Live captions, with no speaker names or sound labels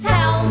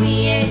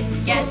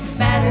gets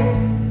better.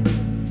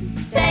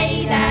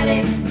 Say that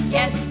it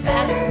gets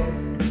better.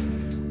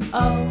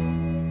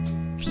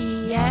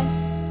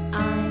 O-P-S,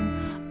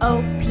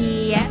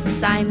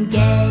 I'm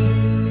Gayish.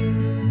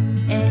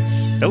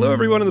 Hello,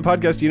 everyone in the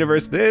podcast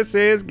universe. This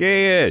is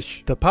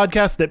Gayish, the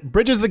podcast that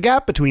bridges the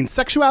gap between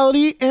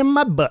sexuality and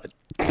my butt.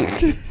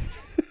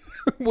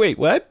 Wait,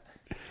 what?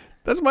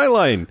 That's my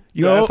line,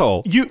 you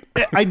asshole.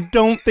 I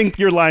don't think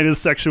your line is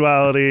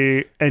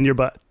sexuality and your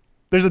butt.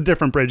 There's a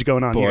different bridge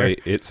going on here. Boy,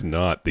 it's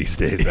not these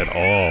days at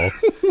all.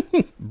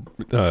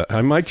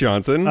 I'm Mike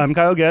Johnson. I'm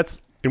Kyle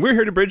Getz. And we're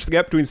here to bridge the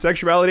gap between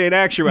sexuality and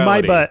actuality.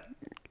 My butt.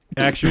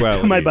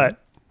 Actuality. My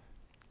butt.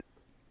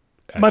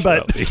 Actuality. My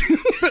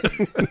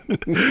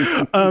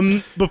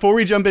butt. Before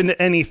we jump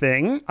into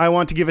anything, I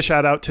want to give a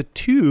shout out to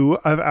two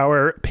of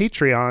our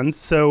Patreons.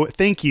 So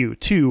thank you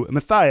to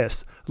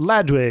Matthias,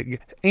 Ladwig,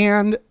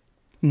 and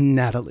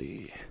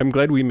Natalie. I'm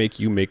glad we make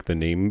you make the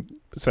name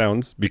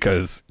sounds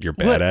because you're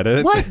bad at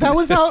it. What? That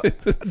was how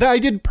I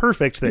did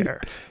perfect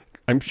there.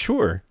 I'm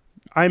sure.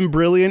 I'm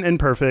brilliant and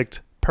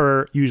perfect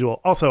per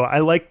usual. Also, I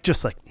like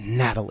just like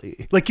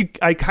Natalie.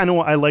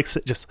 I like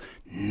just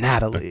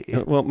Natalie.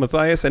 Well,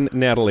 Matthias and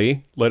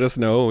Natalie, let us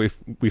know if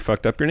we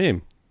fucked up your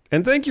name.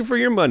 And thank you for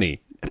your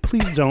money.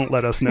 Please don't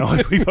let us know.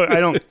 I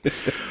don't.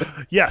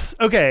 Yes.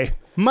 Okay.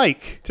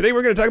 Mike. Today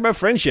we're going to talk about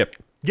friendship.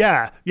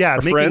 Yeah.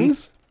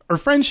 Friends? Or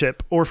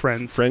friendship or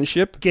friends.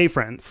 Friendship? Gay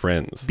friends.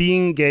 Friends.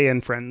 Being gay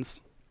and friends.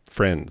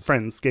 Friends.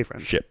 Friends. Gay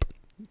friends. Ship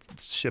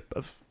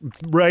of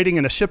riding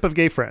in a ship of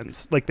gay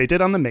friends like they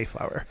did on the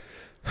Mayflower.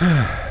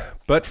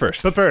 But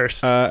first,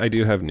 I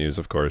do have news,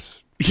 of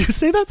course. You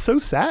say that's so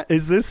sad.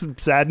 Is this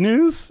sad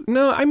news?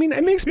 No, I mean,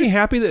 it makes me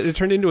happy that it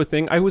turned into a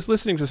thing. I was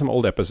listening to some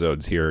old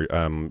episodes here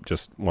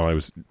just while I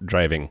was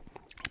driving.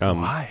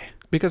 Why?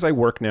 Because I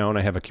work now and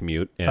I have a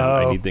commute and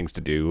I need things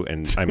to do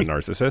and I'm a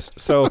narcissist.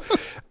 So,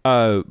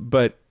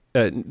 but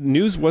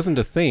news wasn't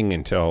a thing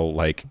until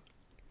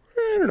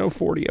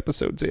 40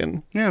 episodes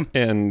in. Yeah.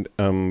 And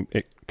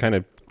it kind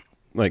of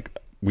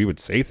we would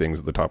say things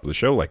at the top of the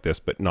show like this,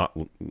 but not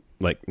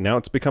now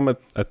it's become a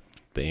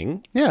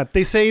thing. Yeah.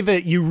 They say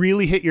that you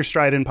really hit your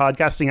stride in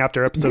podcasting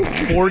after episode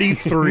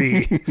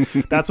 43.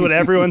 That's what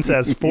everyone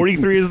says.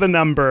 43 is the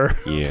number.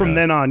 Yeah. From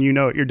then on, you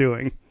know what you're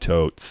doing.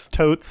 Totes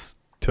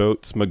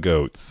my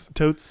goats.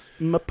 Totes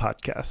my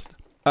podcast.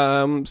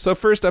 So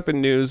first up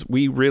in news,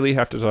 we really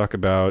have to talk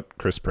about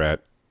Chris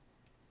Pratt.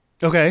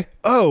 Okay.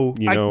 Oh,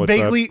 you know what's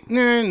vaguely, up?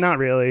 Nah, not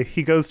really.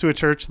 He goes to a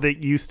church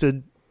that used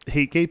to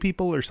hate gay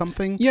people or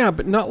something. Yeah,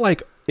 but not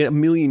like a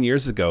million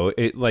years ago.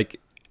 It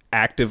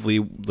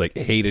actively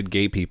hated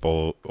gay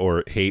people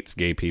or hates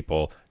gay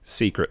people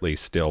secretly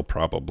still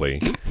probably.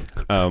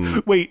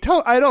 Wait,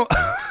 tell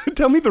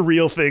me the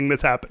real thing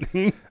that's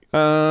happening.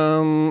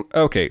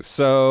 Okay,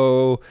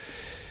 so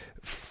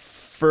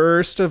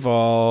first of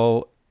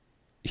all,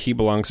 he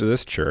belongs to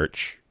this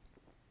church.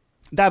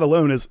 That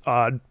alone is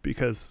odd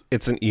because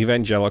it's an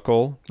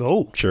evangelical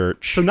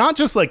church. So not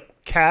just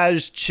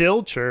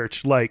chill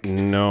church,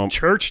 no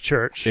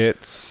church.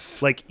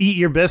 It's eat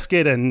your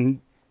biscuit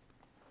and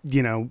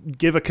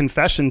give a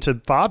confession to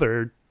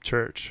Father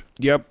Church.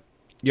 Yep.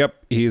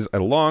 He's a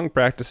long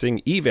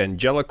practicing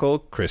evangelical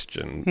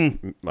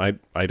Christian.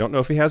 I don't know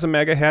if he has a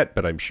MAGA hat,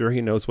 but I'm sure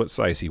he knows what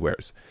size he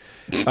wears.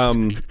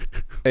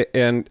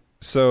 And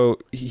so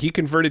he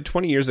converted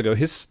 20 years ago.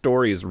 His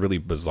story is really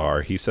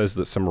bizarre. He says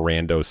that some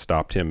rando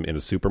stopped him in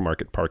a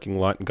supermarket parking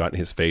lot and got in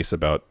his face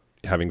about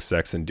having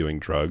sex and doing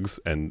drugs,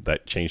 and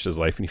that changed his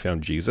life and he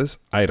found Jesus.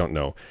 I don't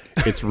know.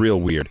 It's real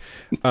weird.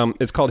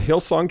 It's called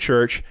Hillsong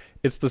Church.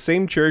 It's the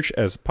same church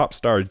as pop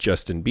star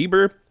Justin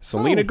Bieber,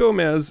 Selena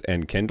Gomez,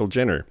 and Kendall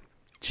Jenner.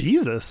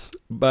 Jesus.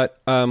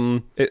 But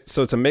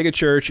so it's a mega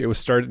church. It was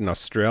started in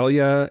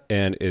Australia,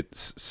 and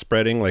it's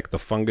spreading like the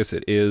fungus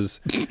it is,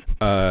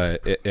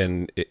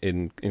 and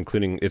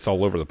including it's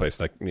all over the place,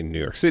 like in New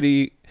York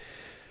City.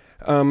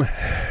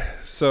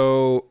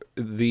 So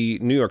the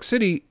New York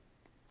City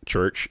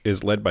church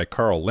is led by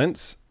Carl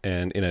Lentz,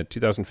 and in a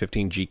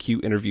 2015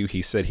 GQ interview,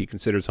 he said he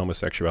considers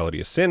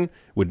homosexuality a sin,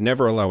 would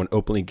never allow an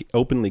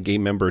openly gay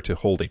member to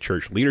hold a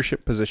church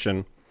leadership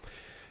position.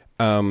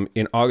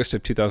 In August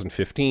of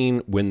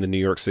 2015, when the New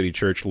York City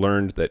church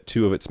learned that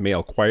two of its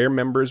male choir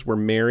members were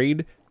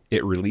married,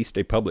 it released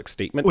a public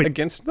statement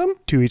against them.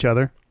 To each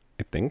other?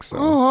 I think so.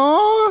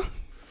 Aww.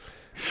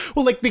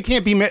 Well, they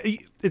can't be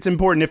it's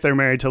important if they're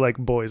married to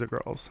boys or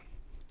girls.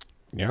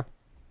 Yeah.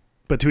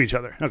 But to each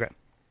other. Okay.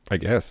 I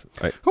guess.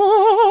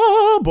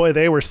 Oh, boy,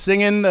 they were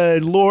singing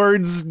the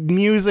Lord's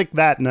music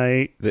that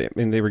night.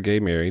 They were gay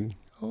married.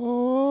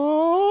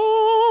 Oh.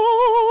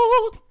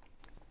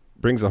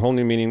 Brings a whole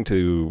new meaning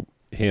to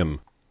him.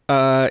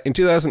 In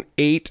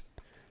 2008,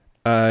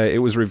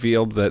 it was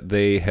revealed that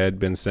they had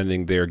been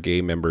sending their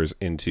gay members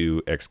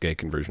into ex-gay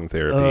conversion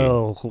therapy.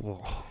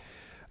 Oh.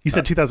 You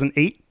said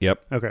 2008?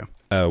 Yep. Okay.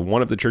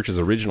 One of the church's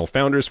original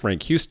founders,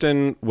 Frank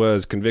Houston,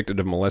 was convicted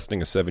of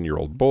molesting a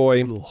 7-year-old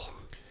boy.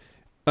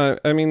 Yeah,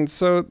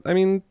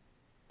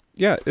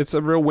 it's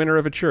a real winner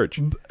of a church.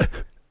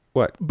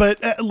 What? But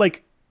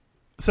the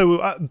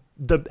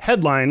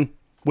headline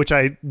which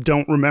I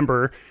don't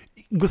remember,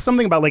 was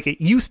something about like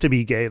it used to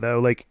be gay though,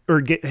 like,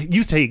 or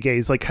used to hate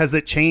gays. Like, has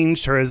it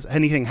changed or has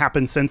anything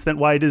happened since then?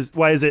 Why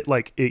is it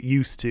like it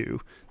used to?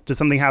 Did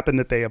something happen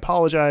that they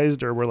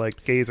apologized or were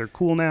like gays are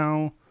cool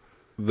now?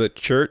 The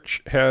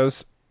church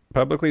has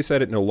publicly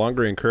said it no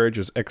longer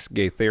encourages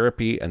ex-gay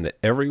therapy and that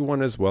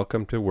everyone is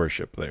welcome to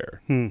worship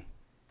there.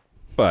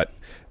 But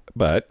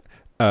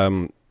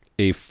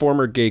a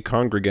former gay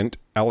congregant,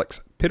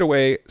 Alex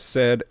Pittaway,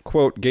 said,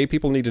 quote, "Gay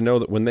people need to know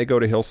that when they go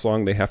to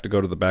Hillsong, they have to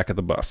go to the back of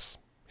the bus.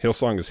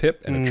 Hillsong is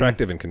hip and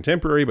attractive and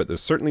contemporary, but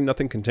there's certainly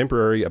nothing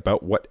contemporary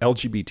about what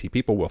LGBT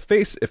people will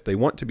face if they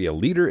want to be a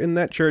leader in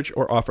that church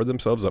or offer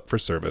themselves up for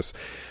service.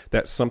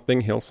 That's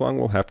something Hillsong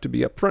will have to be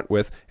upfront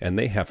with, and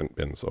they haven't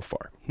been so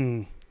far."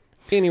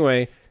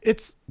 Anyway,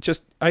 it's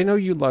just, I know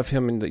you love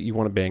him and that you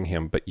want to bang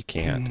him, but you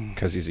can't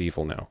because he's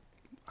evil now.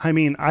 I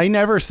mean, I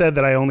never said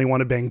that I only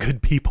want to bang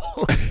good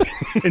people.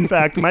 In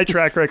fact, my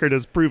track record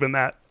has proven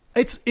that.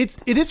 It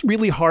is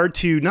really hard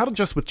to, not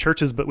just with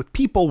churches, but with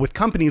people, with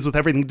companies, with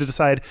everything, to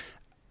decide.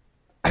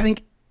 I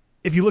think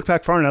if you look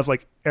back far enough,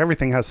 like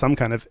everything has some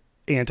kind of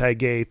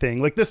anti-gay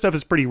thing. Like this stuff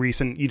is pretty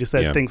recent. You just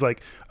said things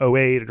like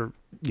 2008 or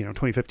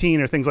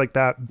 2015 or things like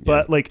that.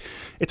 But like,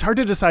 it's hard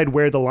to decide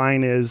where the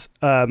line is.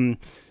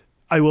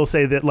 I will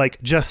say that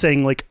like just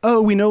saying like,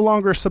 oh, we no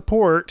longer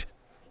support,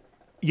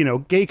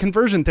 gay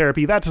conversion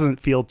therapy, that doesn't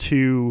feel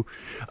too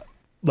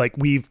like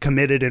we've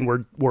committed and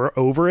we're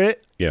over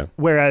it. Yeah.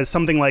 Whereas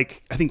something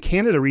like I think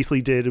Canada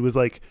recently did, it was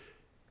like,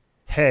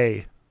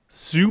 hey,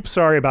 soup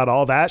sorry about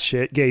all that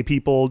shit. Gay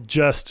people,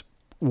 just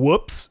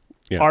whoops,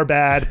 our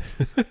bad.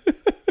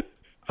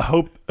 I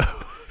hope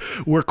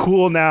we're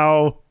cool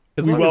now.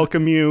 We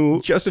welcome you.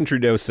 Justin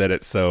Trudeau said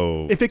it,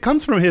 so if it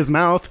comes from his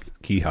mouth,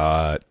 he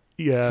hot.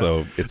 Yeah.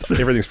 So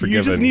everything's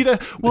forgiven. You just need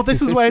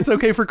this is why it's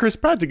okay for Chris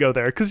Pratt to go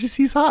there, because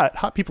he's hot.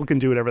 Hot people can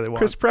do whatever they want.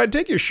 Chris Pratt,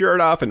 take your shirt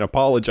off and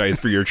apologize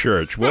for your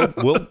church.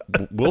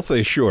 We'll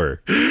say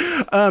sure.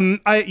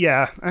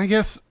 I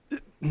guess.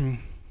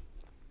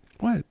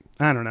 What?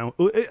 I don't know.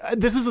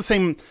 This is the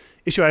same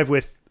issue I have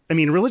with,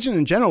 religion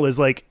in general is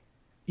like,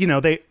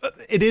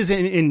 it is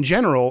in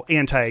general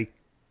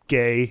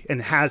anti-gay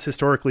and has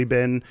historically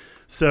been.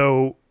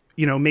 So,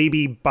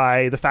 maybe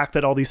by the fact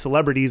that all these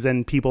celebrities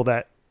and people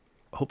that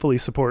hopefully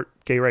support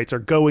gay rights are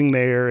going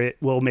there, it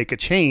will make a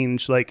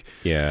change. Like,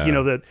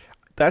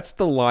 that's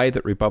the lie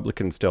that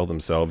Republicans tell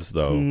themselves,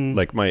 though.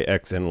 Like my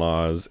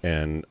ex-in-laws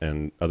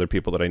and other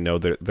people that I know,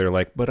 they're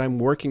like, but I'm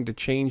working to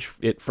change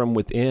it from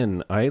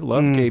within. I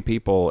love gay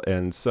people,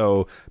 and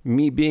so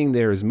me being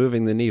there is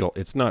moving the needle.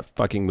 It's not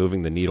fucking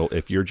moving the needle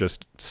if you're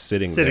just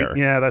sitting there.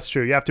 Yeah, that's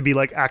true. You have to be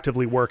like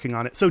actively working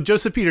on it. So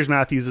Joseph Peters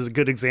Matthews is a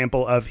good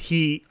example of,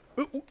 he,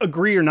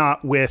 agree or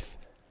not with,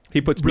 he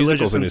puts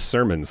musicals in his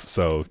sermons,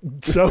 so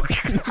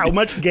how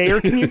much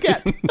gayer can you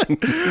get?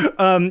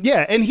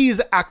 And he's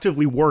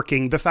actively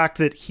working. The fact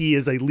that he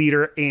is a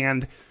leader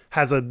and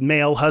has a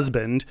male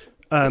husband,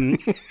 so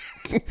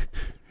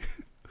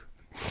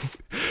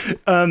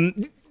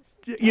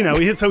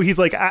he's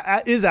like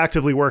is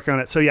actively working on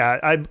it. So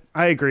yeah,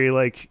 I agree.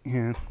 Like,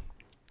 I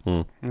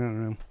don't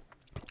know.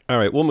 All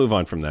right, we'll move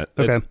on from that.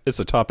 Okay. It's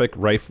a topic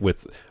rife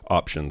with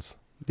options.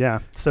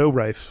 Yeah, so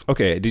rife.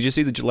 Okay, did you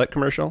see the Gillette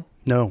commercial?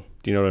 No.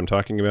 Do you know what I'm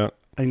talking about?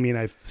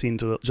 I've seen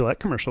Gillette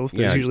commercials.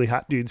 There's usually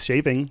hot dudes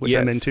shaving, which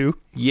I'm into.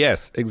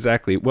 Yes,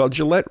 exactly. Well,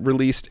 Gillette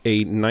released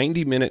a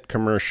 90-minute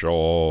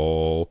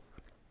commercial.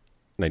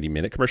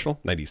 90-minute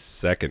commercial?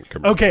 90-second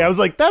commercial. Okay, I was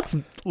like, that's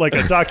like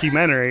a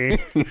documentary.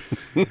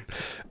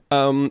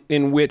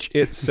 In which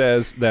it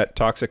says that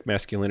toxic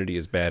masculinity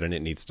is bad and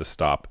it needs to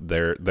stop.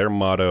 Their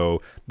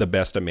motto, the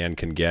best a man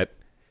can get.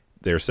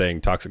 They're saying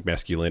toxic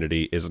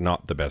masculinity is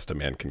not the best a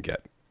man can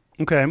get.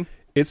 Okay.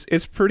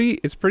 It's pretty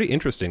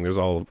interesting.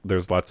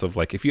 There's lots of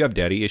like, if you have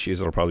daddy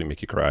issues, it'll probably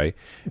make you cry.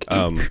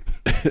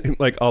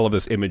 Like all of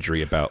this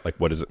imagery about like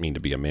what does it mean to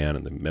be a man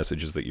and the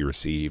messages that you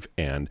receive.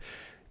 And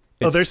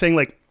they're saying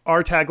like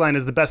our tagline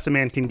is the best a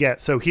man can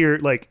get. So here,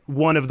 like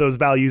one of those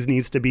values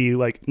needs to be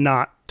like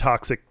not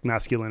toxic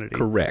masculinity.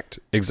 Correct.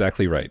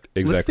 Exactly right.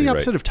 Exactly. What's the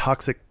opposite of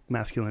toxic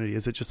masculinity?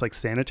 Is it just like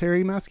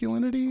sanitary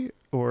masculinity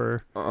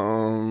or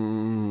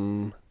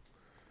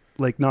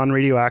like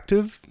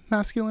non-radioactive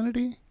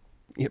masculinity?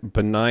 Yeah,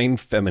 benign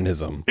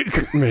feminism,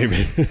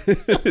 maybe.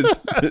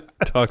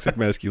 Toxic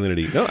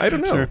masculinity. No, I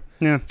don't know. Sure.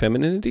 Yeah.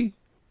 Femininity?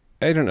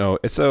 I don't know.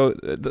 So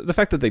the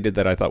fact that they did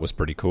that I thought was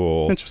pretty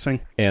cool. Interesting.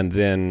 And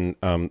then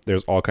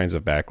there's all kinds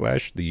of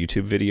backlash. The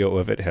YouTube video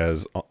of it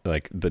has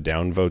like the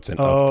downvotes and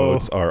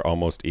upvotes are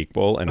almost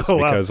equal. And it's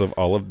because of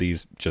all of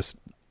these just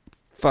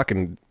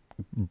fucking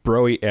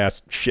broy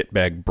ass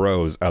shitbag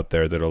bros out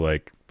there that are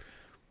like,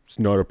 it's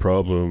not a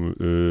problem.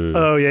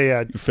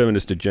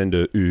 Feminist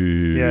agenda.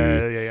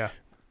 Yeah.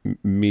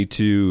 Me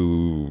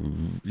too.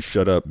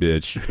 Shut up,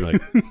 bitch.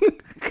 Like,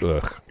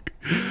 ugh.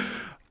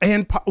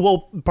 And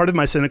part of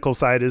my cynical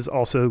side is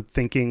also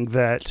thinking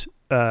that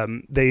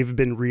they've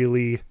been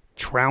really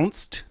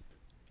trounced,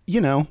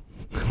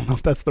 I don't know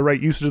if that's the right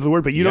usage of the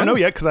word, but you don't know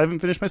yet because I haven't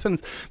finished my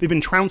sentence. They've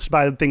been trounced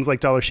by things like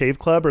Dollar Shave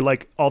Club or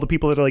like all the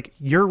people that are like,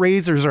 your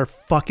razors are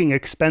fucking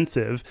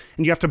expensive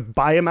and you have to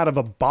buy them out of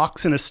a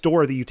box in a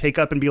store that you take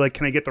up and be like,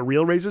 can I get the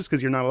real razors?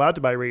 Because you're not allowed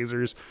to buy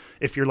razors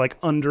if you're like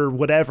under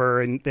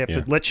whatever, and they have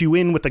to let you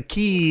in with a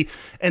key.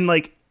 And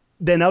like,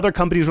 then other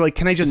companies are like,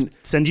 can I just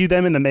send you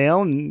them in the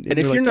mail? And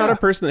if you're not a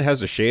person that has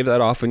to shave that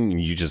often and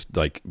you just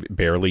like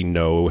barely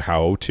know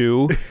how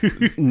to,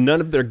 none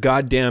of their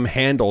goddamn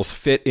handles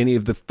fit any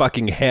of the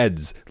fucking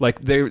heads.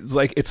 Like there's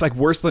like, it's like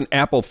worse than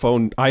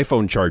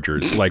iPhone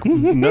chargers. Like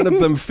none of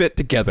them fit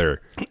together.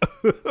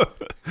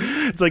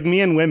 It's like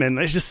me and women.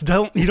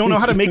 You don't know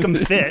how to make them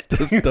fit.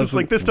 It's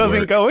like, this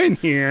doesn't go in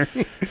here.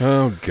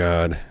 Oh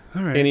God.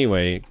 All right.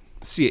 Anyway,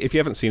 if you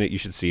haven't seen it, you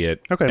should see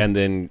it. Okay. And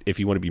then if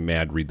you want to be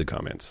mad, read the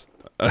comments.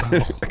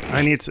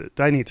 I need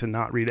to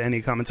not read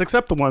any comments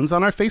except the ones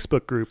on our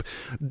Facebook group.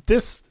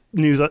 This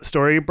news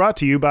story brought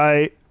to you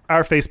by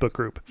our Facebook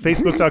group,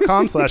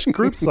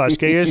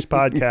 facebook.com/group/gayish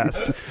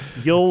podcast.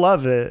 You'll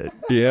love it.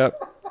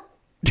 Yep.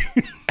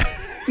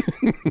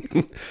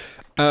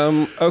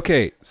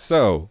 Okay,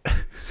 so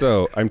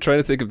I'm trying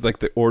to think of like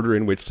the order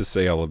in which to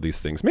say all of these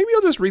things. Maybe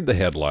I'll just read the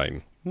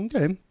headline.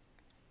 Okay.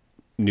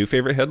 New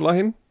favorite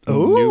headline?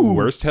 Oh. New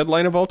worst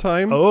headline of all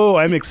time? Oh,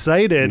 I'm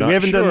excited. Not we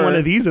haven't done sure. one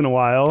of these in a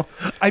while.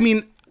 I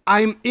mean,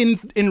 I'm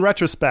in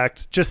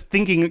retrospect, just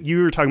thinking,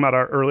 you were talking about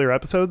our earlier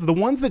episodes. The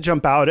ones that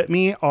jump out at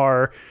me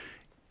are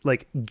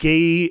like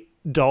gay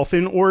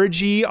dolphin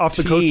orgy off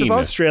the coast of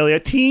Australia,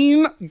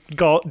 teen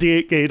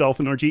gay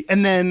dolphin orgy,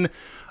 and then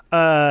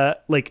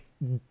like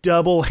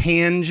double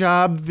hand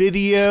job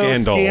video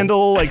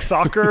scandal like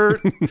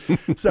soccer.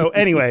 So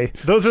anyway,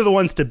 those are the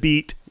ones to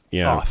beat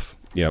off.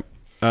 Yep.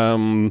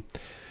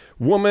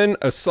 Woman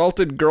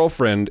assaulted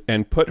girlfriend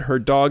and put her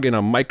dog in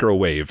a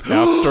microwave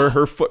after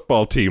her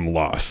football team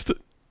lost.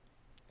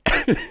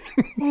 Oh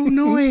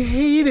no, I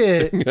hate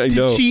it. I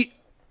know. Did she?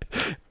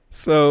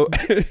 So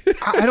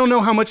I don't know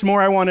how much more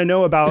I want to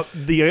know about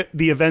the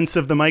events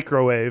of the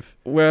microwave.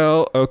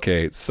 Well,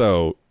 okay.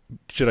 So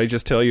should I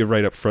just tell you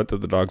right up front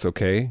that the dog's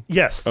okay?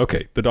 Yes.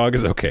 Okay, the dog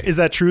is okay. Is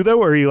that true though,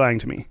 or are you lying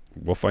to me?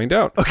 We'll find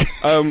out. Okay.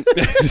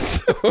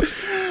 So,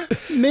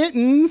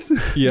 Mittens.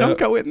 Yeah. Don't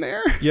go in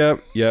there.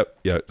 Yep.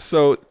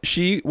 So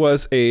she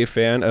was a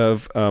fan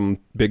of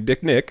Big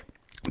Dick Nick.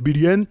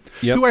 BDN.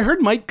 Yep. Who I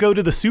heard might go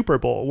to the Super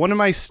Bowl. One of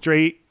my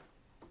straight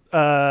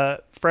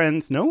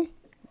friends. No?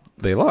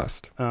 They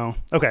lost. Oh,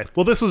 okay.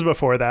 Well, this was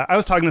before that. I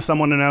was talking to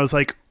someone and I was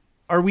like,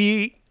 have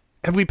we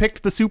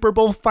picked the Super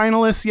Bowl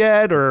finalists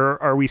yet?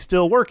 Or are we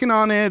still working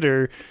on it?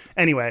 Or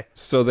anyway.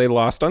 So they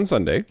lost on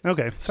Sunday.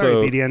 Okay.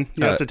 Sorry, BDN.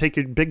 You have to take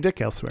your big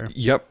dick elsewhere.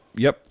 Yep.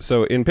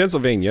 So in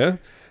Pennsylvania,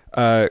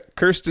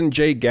 Kirsten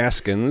J.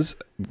 Gaskins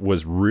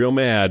was real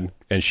mad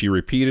and she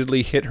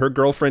repeatedly hit her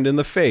girlfriend in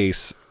the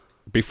face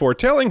before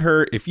telling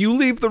her, if you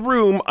leave the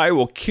room, I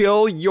will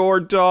kill your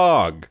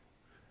dog.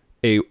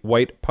 A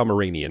white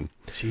Pomeranian.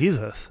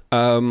 Jesus.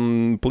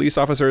 Police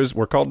officers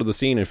were called to the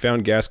scene and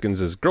found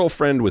Gaskins'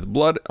 girlfriend with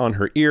blood on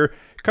her ear,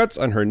 cuts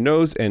on her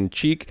nose and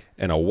cheek,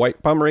 and a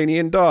white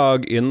Pomeranian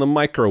dog in the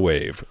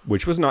microwave,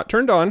 which was not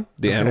turned on.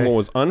 The animal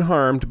was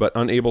unharmed but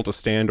unable to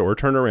stand or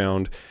turn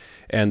around,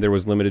 and there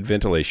was limited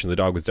ventilation. The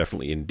dog was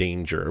definitely in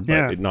danger,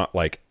 but not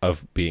like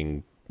of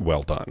being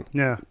well done.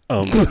 Yeah.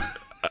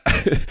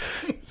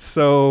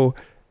 So,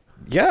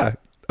 yeah.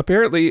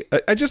 Apparently,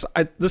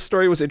 this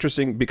story was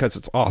interesting because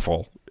it's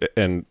awful,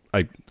 and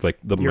I like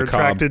the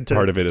macabre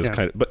part of it is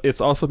kind of, but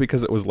it's also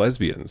because it was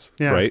lesbians,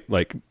 right?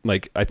 Like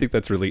I think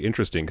that's really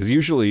interesting because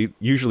usually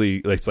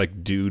it's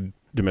like dude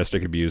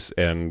domestic abuse,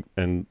 and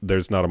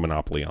there's not a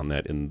monopoly on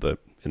that in the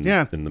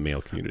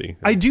male community.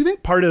 I do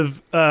think part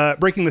of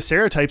breaking the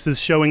stereotypes is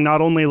showing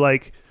not only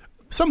like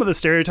some of the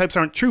stereotypes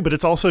aren't true, but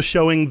it's also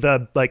showing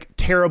the like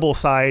terrible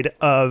side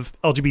of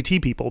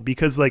LGBT people,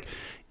 because like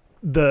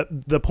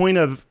the point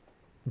of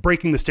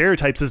breaking the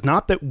stereotypes is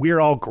not that we're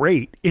all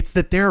great. It's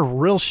that they're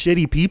real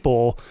shitty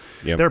people.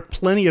 Yep. There are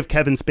plenty of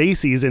Kevin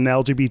Spaceys in the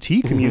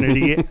LGBT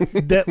community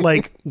that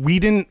like, we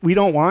don't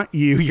want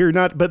you. You're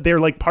not, but they're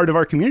like part of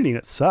our community and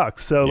it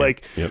sucks. So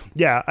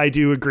I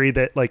do agree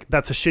that like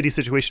that's a shitty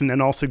situation,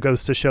 and also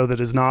goes to show that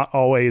it's not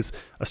always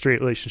a straight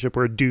relationship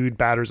where a dude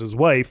batters his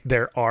wife.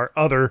 There are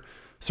other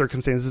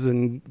circumstances,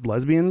 and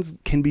lesbians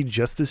can be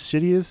just as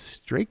shitty as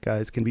straight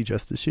guys, can be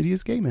just as shitty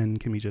as gay men,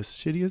 can be just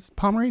as shitty as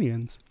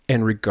Pomeranians.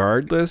 And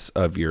regardless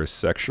of your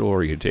sexual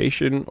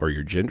orientation or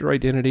your gender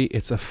identity,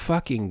 it's a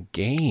fucking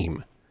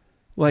game.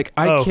 Like,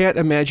 I can't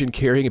imagine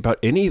caring about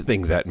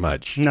anything that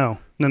much. No.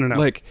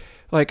 Like,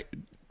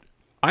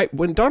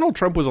 when Donald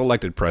Trump was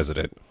elected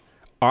president,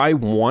 I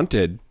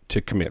wanted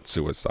to commit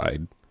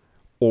suicide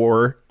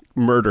or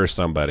murder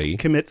somebody.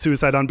 Commit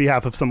suicide on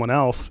behalf of someone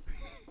else.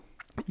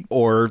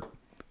 Or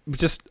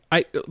just,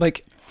 I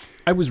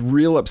was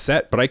real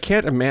upset, but I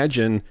can't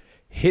imagine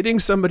hitting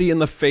somebody in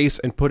the face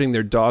and putting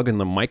their dog in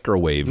the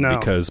microwave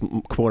because,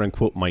 quote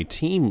unquote, my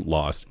team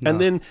lost.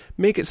 And then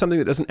make it something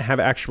that doesn't have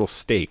actual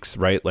stakes,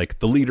 right? Like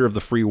the leader of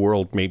the free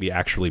world maybe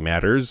actually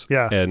matters.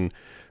 Yeah. And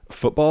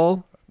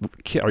football,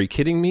 Are you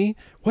kidding me?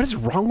 What is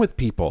wrong with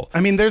people?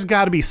 I mean, there's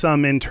got to be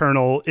some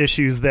internal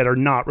issues that are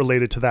not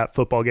related to that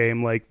football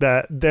game. Like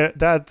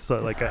that's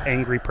like an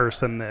angry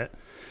person that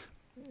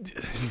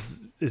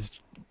is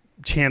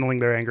channeling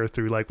their anger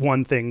through like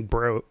one thing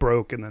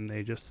broke and then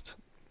they just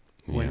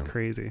went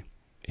crazy.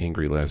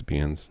 Angry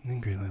lesbians.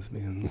 Angry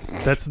lesbians.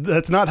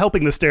 That's not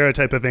helping the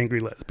stereotype of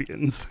angry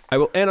lesbians. I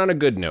will end on a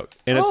good note,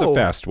 and it's a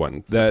fast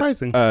one.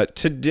 Surprising.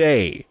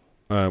 Today,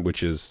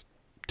 which is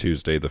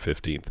Tuesday the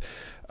 15th,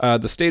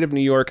 the state of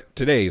New York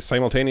today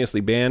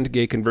simultaneously banned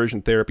gay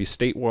conversion therapy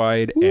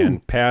statewide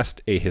and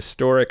passed a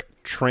historic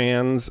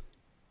trans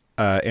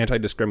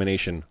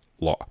anti-discrimination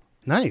law.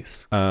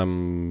 Nice.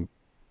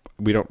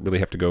 We don't really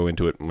have to go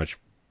into it much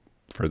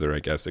further, I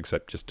guess,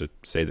 except just to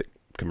say that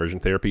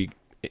conversion therapy,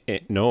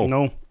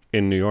 no,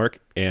 in New York,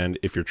 and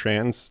if you're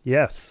trans,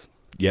 yes.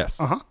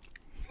 Uh-huh.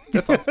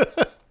 That's all.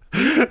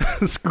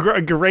 It's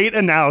great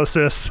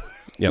analysis.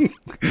 Yep.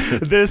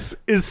 This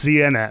is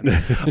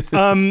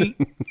CNN.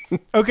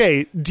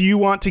 Okay, do you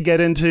want to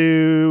get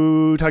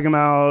into talking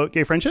about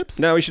gay friendships?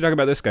 No, we should talk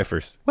about this guy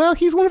first. Well,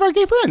 he's one of our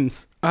gay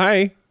friends.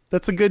 Hi.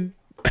 That's a good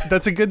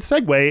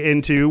segue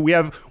into, we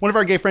have one of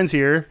our gay friends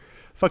here,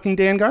 fucking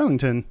Dan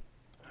Garlington.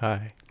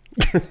 Hi.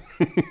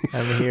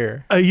 I'm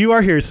here. You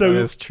are here. So that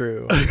is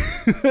true.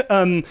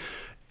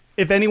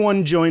 If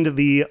anyone joined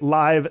the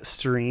live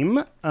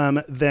stream,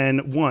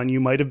 then one,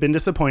 you might have been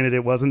disappointed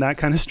it wasn't that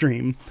kind of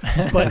stream.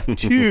 But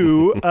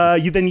two,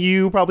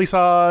 you probably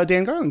saw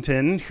Dan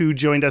Garlington, who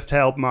joined us to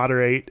help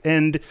moderate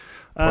and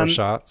Pour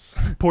shots.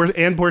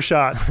 Pour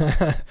shots.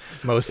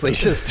 Mostly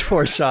just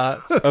pour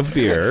shots. Of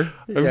beer.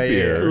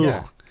 Beer.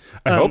 Yeah.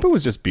 I hope it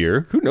was just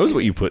beer. Who knows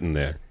what you put in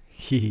there?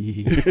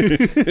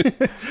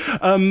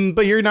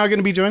 But you're now going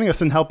to be joining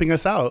us and helping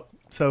us out.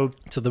 So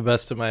to the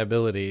best of my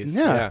abilities.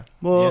 Yeah.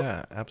 Well,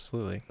 yeah,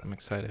 absolutely. I'm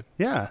excited.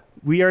 Yeah.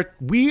 We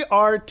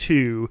are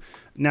too.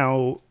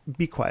 Now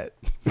be quiet.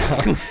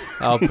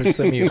 I'll push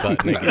the mute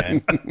button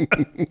again.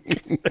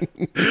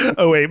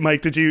 Oh wait,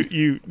 Mike, did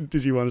you want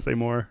to say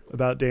more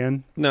about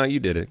Dan? No, you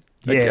did it.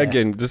 Yeah.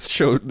 Again,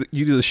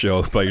 you do the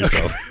show by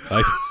yourself.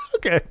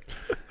 Okay.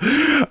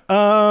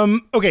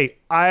 Okay.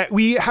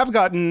 We have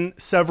gotten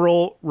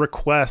several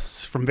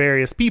requests from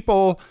various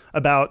people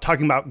about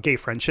talking about gay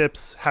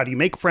friendships. How do you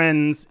make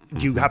friends?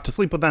 Do you have to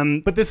sleep with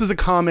them? But this is a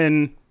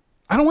common,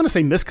 I don't want to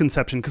say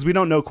misconception because we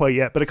don't know quite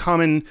yet, but a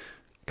common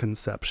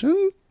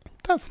conception?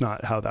 That's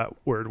not how that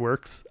word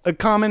works. A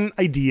common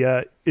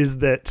idea is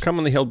that...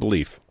 Commonly held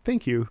belief.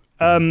 Thank you.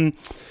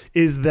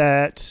 Is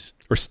that...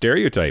 Or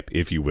stereotype,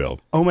 if you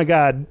will. Oh my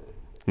God.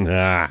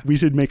 Nah. We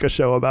should make a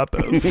show about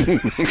those.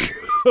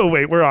 Oh,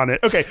 wait, we're on it.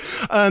 Okay.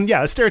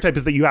 A stereotype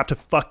is that you have to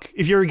fuck,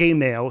 if you're a gay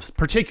male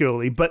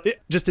particularly, but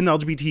just in the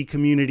LGBT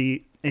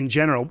community in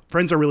general,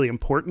 friends are really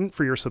important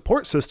for your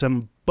support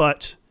system,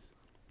 but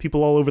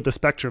people all over the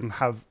spectrum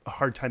have a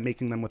hard time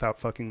making them without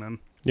fucking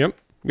them.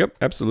 Yep,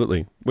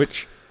 absolutely.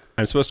 Which,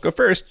 I'm supposed to go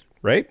first,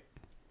 right?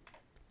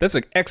 That's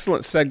an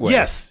excellent segue.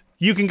 Yes,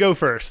 you can go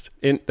first.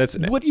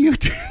 What are you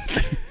doing?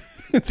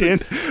 Dan,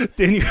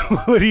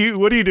 what are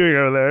you doing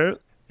over there?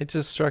 It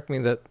just struck me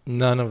that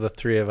none of the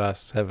three of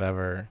us have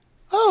ever...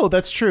 Oh,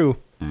 that's true.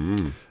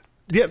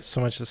 Yeah, so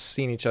much as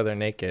seen each other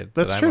naked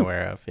that's that true. I'm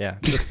aware of. Yeah,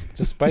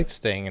 despite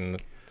staying in the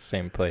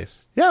same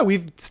place. Yeah,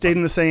 we've stayed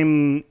in the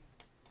same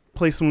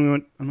place when we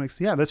went. I'm like,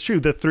 yeah, that's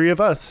true. The three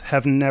of us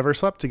have never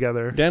slept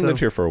together. Dan lived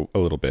here for a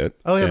little bit.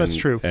 Oh, yeah, that's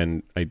true.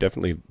 And I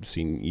definitely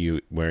seen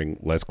you wearing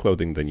less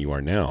clothing than you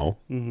are now.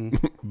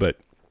 Mm-hmm. But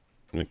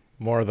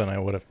more than I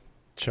would have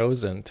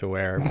chosen to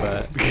wear,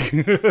 but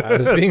I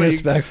was being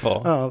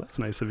respectful. Oh, that's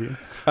nice of you.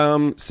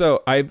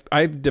 So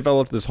I've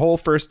developed this whole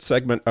first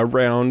segment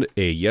around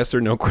a yes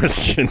or no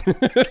question.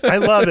 I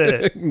love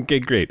it. Okay,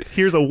 great.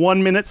 Here's a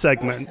 1-minute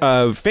segment.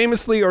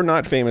 Famously or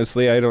not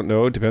famously, I don't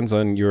know. It depends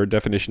on your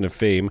definition of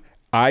fame.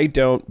 I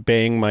don't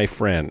bang my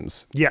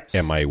friends. Yes.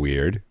 Am I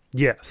weird?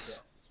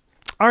 Yes.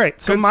 All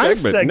right. So Good my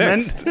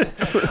segment.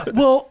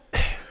 Well,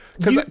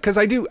 because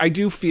I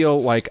do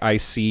feel like I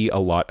see a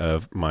lot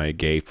of my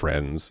gay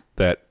friends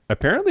that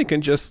apparently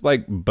can just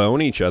like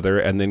bone each other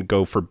and then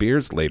go for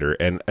beers later,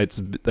 and that's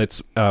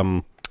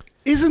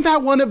isn't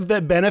that one of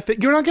the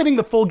benefits? You're not getting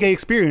the full gay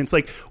experience.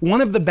 Like,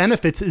 one of the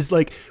benefits is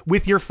like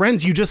with your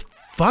friends, you just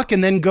fuck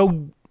and then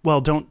go.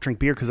 Well, don't drink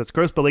beer because that's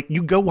gross, but like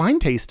you go wine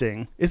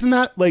tasting. Isn't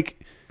that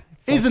like?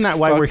 Isn't that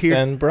why we're here?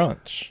 And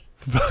brunch.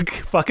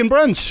 Fucking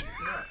brunch.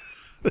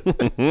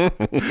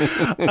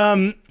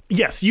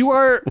 Yes, you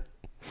are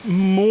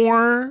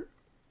more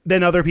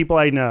than other people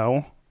I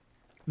know.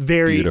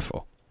 Very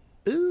beautiful.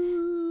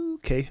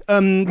 Okay.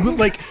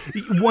 Like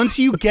once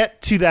you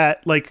get to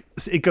that, like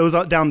it goes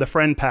down the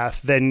friend path,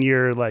 then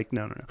you're like,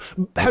 no.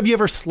 Have you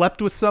ever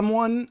slept with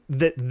someone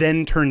that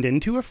then turned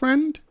into a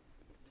friend?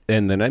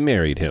 And then I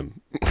married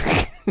him.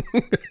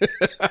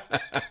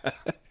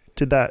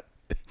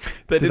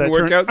 That didn't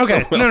work out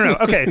okay. so well. No.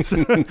 Okay.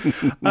 So,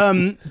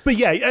 but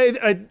yeah,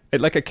 I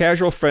like a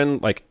casual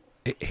friend, like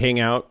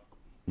hang out.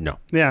 No.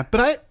 Yeah.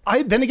 But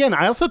I then again,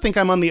 I also think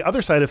I'm on the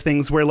other side of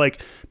things where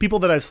like people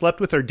that I've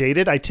slept with or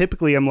dated, I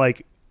typically am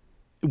like,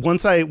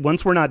 once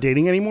we're not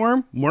dating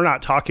anymore, we're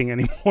not talking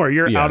anymore.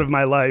 You're Yeah. out of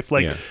my life.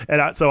 Like, Yeah.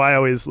 and so I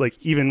always like,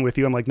 even with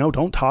you, I'm like, no,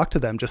 don't talk to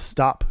them. Just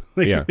stop.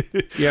 Like, Yeah.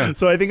 Yeah.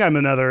 So I think I'm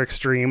another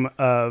extreme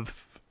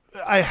of,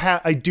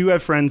 I do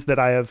have friends that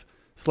I have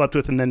slept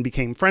with and then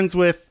became friends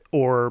with,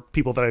 or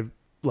people that I've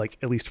like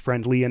at least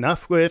friendly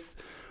enough with.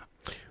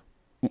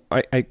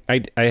 I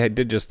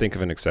did just think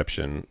of an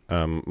exception.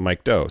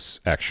 Mike Dose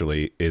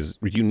actually is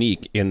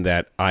unique in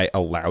that I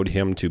allowed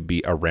him to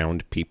be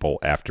around people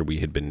after we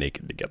had been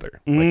naked together.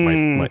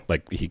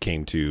 Like he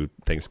came to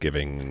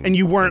Thanksgiving, And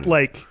you weren't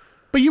like,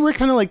 but you were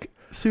kind of like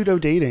pseudo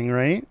dating,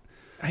 right?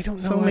 I don't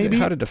know So maybe-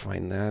 how to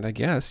define that. I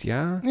guess,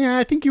 yeah. Yeah,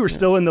 I think you were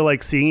still into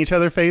like seeing each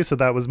other face, so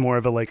that was more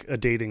of a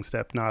dating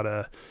step, not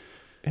a.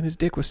 And his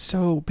dick was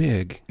so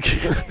big.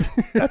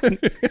 That's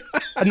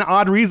an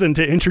odd reason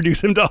to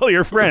introduce him to all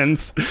your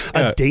friends.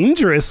 Yeah. A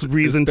dangerous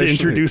reason to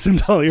introduce him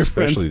to all your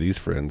especially friends. these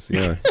friends,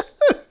 yeah.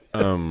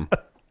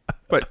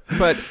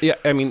 But yeah,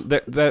 I mean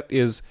that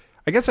is.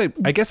 I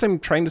guess I'm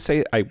trying to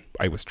say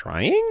I was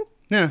trying.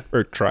 Yeah.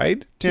 Or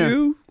tried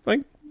to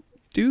like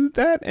do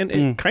that, and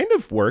it kind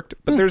of worked.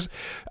 But there's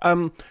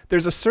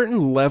a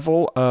certain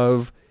level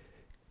of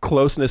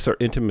closeness or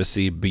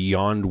intimacy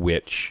beyond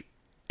which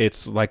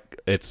it's like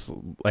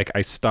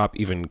I stop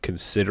even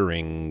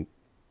considering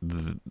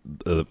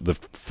the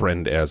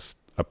friend as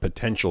a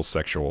potential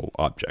sexual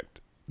object.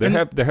 There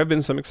have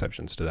been some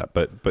exceptions to that,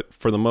 but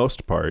for the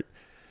most part,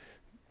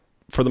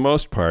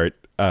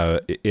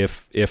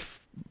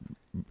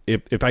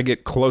 if I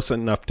get close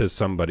enough to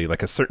somebody,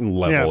 like a certain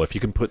level, if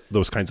you can put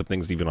those kinds of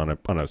things even on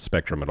a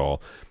spectrum at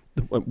all,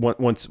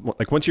 once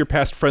you're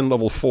past friend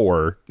level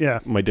 4,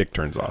 my dick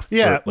turns off.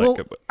 Yeah. Or like, Well,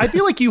 I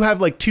feel like you have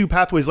like two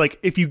pathways. Like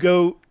if you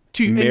go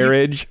to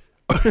marriage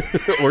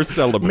or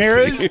celibacy,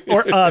 marriage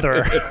or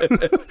other.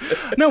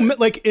 No,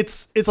 like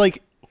it's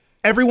like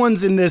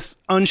everyone's in this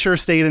unsure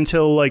state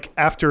until like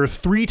after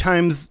 3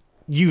 times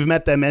you've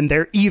met them, and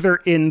they're either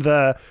in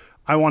the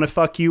I want to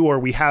fuck you, or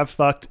we have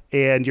fucked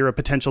and you're a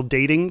potential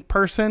dating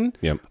person.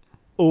 Yep.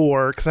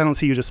 Or because I don't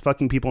see you just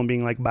fucking people and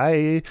being like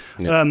bye.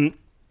 Yep.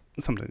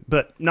 Something,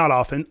 but not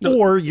often. No,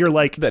 or you're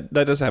like that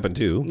does happen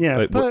too.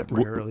 Yeah, but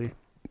rarely.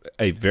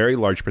 A very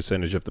large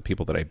percentage of the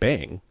people that I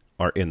bang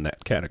are in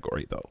that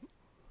category, though.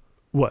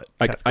 What?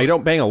 I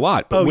don't bang a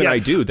lot, but when I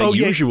do, they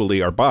usually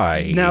are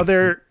bi. Now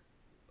they're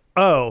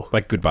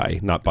like goodbye,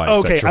 not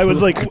bisexual. Okay, I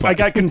was like, I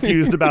got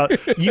confused about.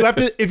 You have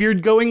to, if you're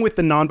going with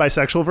the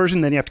non-bisexual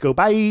version, then you have to go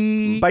bye.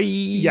 Bye.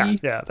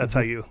 Yeah, that's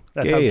how you.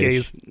 That's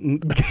Gayish.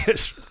 how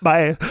gays.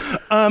 Bye.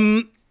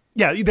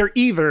 Yeah, they're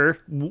either.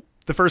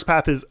 The first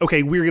path is,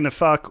 okay, we're going to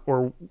fuck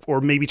or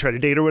maybe try to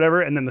date or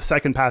whatever. And then the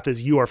second path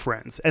is you are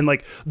friends. And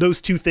like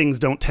those two things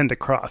don't tend to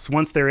cross.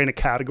 Once they're in a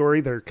category,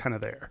 they're kind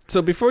of there.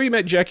 So before you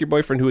met Jack, your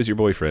boyfriend, who is your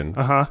boyfriend?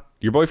 Uh-huh.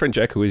 Your boyfriend,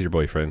 Jack, who is your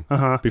boyfriend?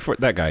 Uh-huh. Before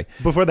that guy.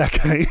 Before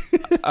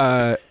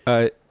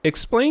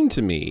Explain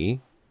to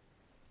me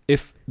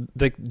if,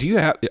 like,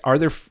 are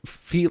there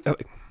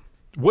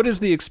what is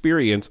the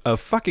experience of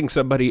fucking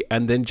somebody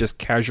and then just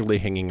casually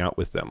hanging out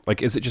with them?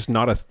 Like, is it just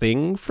not a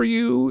thing for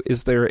you?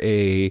 Is there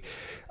a,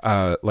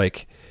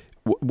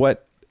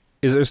 what,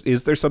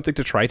 is there something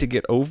to try to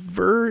get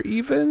over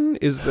even?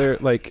 Is there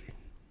like...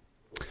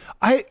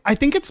 I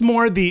think it's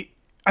more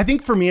I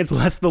think for me, it's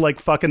less the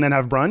like fuck and then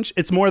have brunch.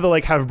 It's more the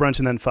like have brunch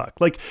and then fuck.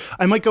 Like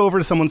I might go over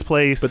to someone's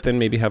place. But then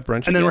maybe have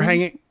brunch and then again? we're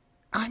hanging.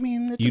 I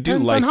mean, it You do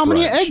depends like on how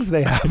many brunch. eggs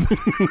they have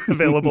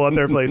available at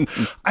their place.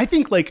 I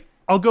think like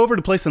I'll go over to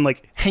a place and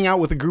like hang out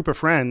with a group of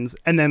friends,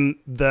 and then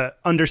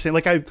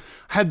like I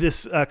had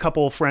this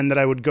couple friend that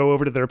I would go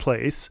over to their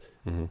place.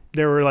 Mm-hmm.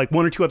 There were like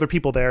 1 or 2 other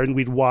people there, and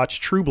we'd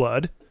watch True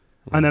Blood,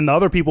 and then the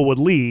other people would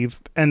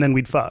leave, and then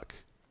we'd fuck.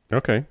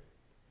 Okay.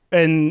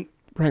 And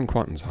Ryan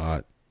Quanten's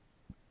hot.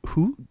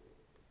 who?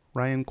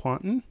 Ryan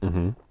Quanten?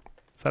 Mm-hmm.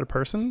 Is that a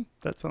person?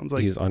 That sounds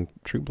like He's on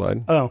True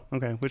Blood. Oh,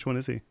 okay. Which one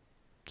is he?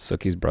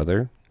 Sookie's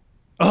brother.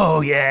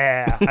 Oh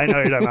yeah, I know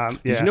what you're talking about.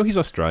 Yeah. Did you know he's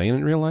Australian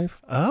in real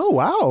life? Oh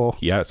wow.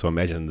 Yeah, so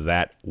imagine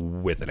that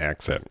with an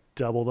accent.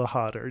 Double the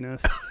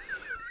hotterness.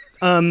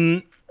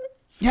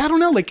 Yeah, I don't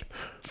know. Like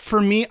for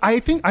me, I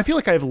feel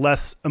like I have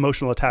less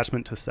emotional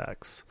attachment to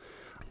sex.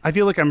 I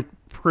feel like I'm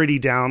pretty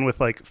down with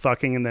like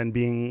fucking and then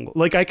being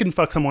like I can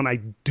fuck someone I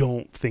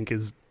don't think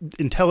is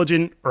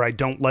intelligent or I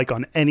don't like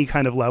on any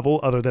kind of level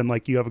other than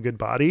like you have a good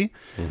body.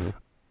 Mm-hmm.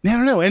 Yeah, I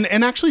don't know.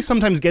 And actually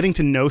sometimes getting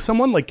to know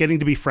someone, like getting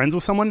to be friends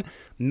with someone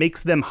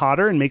makes them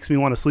hotter and makes me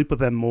want to sleep with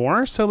them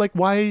more. So like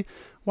why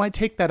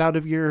take that out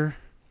of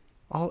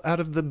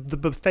the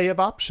buffet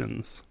of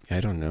options? I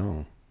don't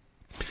know.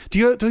 Do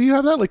you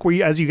have that? Like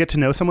where as you get to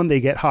know someone,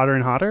 they get hotter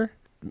and hotter?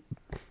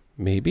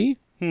 Maybe.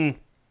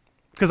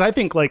 Because I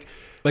think like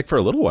for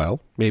a little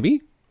while,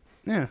 maybe.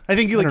 Yeah. I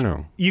think I don't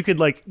know. You could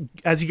like,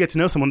 as you get to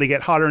know someone, they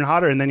get hotter and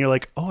hotter. And then you're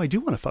like, oh, I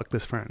do want to fuck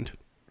this friend.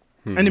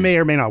 And it may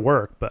or may not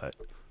work, but.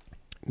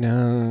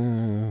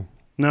 No,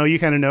 you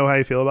kind of know how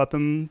you feel about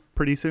them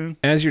pretty soon.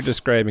 as you're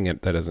describing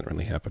it, that doesn't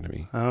really happen to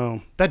me.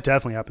 Oh, that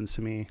definitely happens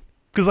to me.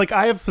 Because like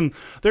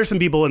there's some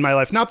people in my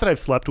life, not that I've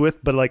slept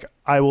with, but like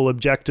I will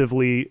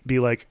objectively be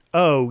like,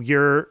 oh,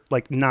 you're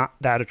like not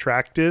that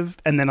attractive.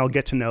 And then I'll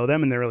get to know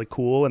them and they're really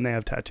cool and they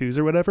have tattoos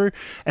or whatever.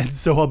 And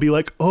so I'll be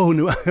like, oh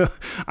no,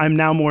 I'm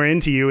now more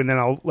into you. And then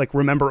I'll like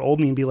remember old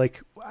me and be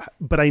like,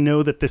 but I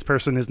know that this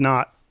person is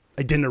not,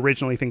 I didn't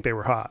originally think they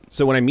were hot.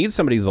 So when I meet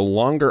somebody, the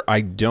longer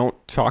I don't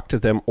talk to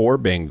them or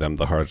bang them,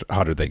 the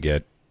hotter they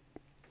get.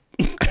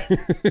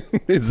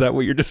 Is that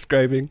what you're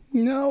describing?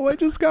 No, I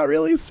just got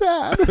really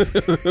sad.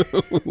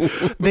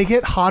 They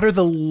get hotter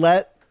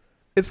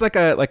It's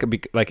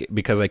like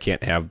because I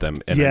can't have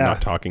them and I'm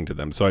not talking to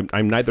them. So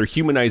I'm neither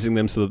humanizing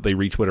them so that they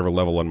reach whatever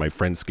level on my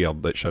friend scale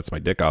that shuts my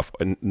dick off,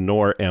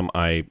 nor am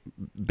I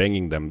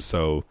banging them.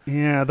 So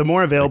yeah, the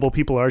more available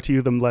people are to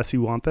you, the less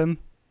you want them.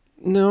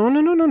 No.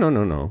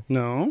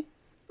 No.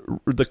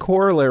 The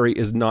corollary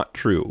is not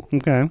true.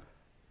 Okay.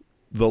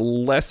 The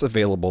less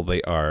available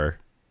they are.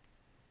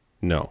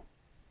 No.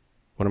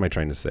 What am I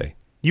trying to say?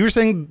 You were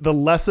saying the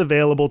less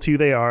available to you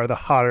they are, the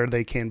hotter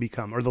they can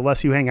become, or the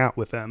less you hang out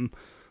with them,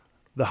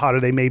 the hotter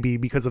they may be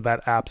because of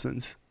that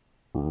absence.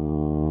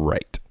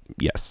 Right.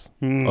 Yes.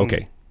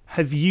 Okay.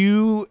 Have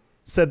you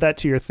said that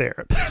to your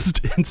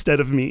therapist instead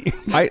of me?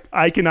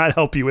 I cannot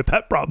help you with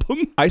that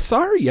problem. I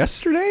saw her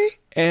yesterday,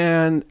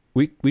 and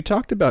we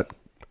talked about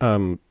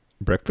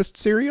breakfast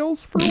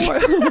cereals for a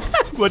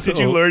while. Did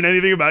you learn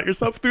anything about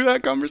yourself through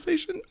that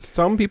conversation?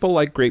 Some people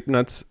like grape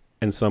nuts,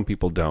 and some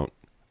people don't.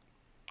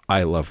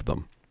 I love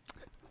them.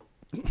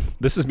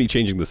 This is me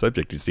changing the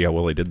subject. You see how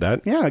well I did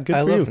that? Yeah, good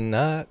I for you. love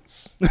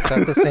nuts. Is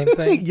that the same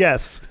thing?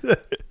 Yes.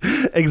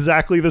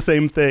 Exactly the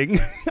same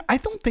thing. I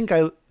don't think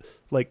I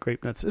like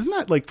grape nuts. Isn't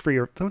that like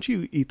don't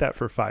you eat that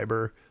for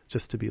fiber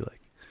just to be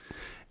like...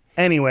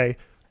 Anyway,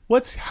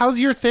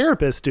 how's your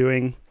therapist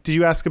doing? Did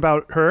you ask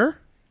about her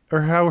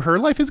or how her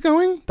life is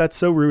going? That's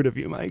so rude of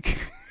you, Mike.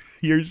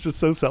 You're just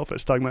so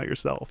selfish talking about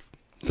yourself.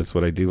 That's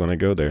what I do when I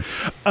go there.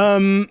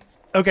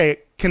 Okay,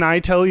 can I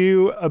tell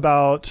you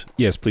about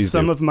yes, please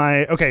some do. of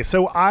my... Okay,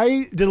 so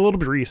I did a little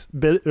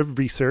bit of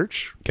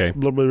research. Okay. A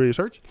little bit of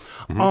research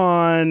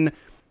on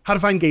how to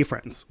find gay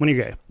friends when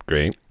you're gay.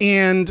 Great.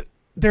 And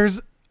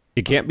there's...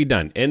 It can't be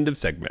done. End of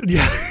segment.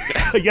 Yeah.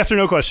 Yes or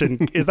no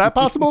question. Is that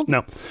possible?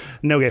 No.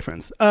 No gay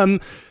friends.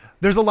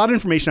 There's a lot of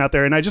information out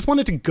there, and I just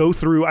wanted to go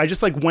through. I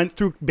just like went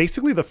through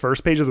basically the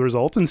first page of the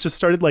results and just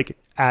started like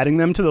adding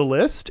them to the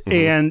list.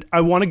 And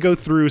I want to go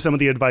through some of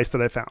the advice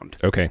that I found.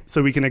 Okay.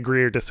 So we can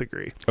agree or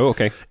disagree. Oh,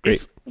 okay.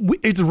 Great.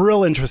 It's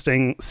real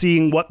interesting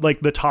seeing what like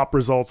the top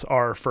results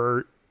are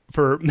for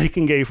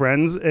making gay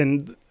friends.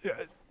 And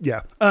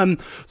yeah.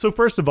 So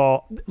first of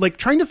all, like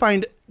trying to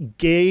find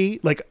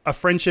like a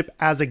friendship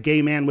as a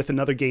gay man with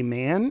another gay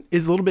man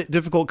is a little bit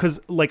difficult because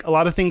like a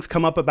lot of things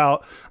come up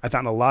about, I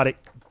found a lot of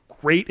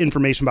great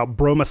information about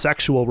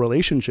bromosexual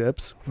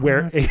relationships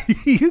where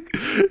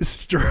a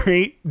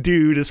straight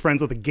dude is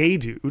friends with a gay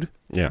dude.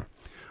 Yeah.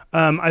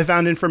 I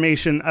found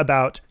information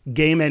about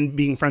gay men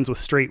being friends with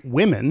straight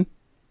women.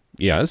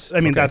 Yes. I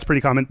mean, that's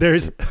pretty common.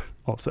 There's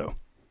also,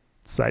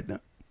 side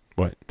note.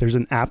 What? There's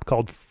an app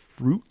called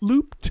Fruit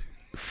Looped.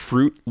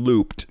 Fruit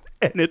Looped.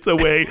 And it's a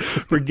way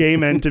for gay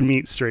men to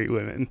meet straight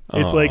women.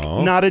 It's like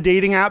not a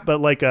dating app, but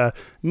like a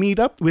meet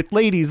up with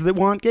ladies that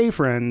want gay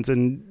friends.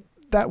 And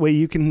that way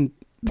you can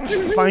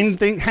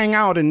hang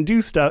out and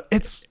do stuff.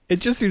 It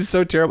just seems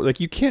so terrible. Like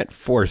you can't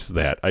force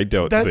that. I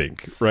don't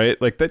think,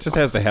 right? Like that just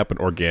has to happen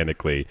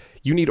organically.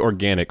 You need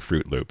organic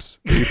Fruit Loops.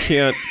 You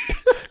can't.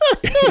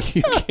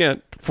 You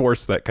can't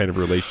force that kind of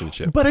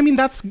relationship. But I mean,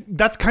 that's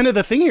kind of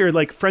the thing here.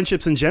 Like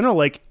friendships in general.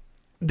 Like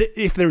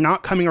if they're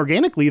not coming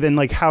organically, then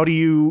like how do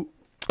you?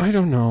 I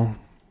don't know.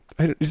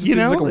 It just seems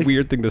like a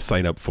weird thing to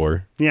sign up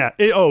for. Yeah.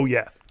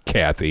 Yeah.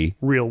 Kathy.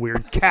 Real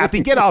weird.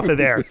 Kathy, get off of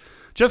there.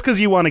 Just because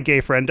you want a gay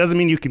friend doesn't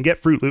mean you can get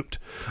Fruit Looped.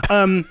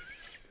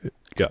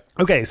 Yeah.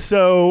 Okay,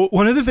 so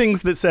one of the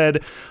things that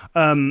said,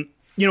 a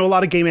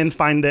lot of gay men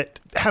find that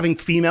having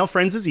female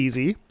friends is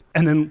easy,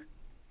 and then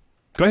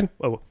go ahead.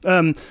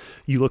 Oh,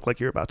 you look like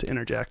you're about to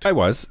interject. I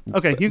was.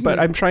 Okay, but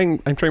I'm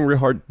trying real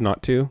hard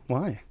not to.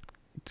 Why?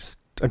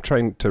 I'm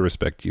trying to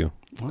respect you.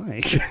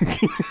 Why?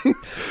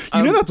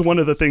 That's one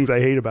of the things I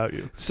hate about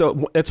you.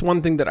 So it's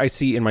one thing that I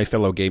see in my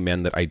fellow gay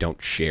men that I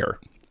don't share.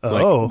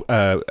 Oh.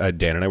 Like,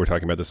 Dan and I were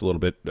talking about this a little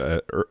bit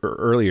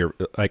earlier.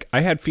 Like,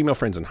 I had female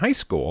friends in high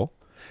school,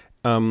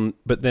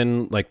 but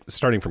then, like,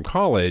 starting from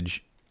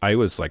college, I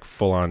was like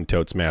full on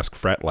totes mask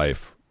frat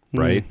life,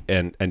 right?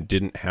 And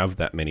didn't have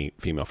that many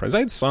female friends. I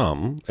had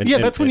some.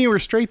 That's when you were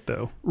straight,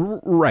 though.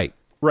 Right.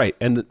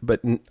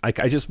 But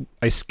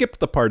I skipped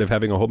the part of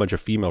having a whole bunch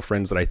of female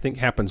friends that I think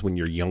happens when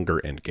you're younger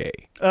and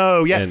gay.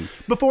 Oh yeah. And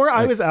before I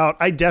like, was out,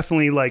 I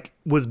definitely like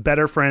was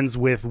better friends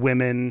with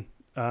women.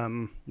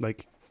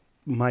 Like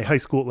my high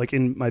school, like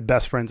in my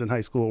best friends in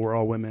high school were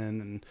all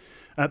women,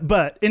 and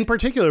but in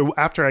particular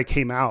after I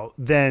came out,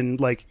 then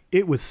like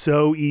it was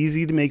so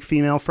easy to make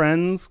female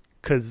friends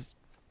because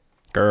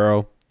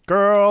girl,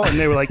 and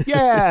they were like,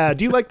 yeah,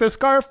 do you like this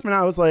scarf? And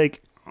I was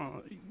like.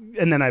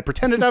 And then I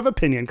pretended to have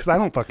opinion because I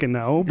don't fucking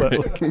know, but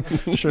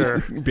like, sure.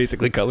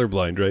 Basically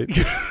colorblind, right?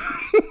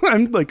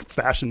 I'm like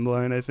fashion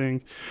blind, I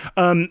think.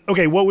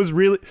 Okay,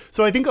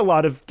 so I think a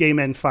lot of gay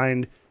men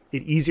find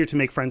it easier to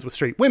make friends with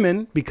straight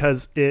women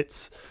because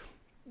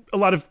a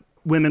lot of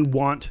women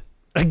want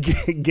a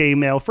gay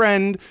male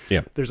friend.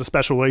 Yeah. There's a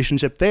special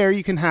relationship there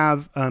you can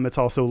have. It's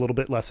also a little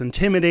bit less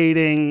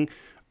intimidating.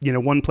 You know,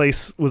 one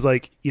place was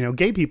like, you know,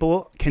 gay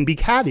people can be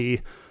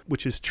catty,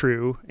 which is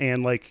true,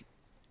 and like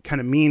kind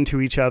of mean to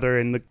each other.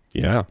 And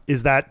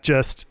is that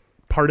just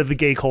part of the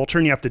gay culture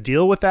and you have to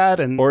deal with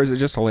that? Or is it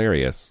just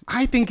hilarious?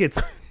 I think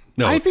it's...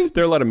 No, I think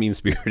there are a lot of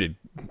mean-spirited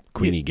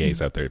queenie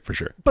gays out there for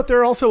sure. But there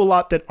are also a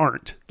lot that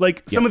aren't.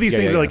 Like some of these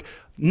things are like,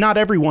 not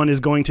everyone is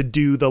going to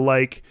do the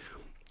like,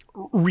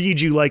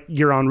 read you like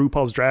you're on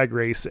RuPaul's Drag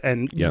Race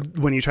and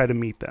when you try to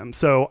meet them.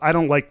 So I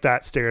don't like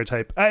that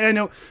stereotype. I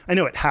know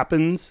it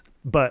happens,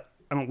 but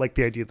I don't like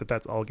the idea that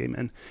that's all gay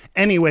men.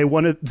 Anyway,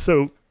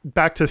 so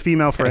back to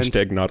female friends.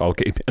 Hashtag not all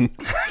gay men.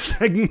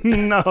 Hashtag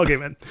not all gay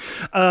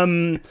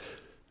men.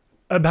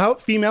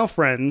 About female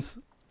friends,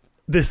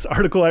 this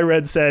article I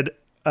read said,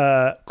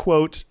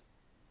 quote,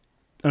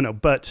 didn't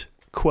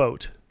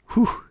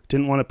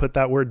want to put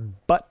that word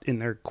but in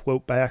there,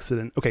 quote, by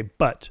accident. Okay,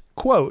 but,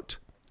 quote,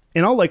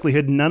 in all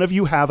likelihood, none of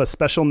you have a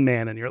special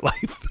man in your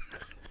life.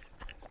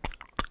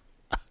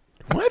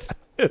 What?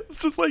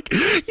 It's just like,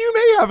 you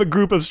may have a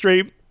group of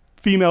straight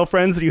female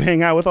friends that you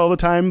hang out with all the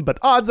time, but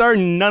odds are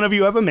none of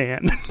you have a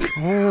man.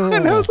 Oh.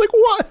 And I was like,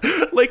 what?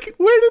 Like,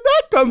 where did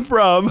that come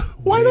from?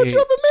 Why don't you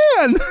have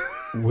a man?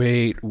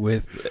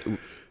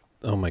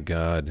 Oh my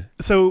God.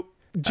 So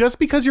just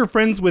because you're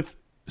friends with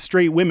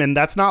straight women,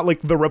 that's not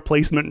like the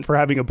replacement for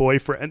having a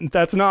boyfriend.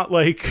 That's not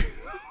like,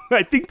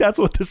 I think that's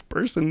what this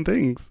person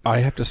thinks. I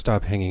have to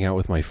stop hanging out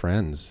with my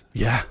friends.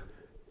 Yeah.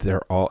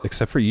 They're all,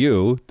 except for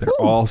you, they're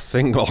all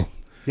single.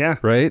 Yeah.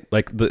 Right?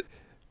 Like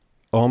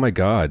oh my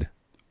God.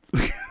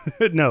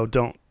 No,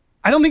 don't.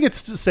 I don't think it's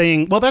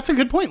saying, well, that's a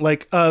good point.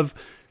 Like of,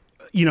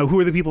 you know, who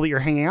are the people that you're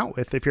hanging out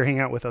with? If you're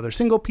hanging out with other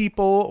single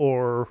people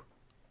or,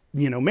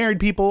 you know, married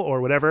people or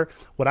whatever.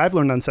 What I've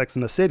learned on Sex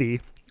and the City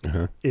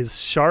is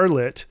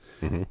Charlotte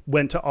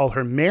went to all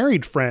her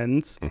married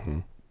friends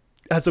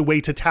as a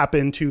way to tap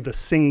into the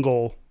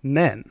single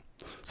men.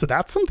 So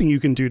that's something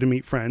you can do to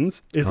meet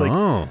friends is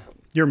like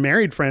your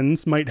married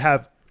friends might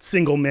have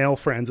single male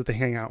friends that they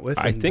hang out with.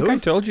 I think I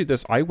told you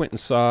this. I went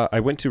to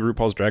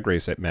RuPaul's Drag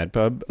Race at Mad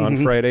Pub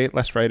on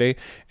last Friday,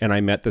 and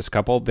I met this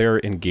couple. They're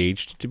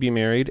engaged to be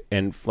married.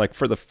 And like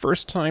for the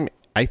first time,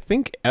 I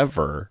think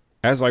ever,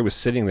 as I was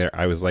sitting there,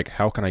 I was like,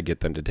 how can I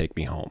get them to take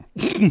me home?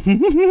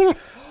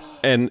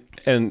 and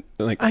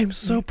like, I'm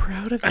so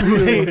proud of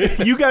you.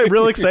 You got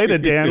real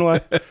excited, Dan. Why?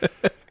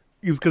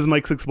 Because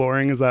Mike's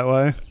exploring. Is that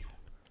why?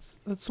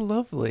 That's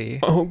lovely.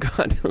 Oh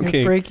God. Okay.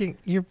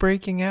 You're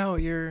breaking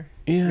out. You're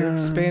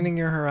expanding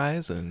your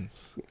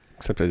horizons.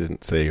 Except I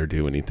didn't say or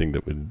do anything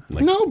that would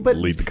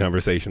lead the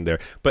conversation there.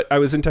 But I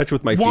was in touch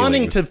with my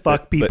wanting feelings. To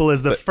fuck people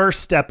is the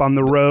first step on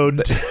the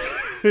road to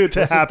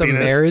was happiness. It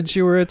the marriage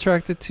you were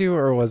attracted to,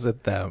 or was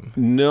it them?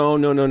 No.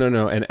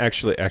 And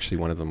actually,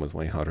 one of them was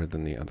way hotter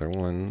than the other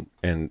one.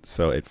 And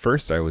so at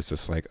first I was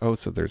just like, oh,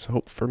 so there's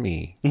hope for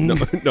me. No,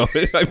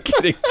 I'm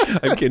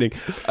kidding.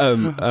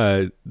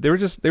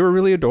 They were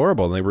really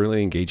adorable, and they were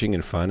really engaging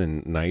and fun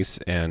and nice.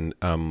 And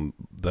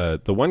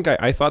the one guy,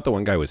 I thought the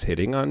one guy was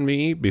hitting on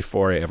me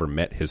before I ever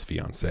met his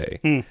fiance.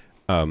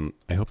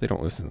 I hope they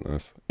don't listen to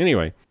this.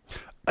 Anyway.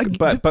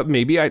 But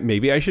maybe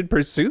I should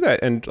pursue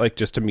that and like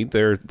just to meet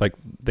their, like,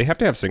 they have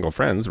to have single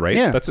friends, right?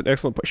 Yeah. That's an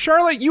excellent point.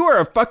 Charlotte, you are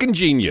a fucking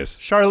genius.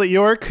 Charlotte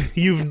York,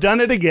 you've done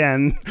it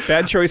again.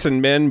 Bad choice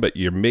in men, but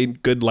you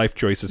made good life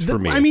choices for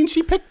me. I mean,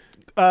 she picked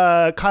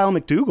Kyle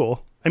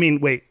McDougal. I mean,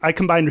 wait, I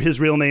combined his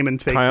real name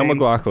and fake Kyle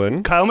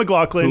name. Kyle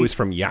MacLachlan. Who is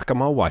from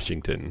Yakima,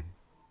 Washington.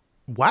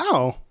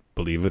 Wow.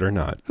 Believe it or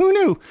not. Who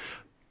knew?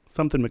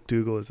 Something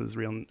McDougal is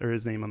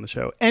his name on the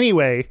show.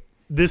 Anyway,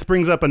 this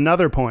brings up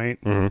another point.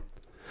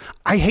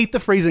 I hate the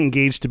phrase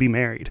engaged to be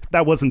married.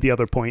 That wasn't the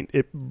other point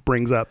it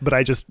brings up, but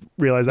I just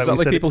realized that. It's not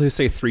like people who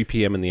say 3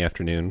 p.m. in the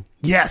afternoon.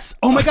 Yes.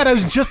 Oh my God, I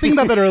was just thinking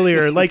about that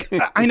earlier. Like,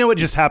 I know it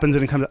just happens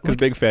and it comes up. Because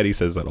Big Fatty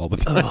says that all the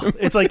time.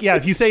 It's like, yeah,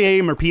 if you say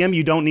AM or PM,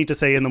 you don't need to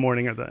say in the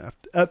morning or the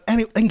after.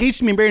 And engaged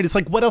to be married, it's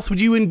like, what else would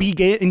you be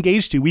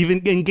engaged to? We've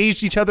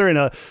engaged each other in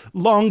a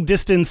long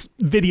distance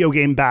video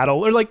game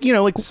battle. Or like, you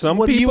know, like some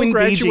what people are you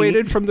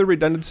graduated from the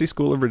Redundancy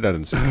School of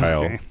Redundancy,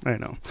 Kyle. Okay, I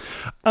know.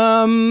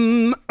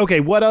 Okay,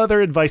 what other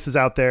advice is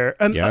out there?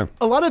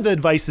 A lot of the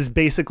advice is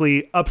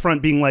basically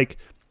upfront being like,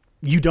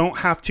 you don't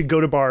have to go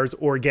to bars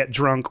or get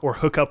drunk or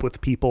hook up with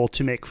people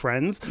to make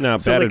friends. No,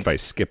 so bad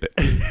advice. Skip it.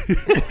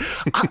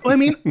 I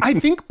mean, I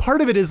think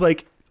part of it is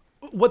like,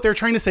 what they're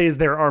trying to say is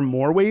there are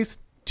more ways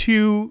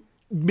to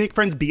make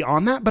friends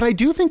beyond that. But I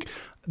do think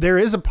there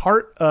is a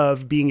part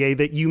of being gay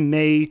that you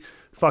may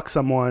fuck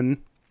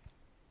someone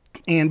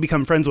and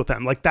become friends with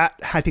them. Like that,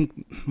 I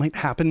think, might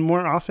happen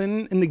more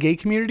often in the gay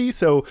community.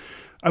 So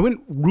I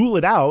wouldn't rule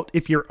it out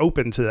if you're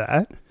open to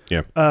that.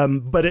 Yeah.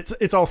 But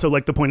it's also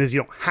like the point is you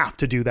don't have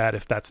to do that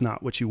if that's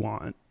not what you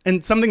want.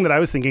 And something that I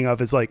was thinking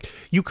of is like,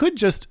 you could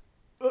just,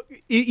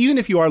 even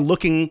if you are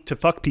looking to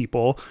fuck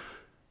people,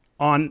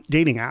 on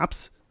dating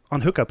apps,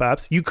 on hookup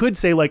apps, you could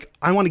say like,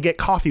 I want to get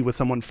coffee with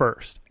someone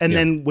first. And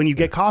then when you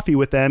get coffee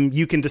with them,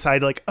 you can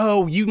decide like,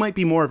 oh, you might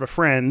be more of a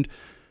friend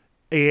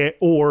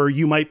or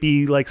you might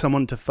be like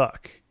someone to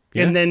fuck.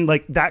 Yeah. And then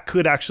like that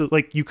could actually,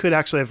 like you could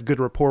actually have good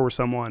rapport with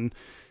someone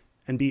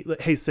and be,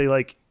 hey, say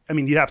like, I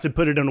mean, you'd have to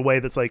put it in a way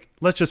that's like,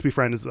 let's just be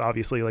friends is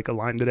obviously like a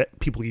line that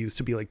people use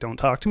to be like, don't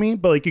talk to me.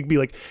 But like, you could be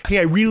like, hey,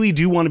 I really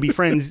do want to be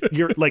friends.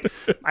 You're like,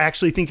 I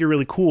actually think you're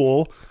really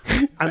cool.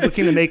 I'm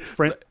looking to make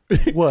friends.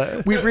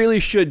 What? We really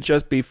should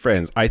just be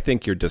friends. I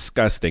think you're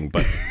disgusting,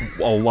 but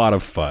a lot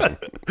of fun.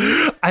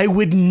 I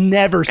would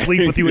never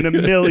sleep with you in a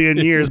million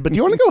years, but do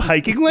you want to go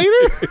hiking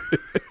later?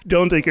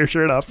 Don't take your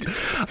shirt off.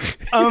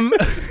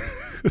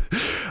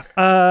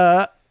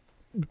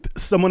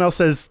 Someone else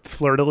says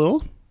flirt a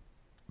little.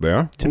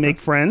 Yeah. To make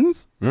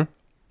friends. Yeah.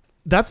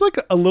 That's like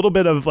a little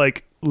bit of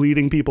like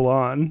leading people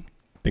on.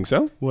 Think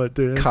so? What,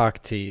 dude?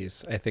 Cock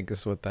tease, I think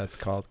is what that's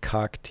called.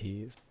 Cock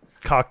tease.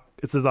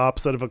 It's the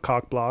opposite of a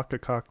cock block, a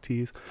cock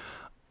tease.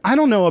 I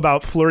don't know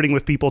about flirting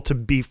with people to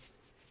be.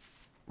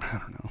 I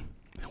don't know.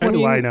 What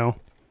do I know?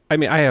 I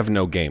mean, I have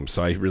no game,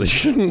 so I really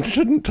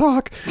shouldn't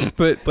talk.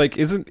 But like,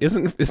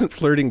 isn't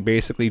flirting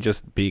basically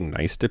just being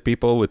nice to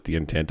people with the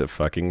intent of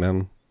fucking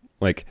them?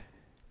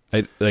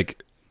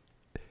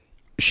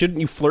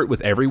 Shouldn't you flirt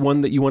with everyone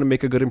that you want to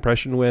make a good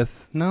impression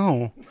with?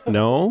 No.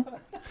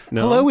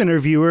 Hello,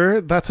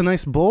 interviewer. That's a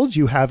nice bulge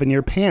you have in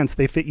your pants.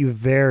 They fit you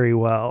very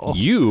well.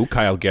 You,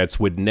 Kyle Getz,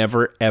 would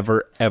never,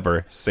 ever,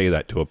 ever say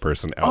that to a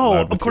person out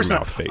loud with of course your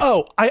not. mouth face.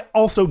 Oh, I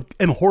also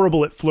am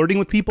horrible at flirting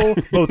with people,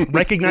 both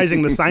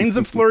recognizing the signs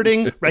of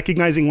flirting,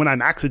 recognizing when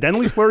I'm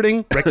accidentally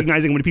flirting,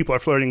 recognizing when people are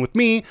flirting with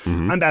me.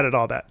 I'm bad at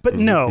all that. But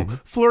no,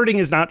 flirting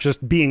is not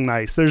just being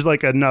nice. There's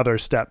like another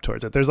step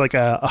towards it. There's like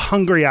a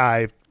hungry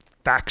eye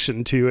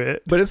faction to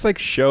it. But it's like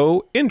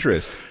show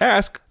interest,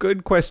 ask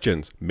good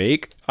questions,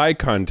 make eye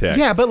contact.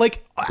 Yeah, but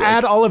like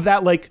add all of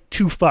that like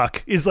to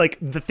fuck is like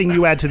the thing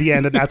you add to the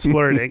end, and that's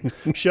flirting.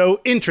 Show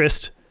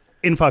interest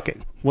in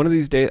fucking. One of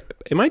these days,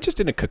 am I just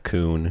in a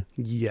cocoon?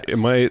 Yes.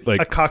 Am I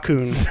like a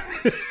cocoon?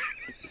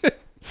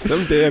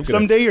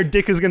 Someday your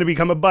dick is going to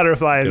become a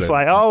butterfly and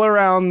fly all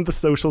around the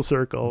social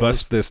circle.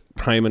 Bust this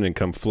hymen and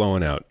come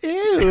flowing out.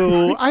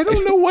 Ew! I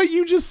don't know what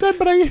you just said,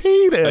 but I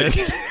hate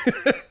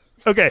it.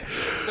 Okay.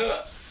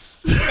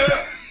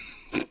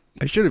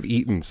 I should have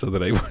eaten so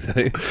that I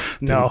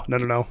No.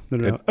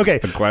 Okay.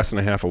 A glass and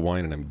a half of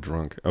wine and I'm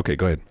drunk. Okay,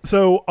 go ahead.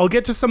 So I'll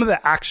get to some of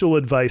the actual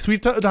advice. We've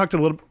talked a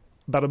little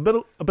about a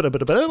little bit of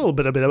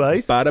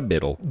advice. About a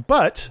biddle.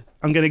 But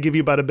I'm going to give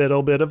you about a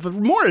little bit of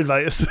more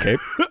advice. Okay.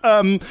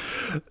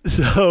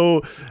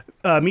 So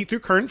meet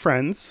through current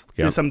friends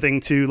is something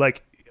to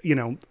like,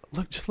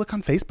 look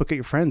on Facebook at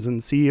your friends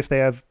and see if they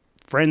have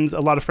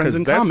a lot of friends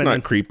in common. That's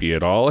not creepy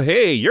at all.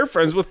 Hey, you're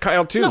friends with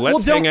Kyle too.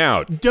 Let's hang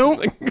out.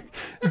 Don't.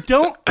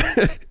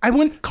 I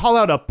wouldn't call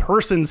out a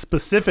person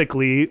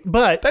specifically,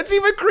 but that's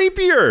even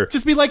creepier.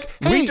 Just be like,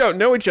 hey, we don't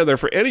know each other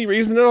for any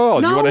reason at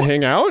all. Do you want to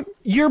hang out?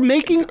 You're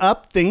making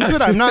up things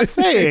that I'm not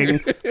saying.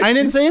 I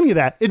didn't say any of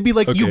that. It'd be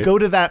like you go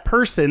to that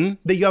person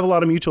that you have a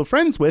lot of mutual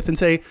friends with and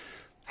say,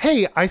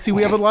 hey, I see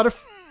we have a lot of.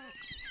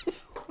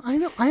 I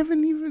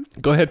haven't even.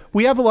 Go ahead.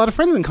 We have a lot of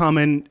friends in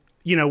common.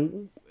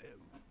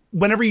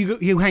 Whenever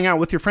you hang out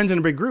with your friends in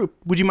a big group,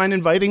 would you mind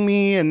inviting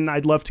me? And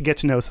I'd love to get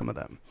to know some of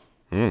them.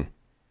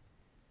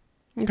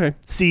 Okay.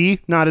 See,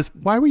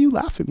 why were you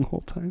laughing the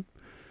whole time?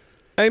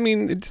 I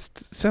mean, it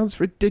just sounds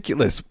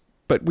ridiculous,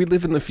 but we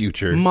live in the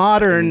future.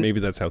 Modern. Maybe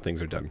that's how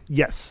things are done.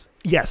 Yes.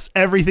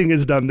 Everything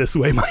is done this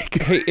way,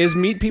 Mike. Hey, is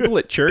meet people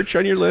at church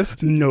on your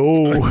list?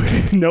 No,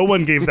 no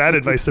one gave that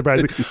advice,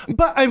 surprisingly.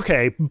 But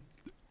okay,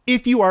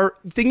 if you are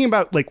thinking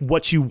about like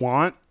what you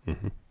want,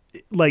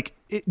 like,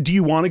 do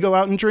you want to go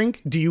out and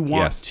drink? Do you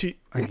want to?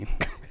 I mean,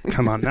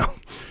 come on now.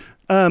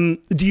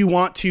 Do you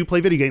want to play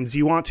video games? Do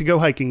you want to go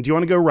hiking? Do you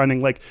want to go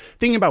running? Like,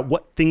 thinking about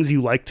what things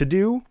you like to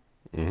do.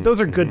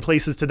 Those are good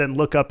places to then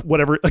look up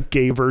a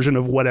gay version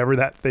of whatever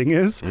that thing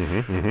is.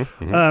 And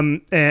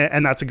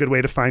that's a good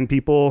way to find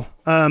people.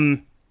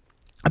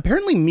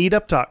 Apparently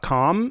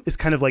meetup.com is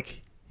kind of like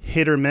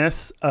hit or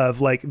miss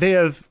of like,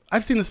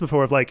 I've seen this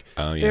before of like,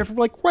 they have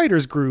like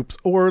writers groups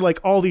or like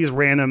all these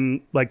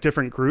random like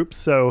different groups.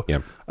 So,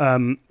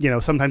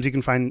 sometimes you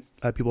can find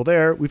people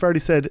there. We've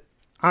already said,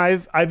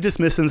 I've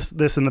dismissed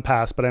this in the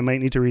past, but I might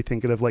need to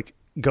rethink it of like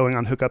going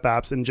on hookup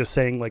apps and just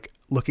saying like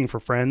looking for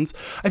friends.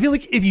 I feel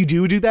like if you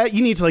do that,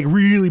 you need to like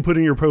really put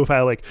in your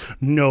profile like,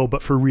 no,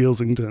 but for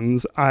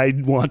Realsingtons, I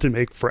want to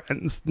make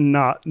friends.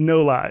 No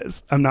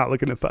lies. I'm not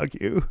looking to fuck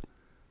you.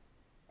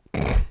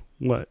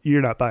 What?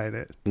 You're not buying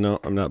it?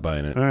 No, I'm not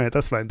buying it. All right,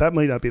 that's fine. That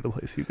might not be the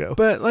place you go.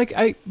 But like,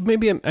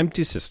 I'm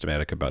too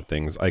systematic about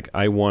things. Like,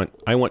 I want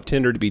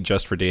Tinder to be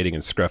just for dating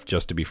and Scruff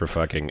just to be for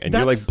fucking. And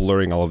you're like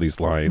blurring all of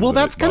these lines. Well,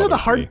 that's kind of the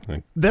hard.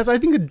 That's I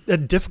think a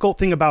difficult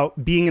thing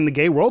about being in the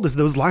gay world is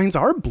those lines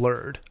are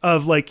blurred.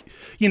 Of like,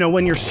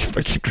 when you're. If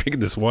I keep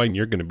drinking this wine,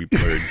 you're going to be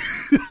blurred.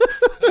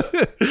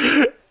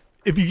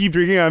 if you keep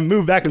drinking, I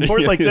move back and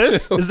forth like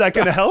this. Is that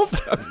going to help?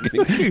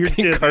 You're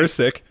Getting car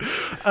sick.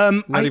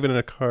 Not even in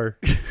a car.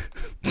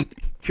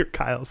 You're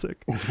Kyle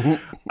sick.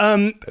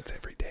 That's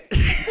every day.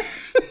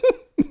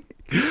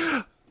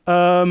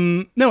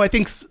 No, I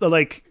think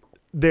like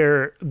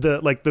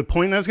the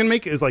point I was going to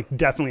make is like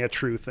definitely a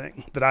true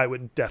thing that I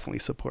would definitely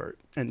support,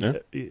 and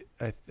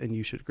and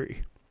you should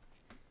agree.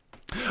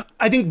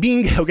 I think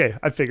being okay.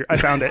 I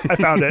found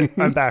it.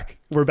 I'm back.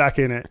 We're back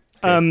in it.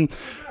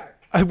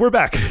 We're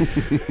back.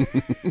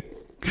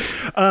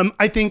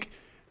 I think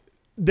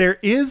there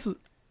is,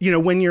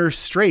 when you're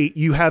straight,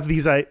 you have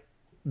these,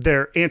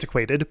 they're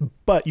antiquated,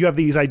 but you have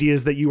these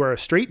ideas that you are a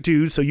straight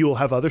dude. So you will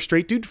have other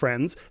straight dude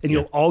friends and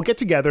you'll all get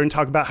together and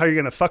talk about how you're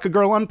going to fuck a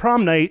girl on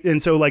prom night.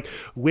 And so like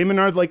women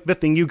are like the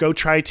thing you go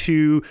try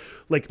to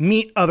like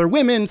meet other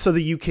women so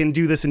that you can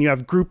do this. And you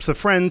have groups of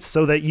friends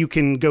so that you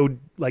can go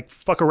like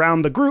fuck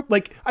around the group.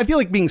 Like, I feel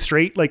like being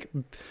straight, like,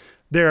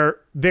 they're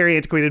very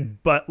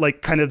antiquated, but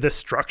like kind of this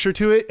structure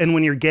to it. And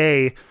when you're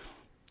gay,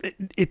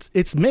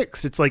 it's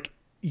mixed. It's like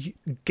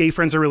gay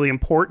friends are really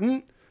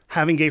important.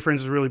 Having gay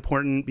friends is really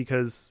important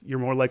because you're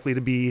more likely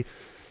to be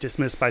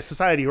dismissed by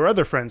society or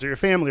other friends or your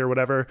family or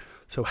whatever.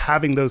 So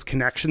having those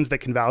connections that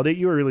can validate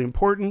you are really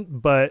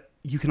important, but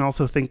you can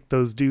also think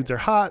those dudes are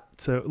hot.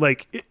 So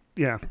like,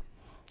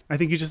 I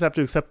think you just have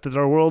to accept that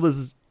our world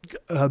is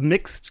a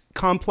mixed,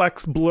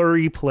 complex,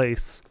 blurry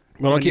place.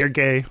 Well, when you're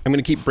gay, I'm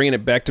going to keep bringing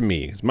it back to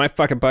me. It's my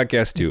fucking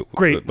podcast too.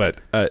 Great, but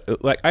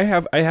like I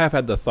have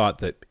had the thought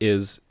that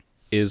is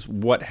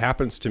what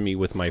happens to me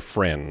with my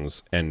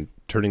friends and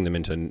turning them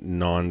into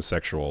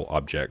non-sexual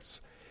objects.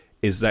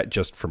 Is that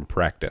just from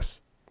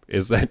practice?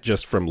 Is that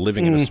just from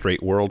living in a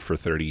straight world for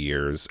 30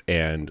 years?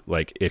 And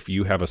like, if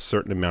you have a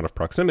certain amount of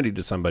proximity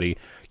to somebody,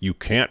 you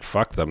can't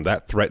fuck them.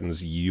 That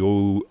threatens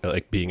you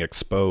like being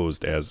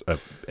exposed as a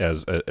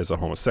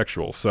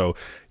homosexual. So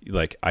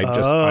like, I'm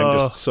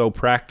just so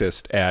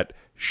practiced at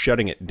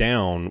shutting it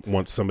down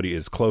once somebody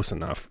is close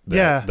enough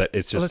that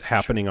it's just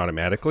happening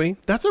automatically.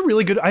 That's a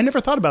really good, I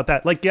never thought about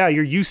that. Like, yeah,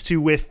 you're used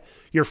to with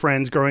your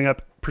friends growing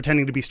up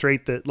pretending to be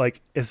straight that like,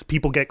 as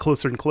people get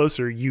closer and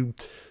closer, you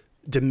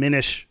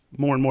diminish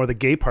more and more the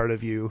gay part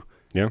of you.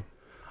 Yeah.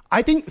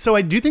 I do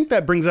think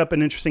that brings up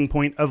an interesting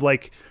point of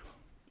like,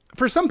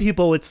 for some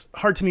people, it's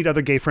hard to meet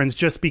other gay friends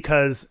just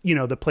because,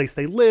 the place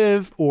they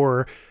live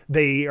or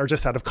they are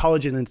just out of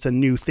college and it's a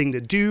new thing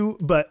to do.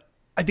 But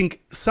I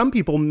think some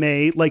people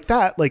may like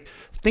that, like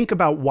think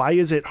about why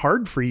is it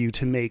hard for you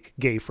to make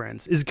gay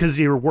friends? Is it because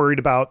you're worried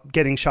about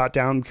getting shot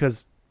down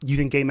because you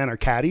think gay men are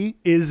catty?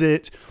 Is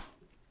it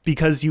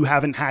because you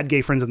haven't had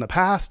gay friends in the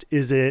past?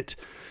 Is it,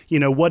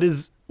 what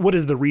is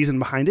the reason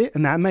behind it?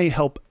 And that may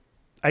help.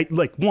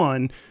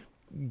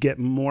 Get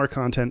more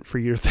content for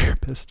your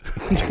therapist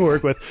to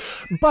work with,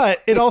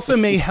 but it also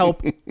may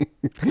help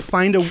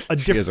find a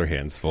different. She has her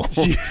hands full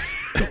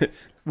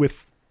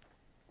with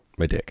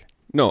my dick.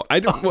 No, I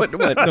don't. What?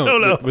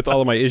 No, with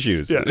all of my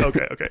issues. Yeah.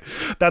 Okay.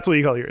 That's what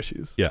you call your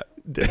issues. Yeah.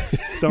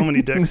 Dicks. So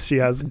many dicks she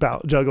has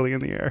juggling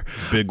in the air.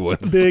 Big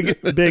ones.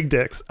 Big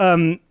dicks.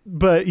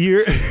 But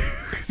you're.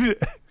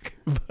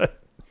 But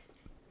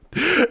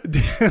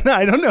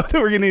I don't know that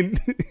we're getting.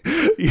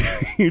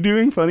 You're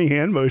doing funny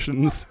hand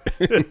motions.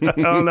 I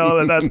don't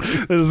know that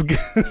this is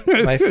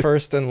good. My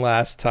first and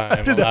last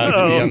time allowed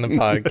to be on the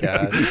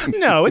podcast.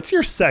 No, it's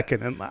your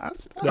second and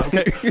last. No,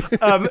 okay.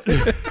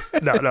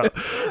 No.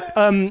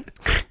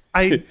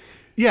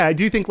 I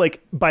do think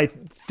like by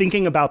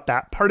thinking about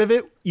that part of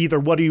it, either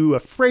what are you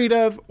afraid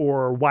of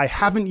or why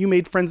haven't you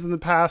made friends in the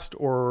past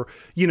or,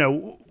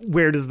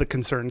 where does the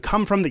concern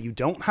come from that you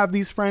don't have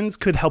these friends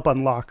could help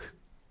unlock.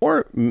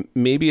 Or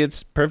maybe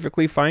it's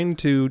perfectly fine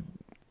to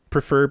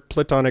prefer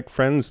platonic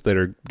friends that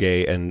are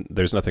gay and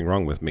there's nothing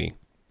wrong with me.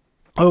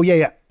 Oh,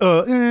 yeah.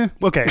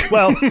 Okay.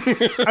 Well,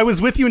 I was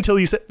with you until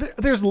you said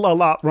there's a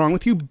lot wrong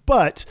with you,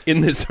 but...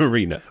 In this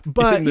arena.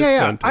 But in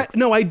this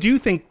context. I do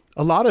think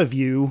a lot of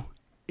you,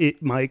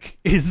 Mike,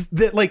 is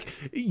that like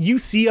you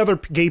see other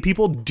gay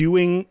people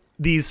doing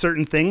these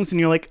certain things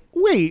and you're like,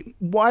 wait,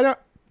 why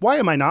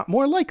am I not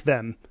more like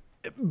them?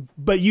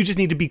 But you just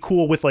need to be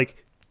cool with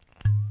like...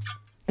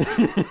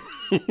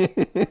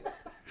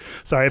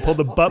 Sorry, I pulled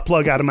the butt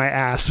plug out of my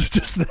ass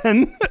just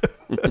then.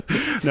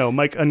 No,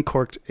 Mike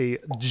uncorked a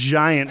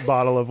giant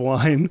bottle of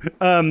wine.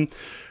 I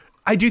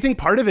do think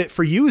part of it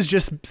for you is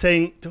just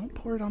saying, don't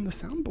pour it on the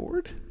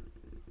soundboard.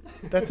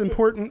 That's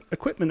important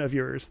equipment of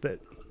yours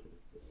that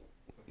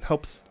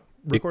helps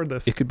record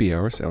this. It could be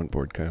our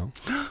soundboard, Kyle.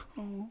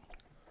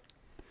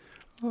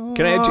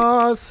 Can I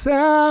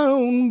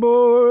soundboard,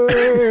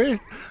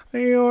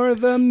 you're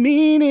the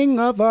meaning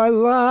of our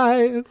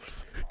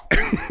lives.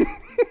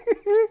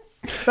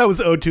 That was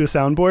ode to a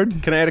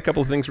soundboard. Can I add a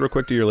couple of things real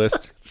quick to your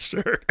list?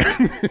 Sure.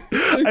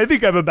 I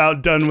think I'm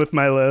about done with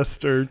my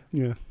list. Or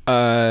yeah.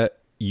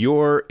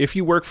 If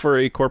you work for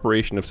a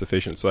corporation of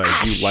sufficient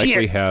size, you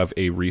likely have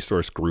a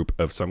resource group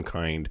of some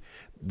kind.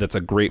 That's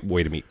a great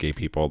way to meet gay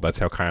people. That's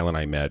how Kyle and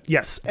I met.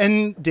 Yes,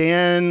 and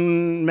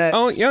Dan met.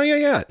 Oh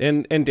yeah.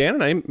 And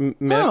Dan and I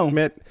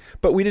met,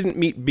 but we didn't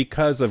meet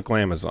because of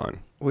Glamazon.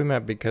 We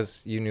met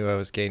because you knew I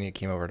was gay and you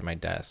came over to my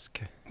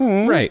desk.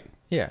 Right.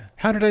 Yeah.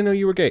 How did I know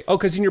you were gay? Oh,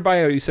 because in your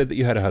bio you said that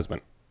you had a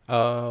husband.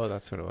 Oh,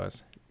 that's what it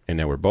was. And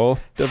now we're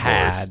both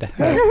divorced.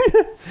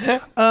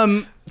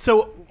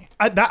 So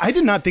I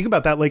did not think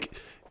about that. Like,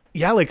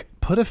 yeah, like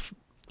put a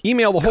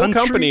Email the whole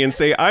country- company and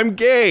say, I'm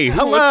gay. Who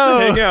Hello.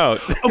 wants to hang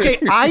out? Okay,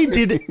 I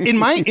did in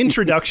my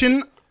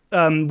introduction.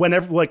 When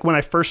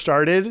I first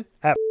started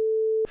at,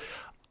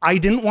 I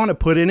didn't want to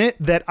put in it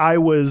that I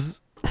was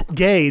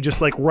gay,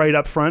 just like right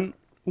up front.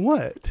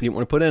 What? You didn't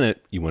want to put in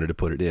it. You wanted to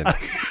put it in.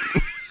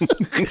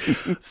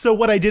 So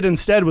what I did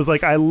instead was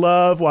like, I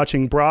love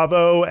watching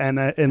Bravo and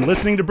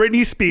listening to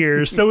Britney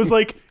Spears. So it was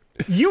like,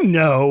 you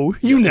know,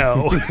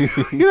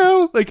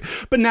 like,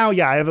 but now,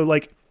 yeah, I have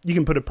you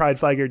can put a pride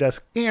flag at your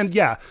desk. And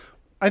yeah,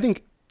 I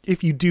think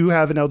if you do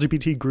have an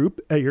LGBT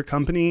group at your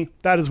company,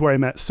 that is where I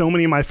met so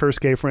many of my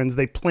first gay friends.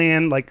 They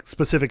plan like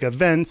specific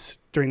events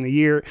during the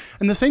year.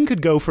 And the same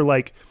could go for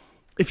like,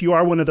 if you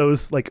are one of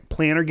those like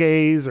planner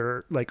gays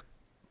or like,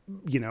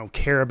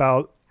 care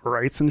about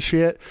rights and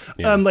shit.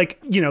 Yeah.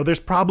 There's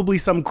probably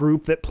some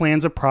group that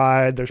plans a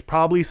pride. There's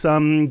probably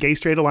some gay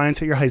straight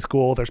alliance at your high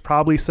school. There's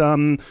probably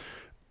some,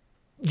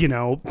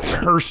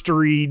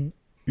 herstory.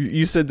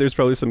 You said there's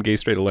probably some gay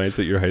straight alliance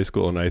at your high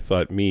school, and I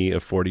thought me, a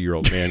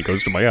 40-year-old man,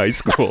 goes to my high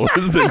school.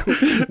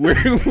 Where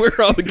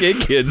are all the gay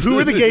kids? Who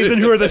are the gays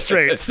and who are the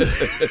straights?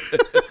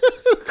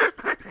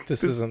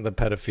 This isn't the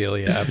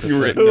pedophilia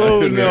episode. Right.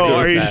 Oh, No, no.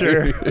 Are you that.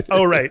 sure?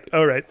 Oh, right.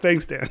 All right.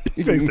 Thanks, Dan.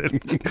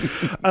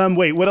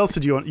 Wait, what else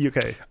did you want?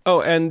 UK.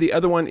 Oh, and the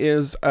other one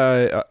is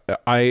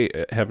I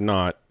have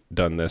not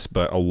done this,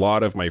 but a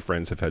lot of my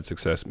friends have had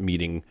success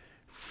meeting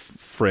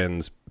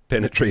friends,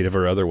 penetrative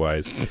or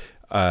otherwise,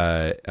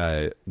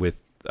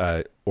 with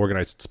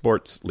organized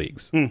sports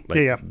leagues.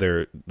 Yeah.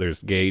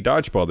 There's gay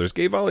dodgeball, there's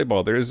gay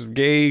volleyball, there's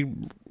gay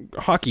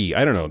hockey.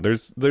 I don't know.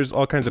 There's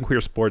all kinds of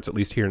queer sports, at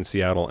least here in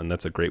Seattle, and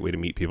that's a great way to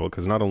meet people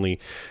because not only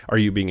are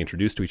you being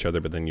introduced to each other,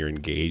 but then you're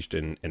engaged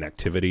in an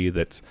activity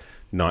that's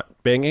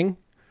not banging.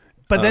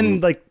 But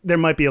then, there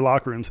might be a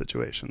locker room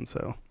situation.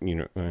 So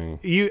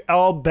you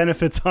all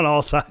benefits on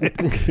all sides.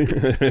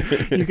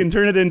 You can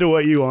turn it into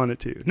what you want it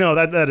to. No,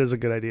 that is a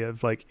good idea.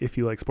 Of like, if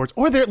you like sports,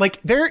 or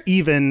they're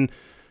even.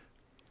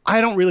 I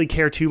don't really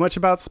care too much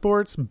about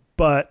sports,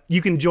 but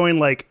you can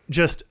join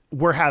just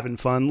we're having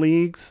fun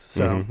leagues.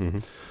 So,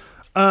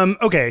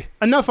 okay,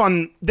 enough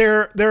on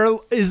there.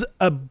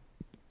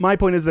 My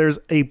point is there's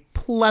a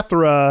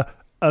plethora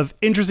of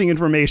interesting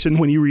information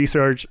when you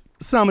research.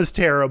 Some is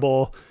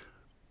terrible.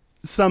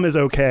 Some is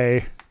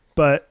okay,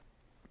 but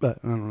I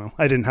don't know.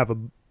 I don't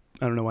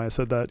know why I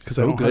said that.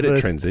 So I don't good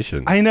at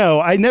transitions. I know.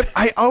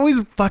 I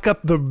always fuck up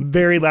the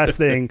very last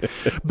thing,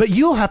 but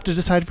you'll have to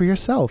decide for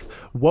yourself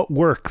what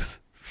works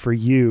for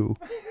you.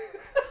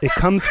 It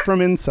comes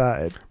from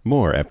inside.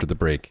 More after the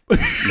break.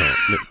 No.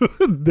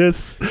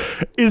 This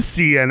is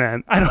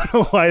CNN. I don't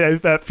know why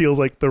that feels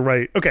like the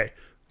right. Okay.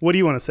 What do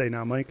you want to say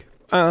now, Mike?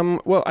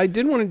 Well, I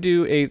did want to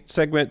do a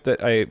segment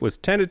that I was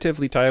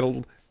tentatively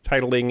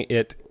titling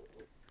it.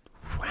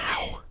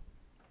 Wow.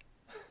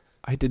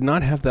 I did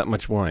not have that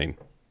much wine.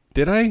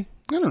 Did I?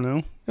 I don't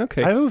know.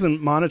 Okay. I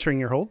wasn't monitoring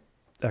your whole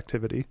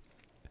activity.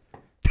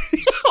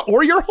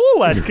 Or your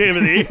whole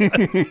activity.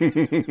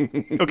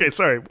 Okay,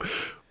 sorry.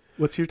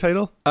 What's your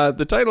title?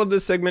 The title of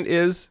this segment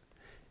is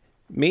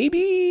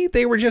Maybe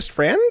They Were Just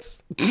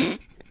Friends?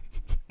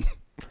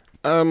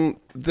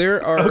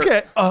 There are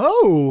Okay.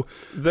 Oh.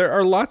 there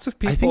are lots of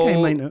people. I think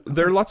I might know.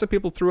 There are lots of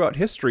people throughout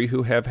history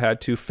who have had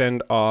to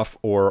fend off,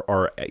 or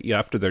are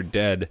after they're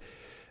dead,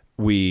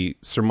 we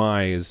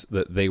surmise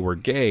that they were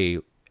gay,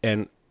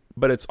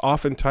 but it's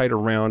often tied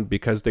around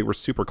because they were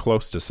super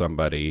close to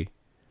somebody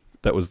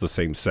that was the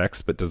same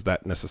sex. But does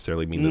that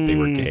necessarily mean that they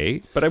were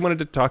gay? But I wanted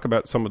to talk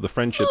about some of the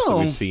friendships that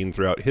we've seen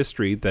throughout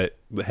history that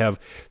have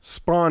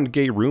spawned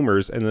gay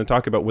rumors, and then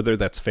talk about whether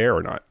that's fair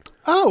or not.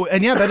 Oh,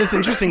 and yeah, that is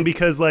interesting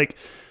because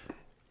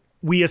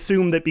we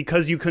assume that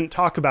because you couldn't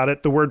talk about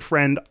it, the word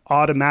friend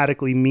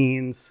automatically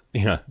means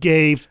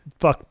gay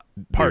fuck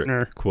partner.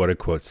 Your quote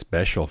unquote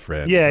special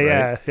friend. Yeah,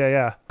 right?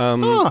 yeah.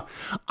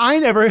 I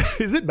never.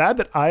 Is it bad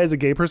that I, as a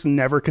gay person,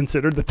 never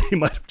considered that they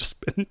might have just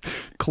been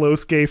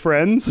close gay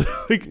friends?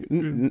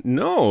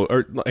 No,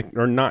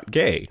 or not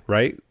gay,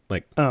 right?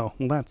 Oh,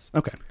 well, that's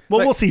okay. Well,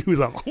 we'll see who's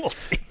on. We'll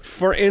see.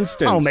 For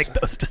instance, I'll make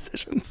those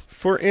decisions.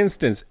 For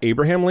instance,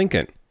 Abraham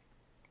Lincoln.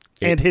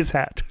 And his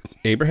hat.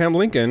 Abraham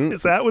Lincoln.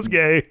 His hat was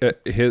gay.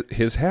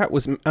 His hat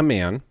was a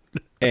man,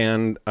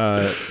 and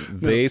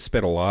they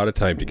spent a lot of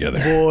time together.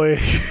 Boy.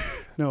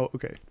 No,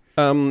 okay.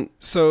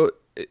 So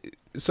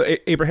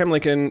Abraham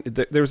Lincoln,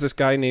 there was this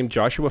guy named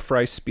Joshua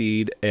Fry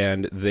Speed,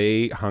 and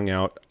they hung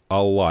out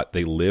a lot.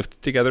 They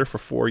lived together for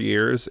 4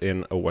 years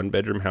in a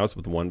one-bedroom house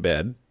with one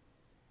bed,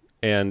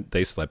 and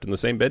they slept in the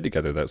same bed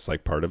together. That's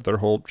like part of their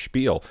whole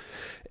spiel.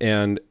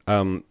 And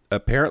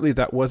apparently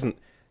that wasn't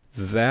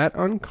that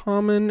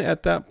uncommon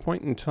at that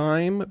point in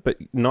time, but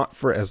not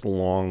for as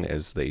long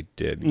as they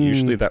did.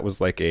 Usually that was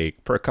like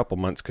for a couple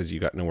months because you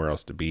got nowhere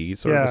else to be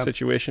sort of a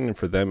situation. And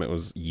for them, it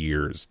was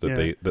years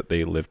that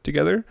they lived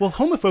together. Well,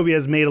 homophobia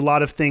has made a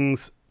lot of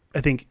things,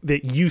 I think,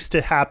 that used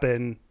to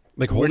happen.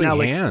 Like holding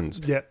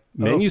hands.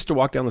 Men Oh. used to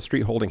walk down the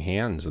street holding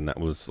hands, and that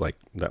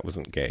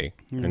wasn't gay.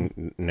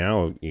 And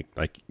now,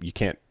 you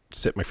can't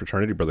sit my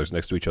fraternity brothers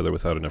next to each other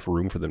without enough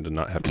room for them to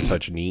not have to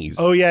touch knees.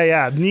 Oh,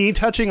 yeah. Knee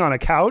touching on a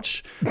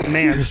couch.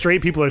 Man,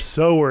 straight people are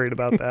so worried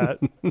about that.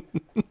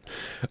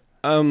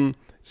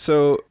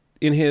 So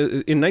in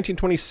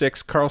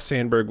 1926, Carl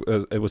Sandburg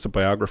was a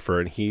biographer,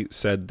 and he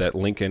said that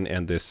Lincoln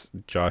and this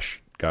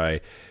Josh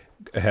guy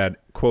had,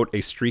 quote,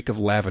 a streak of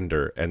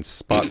lavender and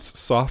spots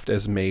soft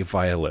as May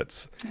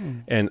violets.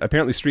 And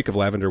apparently streak of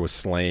lavender was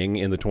slang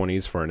in the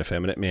 20s for an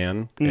effeminate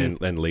man,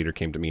 and later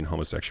came to mean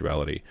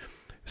homosexuality.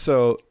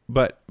 So,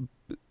 but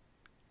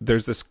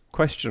there's this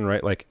question,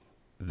 right? Like,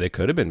 they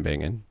could have been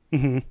banging.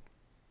 Mm-hmm.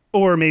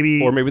 Or maybe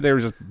they were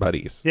just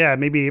buddies. Yeah,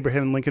 maybe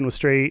Abraham Lincoln was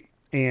straight.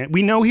 And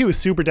we know he was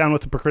super down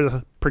with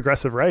the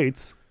progressive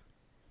rights.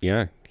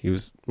 Yeah, he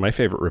was my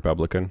favorite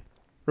Republican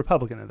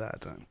at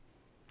that time.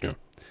 Yeah.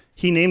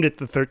 He named it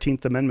the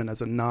 13th Amendment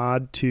as a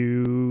nod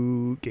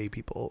to gay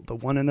people. The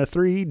 1 and the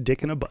 3,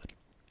 dick and a butt.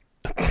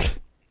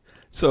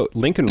 So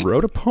Lincoln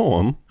wrote a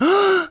poem.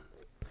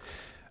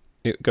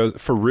 It goes,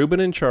 "For Reuben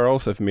and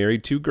Charles have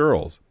married 2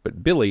 girls,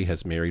 but Billy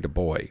has married a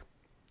boy.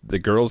 The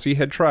girls he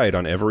had tried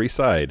on every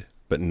side,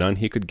 but none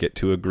he could get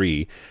to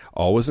agree.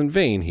 All was in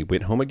vain, he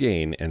went home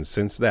again, and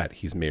since that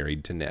he's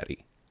married to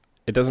Nettie."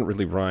 It doesn't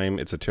really rhyme.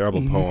 It's a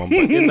terrible poem.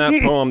 But in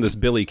that poem, this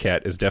Billy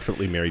cat is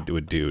definitely married to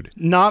a dude.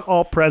 Not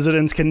all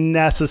presidents can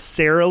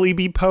necessarily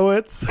be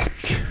poets,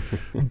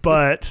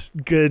 but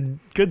good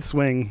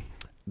swing.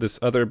 This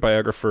other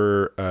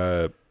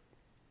biographer,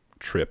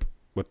 Tripp.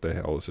 What the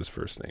hell is his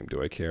first name?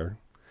 Do I care?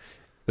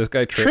 This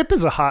guy Tripp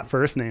is a hot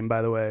first name,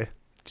 by the way.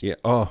 Yeah.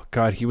 Oh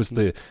God, he was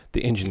the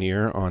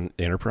engineer on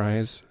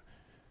Enterprise.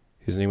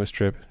 His name was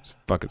Tripp. He's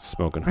fucking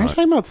smoking hot. Are you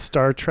talking about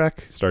Star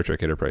Trek? Star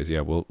Trek Enterprise.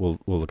 Yeah, we'll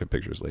look at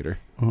pictures later.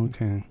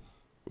 Okay.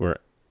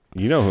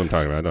 You know who I'm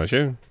talking about, don't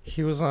you?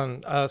 He was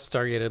on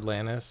Stargate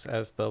Atlantis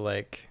as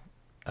the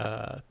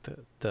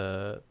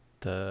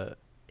the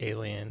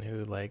alien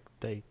who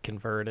they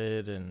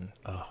converted, and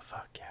oh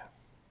fuck yeah.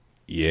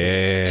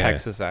 Yeah.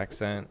 Texas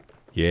accent.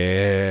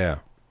 Yeah.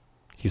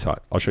 He's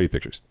hot. I'll show you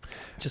pictures.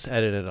 Just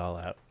edit it all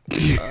out.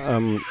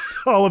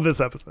 All of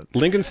this episode.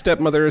 Lincoln's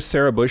stepmother is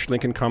Sarah Bush.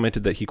 Lincoln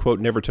commented that he, quote,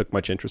 never took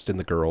much interest in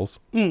the girls.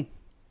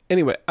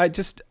 Anyway,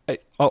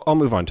 I'll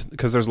move on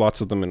because there's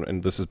lots of them,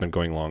 and this has been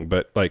going long.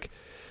 But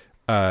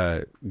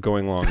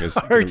going long is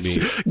going to be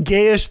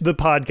Gayish. The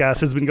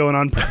podcast has been going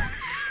on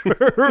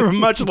for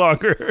much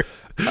longer.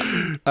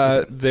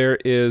 There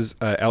is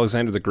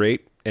Alexander the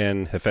Great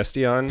and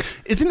Hephaestion.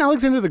 Isn't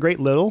Alexander the Great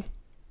little?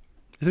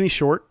 Isn't he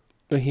short?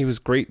 He was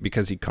great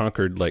because he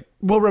conquered right,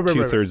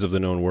 2/3 of the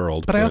known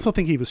world. But I also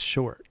think he was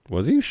short.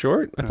 Was he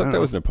short? I thought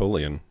that was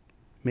Napoleon.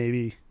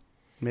 Maybe.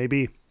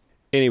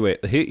 Anyway,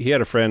 he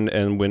had a friend,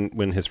 and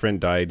when his friend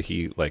died,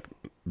 he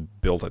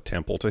built a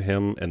temple to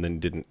him and then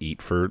didn't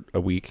eat for a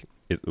week.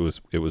 It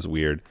was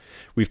weird.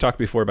 We've talked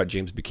before about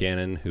James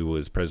Buchanan, who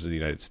was president of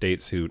the United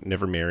States, who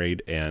never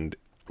married, and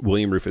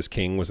William Rufus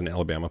King was an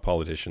Alabama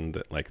politician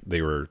that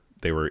they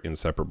were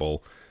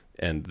inseparable,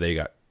 and they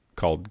got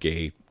called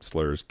gay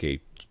slurs,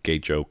 gay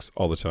jokes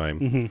all the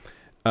time.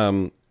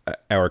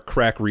 Our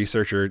crack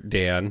researcher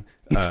Dan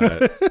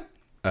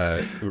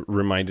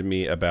reminded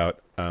me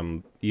about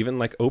even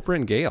Oprah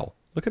and Gayle.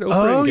 Look at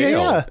Oprah and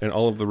Gayle and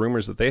all of the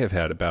rumors that they have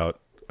had about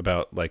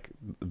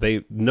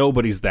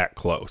nobody's that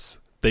close.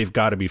 They've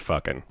got to be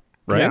fucking,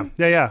 right?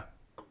 Yeah.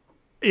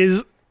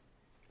 Is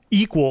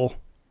equal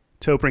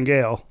to Oprah and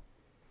Gayle.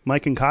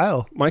 Mike and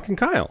Kyle.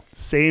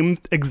 Same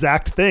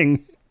exact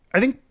thing. I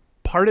think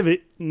part of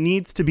it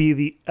needs to be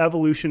the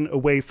evolution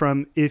away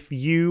from, if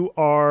you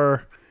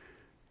are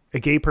a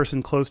gay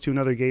person close to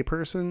another gay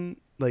person,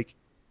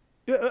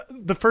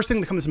 the first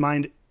thing that comes to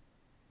mind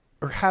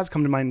or has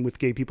come to mind with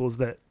gay people is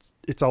that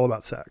it's all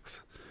about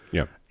sex.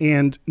 Yeah.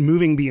 And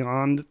moving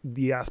beyond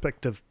the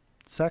aspect of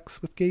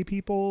sex with gay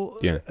people,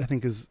 I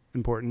think is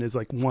important, is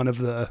one of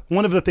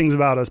the things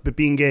about us. But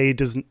being gay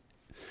doesn't,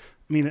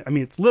 I mean,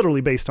 it's literally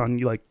based on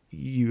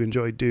you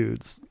enjoy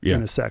dudes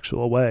in a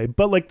sexual way,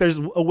 but there's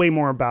a way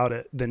more about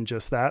it than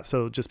just that.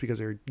 So just because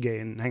you're gay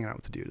and hanging out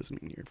with a dude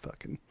doesn't mean you're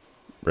fucking.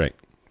 Right.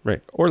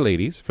 Or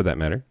ladies, for that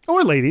matter.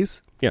 Or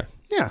ladies. Yeah.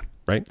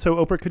 Right.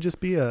 So Oprah could just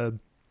be a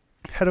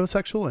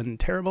heterosexual and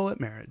terrible at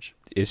marriage.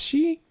 Is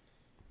she?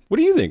 What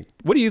do you think?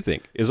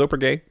 Is Oprah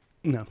gay?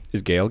 No.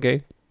 Is Gayle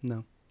gay?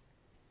 No.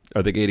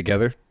 Are they gay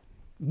together?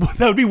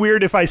 That would be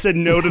weird if I said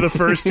no to the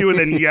first two and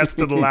then yes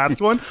to the last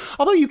one.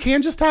 Although you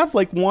can just have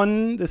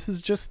one, this is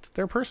just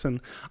their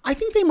person. I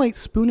think they might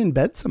spoon in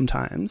bed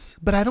sometimes,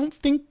 but I don't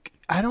think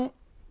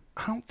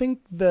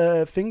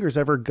the fingers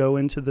ever go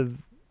into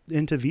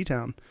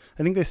V-Town.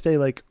 I think they stay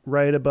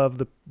right above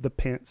the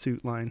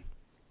pantsuit line.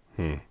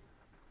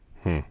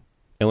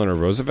 Eleanor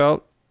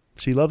Roosevelt?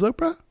 She loves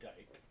Oprah?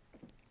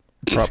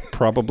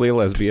 Probably a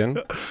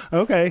lesbian.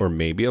 Okay. Or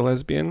maybe a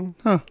lesbian.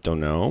 Huh. Don't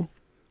know.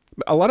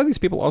 A lot of these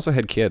people also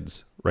had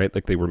kids, right?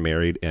 Like they were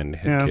married and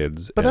had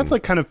kids. But that's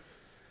like kind of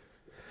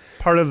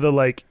part of the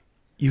like,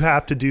 you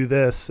have to do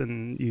this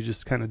and you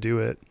just kind of do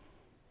it.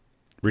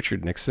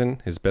 Richard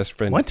Nixon, his best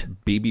friend. What?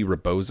 Bebe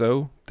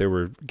Rebozo. There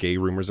were gay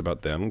rumors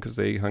about them because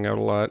they hung out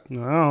a lot.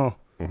 Oh.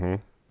 Mm-hmm.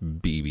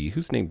 Bebe.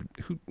 Who's named...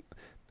 I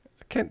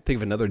can't think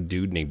of another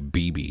dude named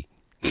Bebe.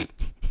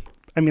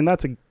 I mean,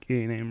 that's a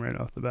gay name right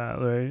off the bat,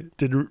 right?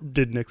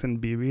 Did Nixon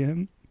BB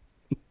him?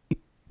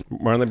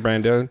 Marlon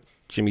Brando,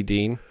 Jimmy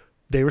Dean.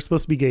 They were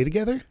supposed to be gay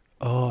together?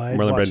 Oh,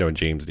 Marlon Brando and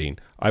James Dean.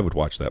 I would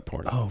watch that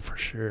porn. Oh, for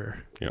sure.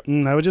 Yeah.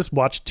 I would just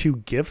watch 2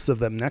 gifs of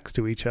them next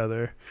to each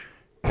other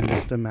and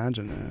just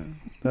imagine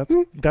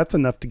it. That's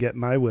enough to get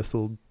my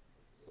whistle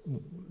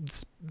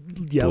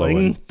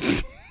yelling.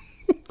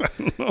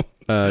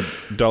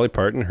 Dolly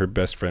Parton, her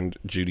best friend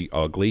Judy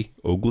Ogley.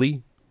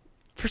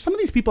 For some of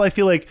these people, I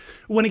feel like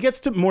when it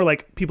gets to more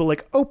like people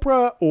like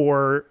Oprah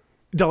or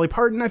Dolly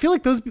Parton, I feel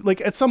like those,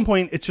 like at some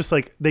point, it's just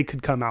like they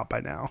could come out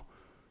by now.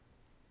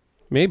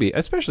 Maybe,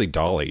 especially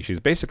Dolly. She's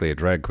basically a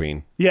drag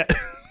queen. Yeah.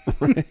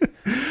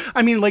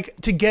 I mean, like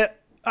to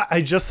get,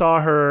 I just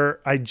saw her,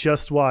 I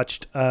just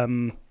watched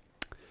Miss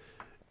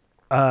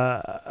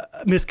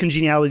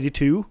Congeniality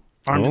 2,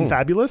 Armed and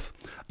Fabulous.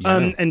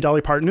 Yeah. And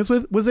Dolly Parton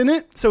was in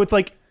it. So it's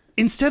like,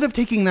 instead of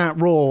taking that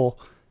role,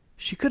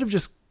 she could have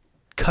just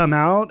come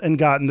out and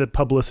gotten the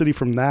publicity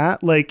from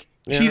that. Like,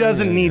 she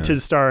doesn't need to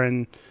star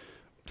in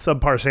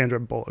subpar Sandra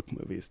Bullock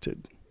movies to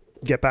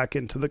get back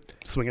into the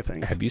swing of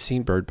things. Have you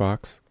seen Bird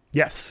Box?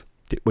 Yes.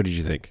 What did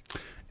you think?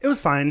 It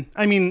was fine.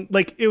 I mean,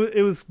 like it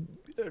was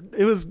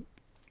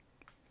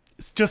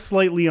just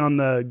slightly on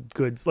the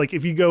goods. Like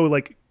if you go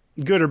like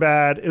good or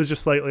bad, it was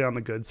just slightly on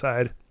the good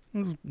side. It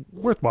was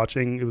worth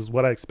watching. It was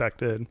what I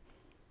expected.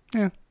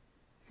 Yeah.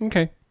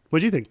 Okay. What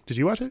do you think? Did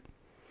you watch it?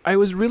 I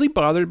was really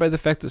bothered by the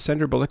fact that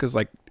Sandra Bullock is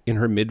like in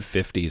her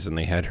mid-50s and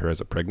they had her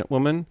as a pregnant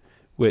woman,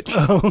 which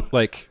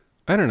like,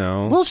 I don't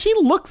know. Well, she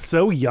looks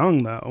so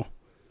young though.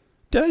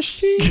 Does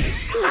she?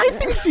 I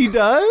think she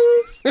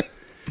does.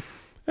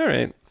 All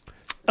right.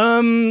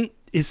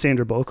 Is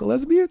Sandra Bullock a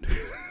lesbian?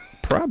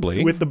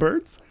 Probably. With the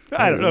birds?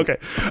 I don't know. Okay.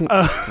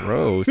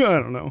 Gross. I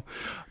don't know.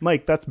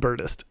 Mike, that's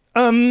birdist.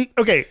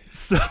 Okay.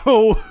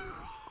 So,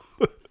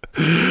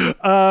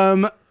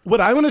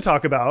 what I want to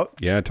talk about,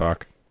 Yeah,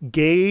 talk.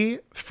 gay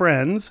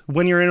friends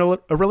when you're in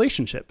a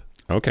relationship.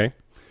 Okay.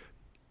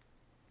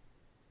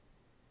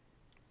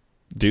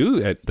 Do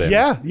it then.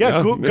 Yeah.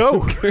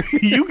 Go.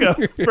 You go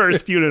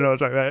first. You don't know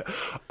what I'm talking about.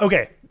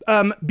 Okay.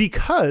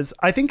 Because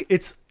I think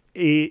it's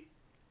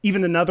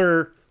even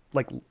another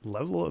like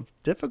level of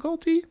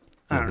difficulty.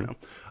 I don't know.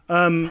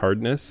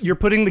 Hardness. You're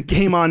putting the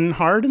game on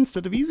hard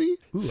instead of easy.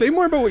 Say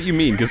more about what you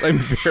mean, because I'm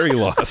very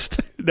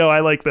lost. No, I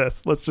like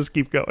this. Let's just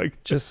keep going.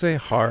 Just say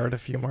hard a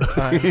few more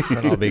times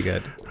and I'll be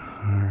good.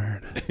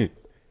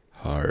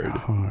 Hard.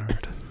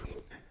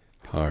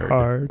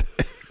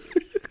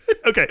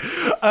 Okay.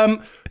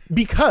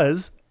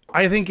 Because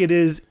I think it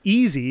is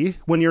easy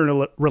when you're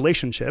in a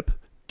relationship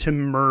to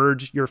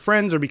merge your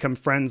friends or become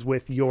friends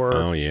with your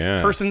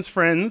person's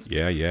friends.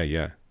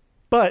 Yeah.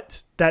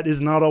 But that is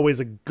not always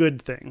a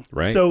good thing.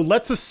 Right. So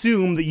let's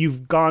assume that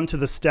you've gone to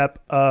the step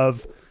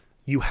of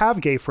you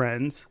have gay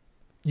friends,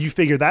 you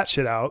figure that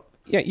shit out.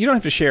 Yeah, you don't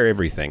have to share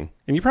everything,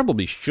 and you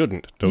probably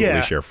shouldn't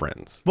totally share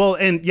friends. Well,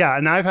 and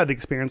I've had the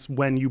experience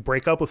when you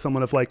break up with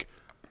someone of like,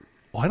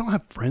 well, I don't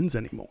have friends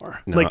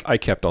anymore. No, like I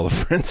kept all the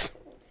friends.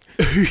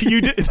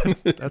 you did.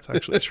 That's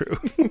actually true.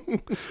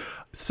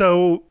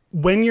 So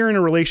when you're in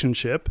a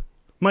relationship,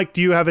 Mike,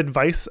 do you have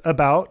advice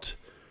about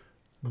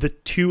the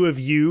two of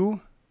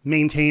you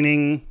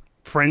maintaining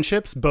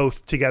friendships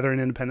both together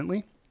and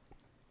independently?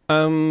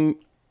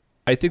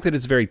 I think that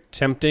it's very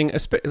tempting.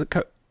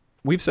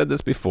 We've said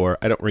this before.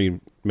 I don't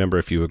remember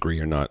if you agree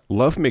or not.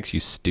 Love makes you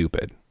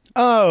stupid.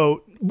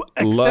 Oh,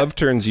 love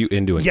turns you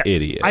into an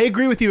idiot. I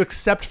agree with you,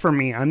 except for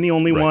me. I'm the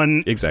only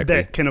one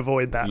that can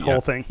avoid that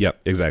whole thing.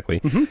 Yep, exactly.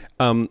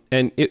 Mm-hmm.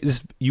 And it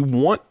is, you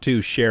want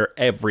to share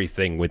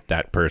everything with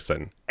that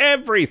person.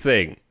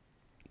 Everything.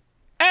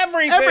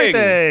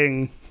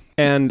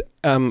 And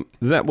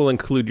that will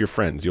include your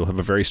friends. You'll have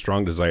a very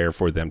strong desire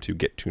for them to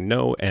get to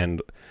know,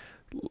 and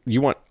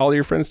you want all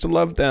your friends to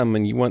love them,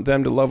 and you want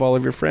them to love all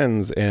of your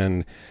friends,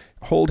 and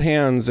hold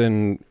hands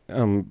and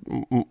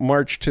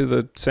march to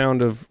the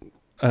sound of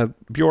a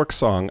Bjork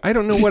song. I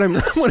don't know what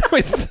what am I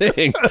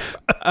saying?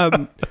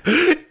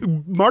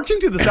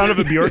 Marching to the sound of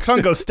a Bjork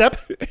song, go step,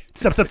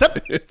 step, step,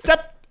 step,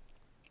 step,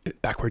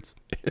 backwards,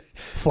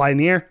 fly in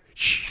the air,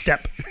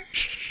 step.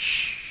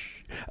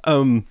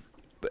 But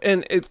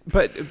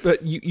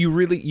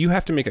you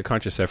have to make a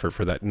conscious effort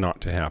for that not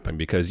to happen,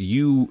 because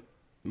you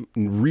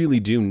really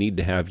do need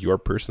to have your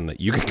person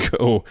that you can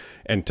go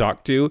and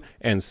talk to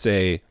and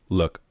say,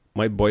 look,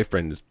 my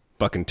boyfriend is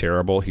fucking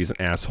terrible. He's an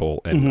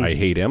asshole and I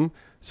hate him,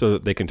 so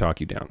that they can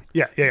talk you down.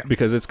 Yeah.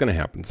 Because it's going to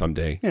happen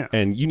someday. Yeah.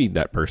 And you need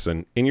that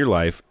person in your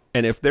life.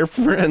 And if they're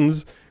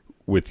friends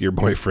with your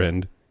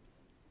boyfriend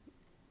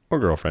or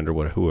girlfriend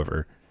or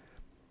whoever,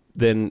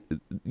 then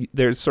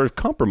they're sort of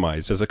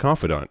compromised as a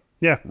confidant,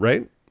 Yeah.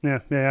 right?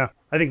 Yeah.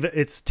 I think that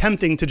it's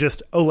tempting to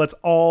just,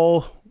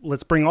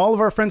 let's bring all of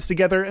our friends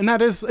together. And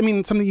that is, I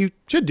mean, something you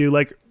should do.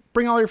 Like,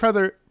 bring all your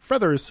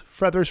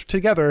feathers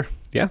together.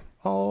 Yeah.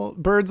 All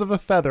birds of a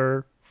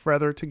feather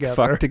together.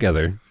 Fuck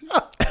together.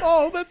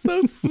 Oh, that's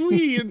so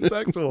sweet and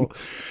sexual.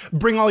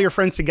 Bring all your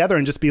friends together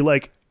and just be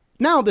like,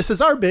 now this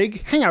is our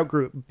big hangout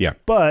group. Yeah.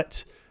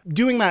 But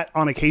doing that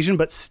on occasion,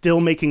 but still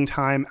making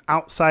time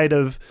outside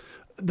of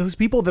those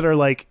people that are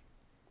like,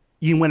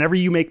 whenever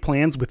you make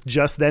plans with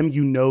just them,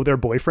 you know their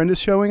boyfriend is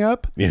showing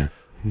up. Yeah.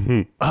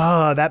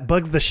 That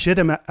bugs the shit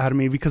out of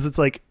me, because it's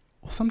like,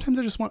 well,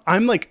 sometimes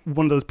I'm like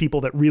one of those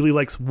people that really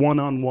likes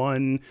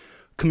one-on-one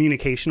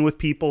communication with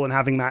people and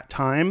having that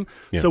time.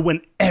 Yeah. So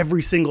when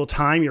every single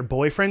time your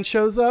boyfriend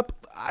shows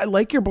up, I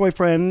like your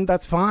boyfriend,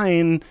 that's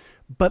fine.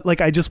 But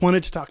like, I just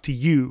wanted to talk to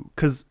you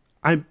because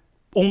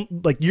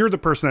you're the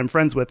person I'm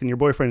friends with, and your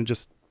boyfriend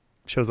just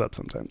shows up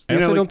sometimes. I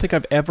also don't think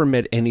I've ever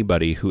met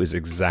anybody who is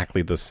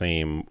exactly the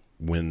same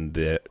when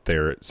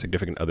their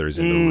significant other is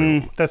in the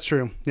room. That's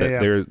true.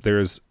 Yeah.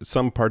 There's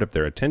some part of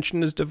their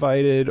attention is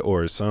divided,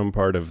 or some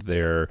part of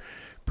their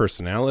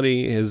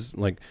personality is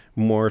like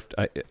morphed.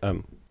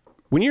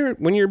 When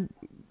you're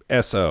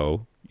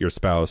SO, your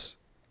spouse,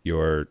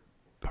 your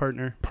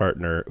partner,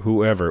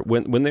 whoever,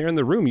 when they're in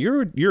the room,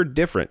 you're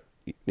different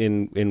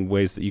in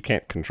ways that you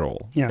can't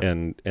control. Yeah.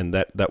 And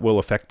that will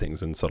affect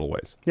things in subtle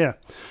ways. Yeah.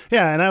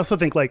 Yeah. And I also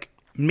think like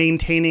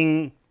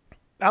maintaining,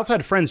 outside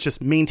of friends,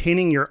 just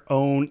maintaining your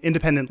own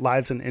independent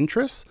lives and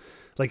interests.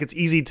 Like, it's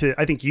easy to,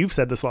 I think you've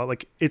said this a lot,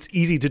 like it's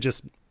easy to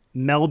just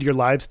meld your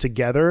lives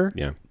together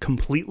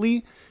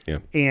completely. Yeah.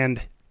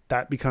 And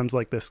that becomes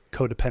like this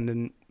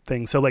codependent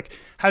thing. So like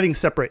having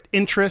separate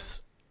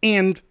interests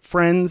and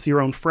friends,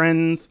 your own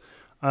friends,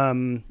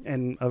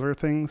 and other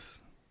things.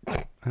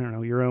 I don't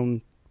know, your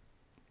own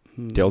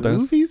dildos,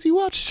 movies you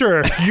watch.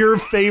 Sure. Your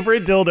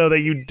favorite dildo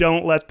that you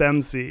don't let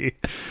them see.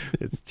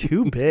 It's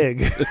too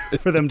big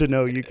for them to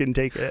know you can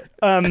take it.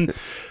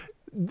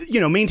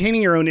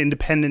 Maintaining your own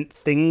independent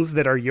things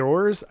that are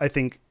yours, I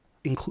think,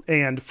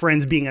 and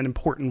friends being an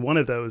important one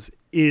of those,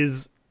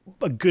 is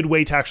a good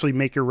way to actually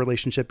make your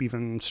relationship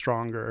even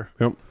stronger.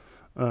 Yep.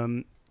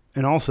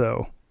 And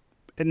also,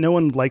 no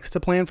one likes to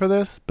plan for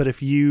this, but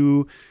like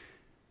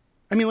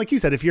you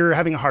said, if you're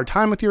having a hard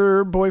time with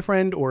your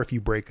boyfriend, or if you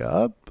break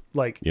up,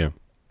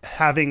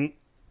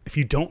 if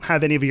you don't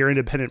have any of your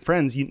independent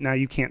friends, now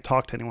you can't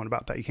talk to anyone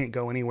about that. You can't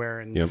go anywhere.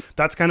 And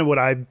that's kind of what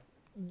I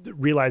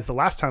realized the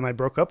last time I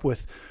broke up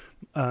with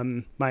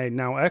my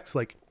now ex,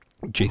 like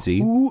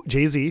Jay-Z.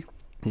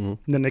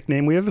 Mm-hmm. The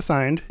nickname we have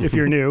assigned, if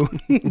you're new,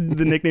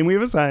 the nickname we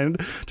have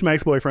assigned to my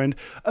ex-boyfriend.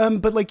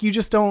 But like, you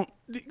just don't,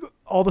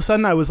 all of a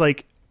sudden I was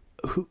like,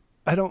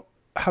 I don't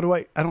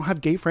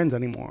have gay friends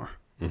anymore.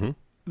 Mm-hmm.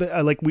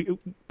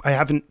 I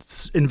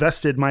haven't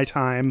invested my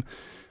time.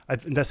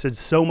 I've invested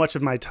so much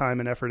of my time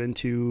and effort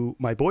into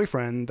my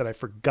boyfriend that I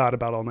forgot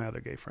about all my other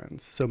gay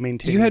friends. So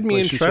maintaining, you had me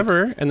and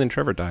Trevor, and then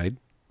Trevor died,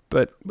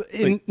 but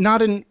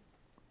not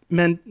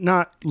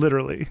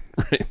literally.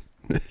 Right.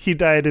 He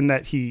died in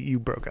that you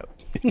broke up.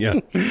 Yeah.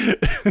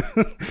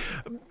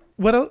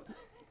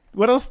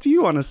 What else do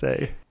you want to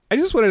say? I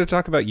just wanted to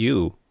talk about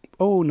you.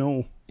 Oh,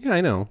 no. Yeah,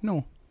 I know.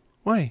 No.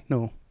 Why?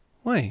 No.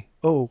 Why?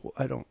 Oh,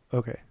 I don't.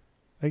 Okay.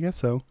 I guess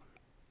so.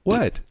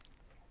 What?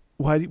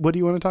 Why? What do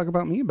you want to talk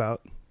about me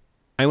about?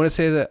 I want to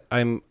say that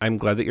I'm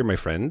glad that you're my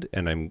friend,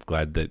 and I'm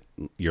glad that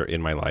you're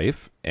in my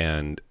life,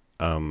 and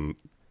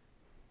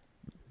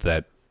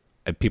that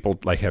people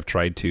like have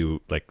tried to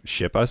like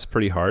ship us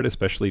pretty hard,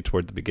 especially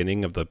toward the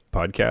beginning of the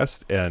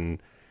podcast,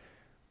 and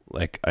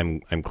like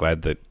I'm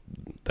glad that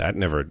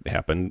never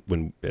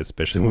happened,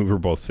 especially when we were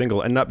both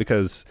single, and not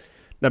because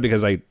I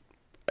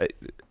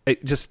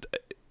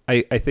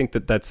think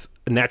that that's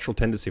a natural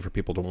tendency for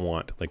people to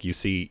want. Like you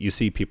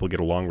see people get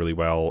along really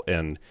well,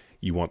 and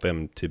you want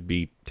them to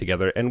be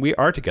together, and we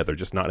are together,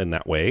 just not in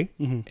that way.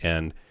 Mm-hmm.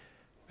 And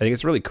I think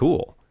it's really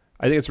cool.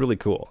 I think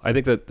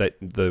that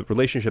the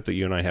relationship that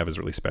you and I have is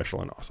really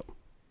special and awesome.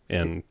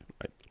 And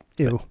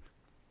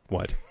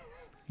what?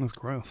 That's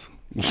gross.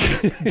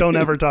 Don't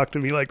ever talk to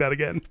me like that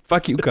again.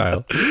 Fuck you,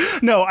 Kyle.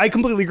 No, I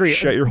completely agree.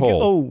 Shut your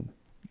hole. Oh,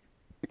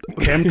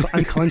 okay.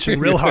 I'm clenching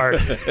real hard.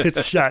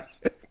 It's shut.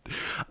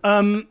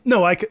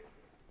 No,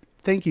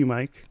 thank you,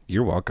 Mike.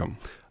 You're welcome.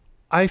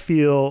 I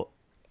feel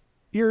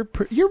you're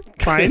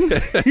fine.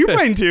 You're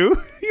fine too.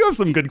 You have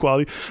some good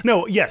quality.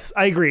 No, yes,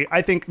 I agree.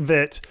 I think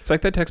that it's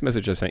like that text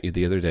message I sent you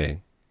the other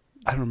day.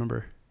 I don't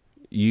remember.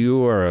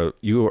 You are a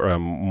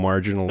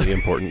marginally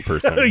important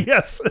person.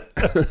 Yes.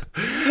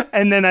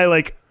 And then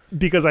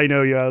because I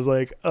know you, I was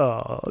like,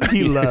 oh,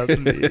 he loves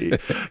me.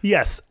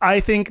 Yes, I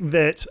think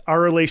that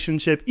our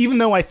relationship, even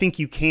though I think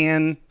you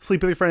can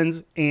sleep with your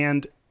friends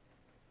and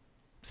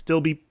still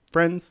be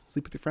friends,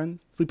 sleep with your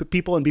friends, sleep with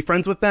people and be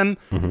friends with them.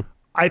 Mm-hmm.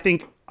 I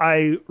think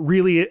I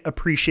really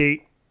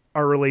appreciate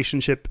our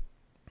relationship,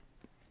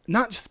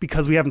 not just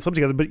because we haven't slept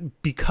together,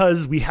 but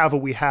because we have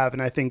what we have.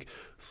 And I think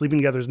sleeping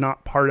together is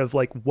not part of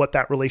like what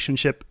that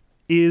relationship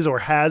is or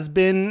has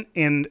been.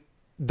 And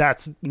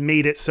that's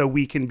made it so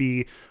we can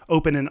be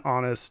open and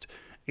honest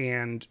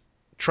and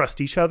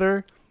trust each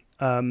other.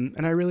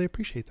 And I really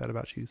appreciate that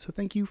about you. So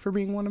thank you for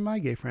being one of my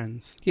gay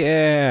friends.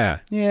 Yeah.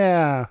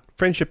 Yeah.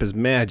 Friendship is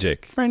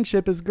magic.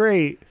 Friendship is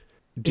great.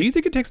 Do you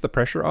think it takes the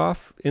pressure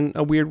off in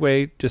a weird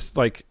way? Just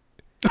like,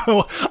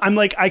 Oh, I'm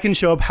like, I can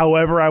show up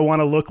however I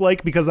want to look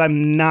like because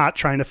I'm not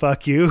trying to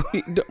fuck you.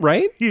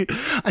 right?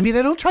 I mean,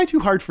 I don't try too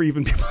hard for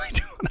even people I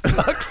do want to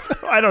fuck,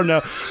 so I don't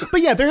know.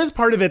 But yeah, there is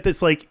part of it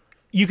that's like,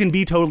 you can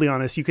be totally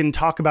honest. You can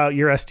talk about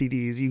your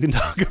STDs. You can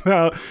talk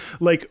about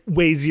like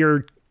ways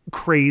you're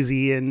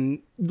crazy and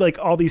like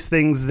all these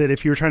things that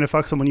if you're trying to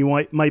fuck someone,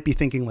 you might be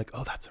thinking like,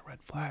 oh, that's a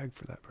red flag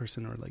for that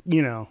person. Or like,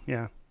 yeah.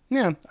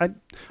 I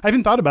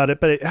haven't thought about it,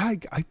 but it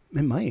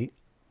might.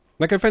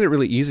 Like, I find it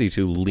really easy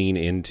to lean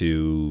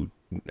into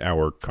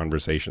our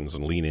conversations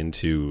and lean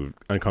into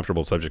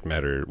uncomfortable subject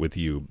matter with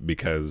you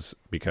because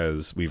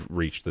we've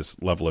reached this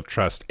level of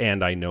trust,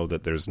 and I know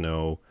that there's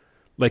no,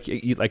 like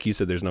you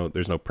said, there's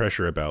no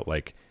pressure about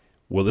like,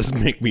 will this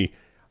make me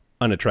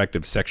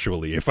unattractive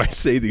sexually if I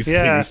say these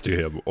things to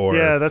him? Or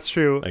yeah, that's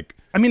true. Like,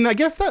 I mean, I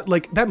guess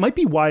that might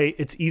be why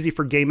it's easy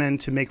for gay men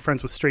to make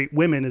friends with straight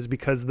women, is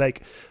because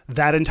like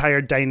that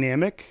entire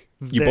dynamic.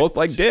 You both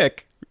like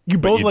dick. You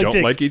both like don't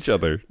dick. like each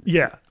other.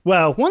 Yeah.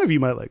 Well, one of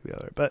you might like the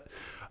other, but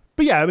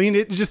yeah, I mean,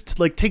 it just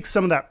like takes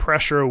some of that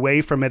pressure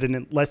away from it, and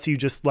it lets you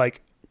just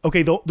like,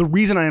 okay, the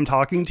reason I am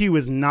talking to you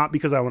is not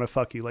because I want to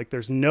fuck you. Like,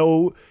 there's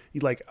no,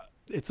 like,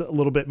 it's a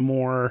little bit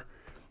more,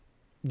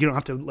 you don't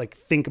have to like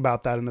think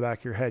about that in the back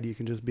of your head. You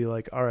can just be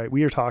like, all right,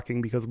 we are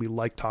talking because we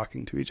like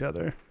talking to each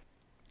other.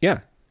 Yeah.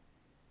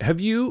 Have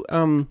you,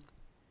 I'm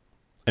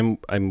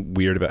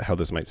weird about how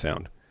this might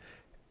sound.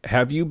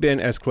 Have you been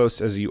as close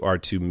as you are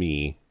to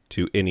me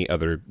to any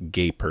other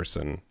gay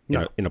person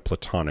in a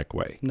platonic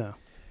way? No.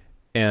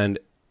 And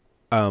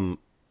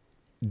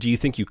do you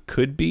think you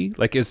could be?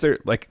 Like, is there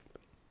like...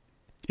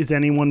 Is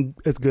anyone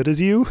as good as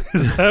you?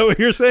 Is that what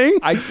you're saying?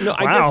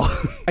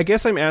 I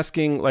guess I'm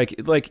asking, like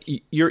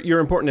you're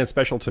important and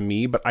special to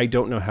me, but I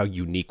don't know how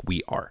unique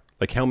we are.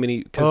 Like how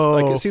many, because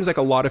like it seems like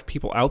a lot of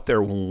people out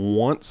there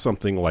want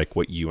something like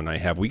what you and I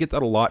have. We get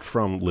that a lot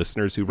from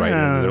listeners who write in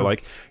and they're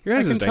like, your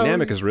guys'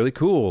 dynamic is really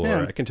cool.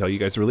 Yeah. Or I can tell you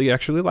guys really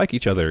actually like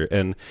each other.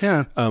 And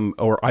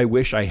or I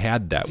wish I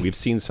had that. We've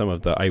seen some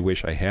of the I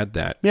wish I had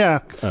that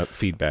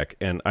feedback.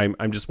 And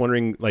I'm just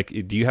wondering, like,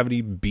 do you have any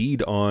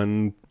bead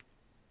on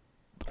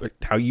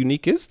how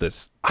unique is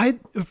this?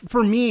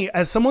 For me,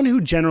 as someone who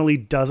generally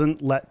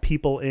doesn't let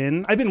people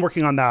in, I've been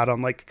working on that,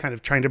 on like kind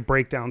of trying to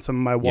break down some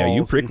of my walls. Yeah,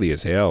 you prickly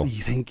as hell.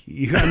 You think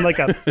I'm like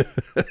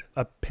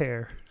a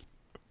pear.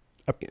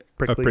 A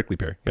prickly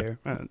pear. Pear.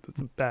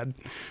 That's bad.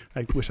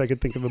 I wish I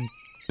could think of a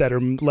better,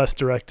 less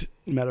direct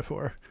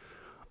metaphor.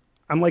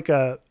 I'm like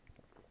You're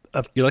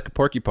like a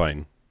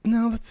porcupine.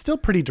 No, that's still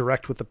pretty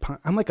direct with the pun.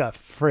 I'm like a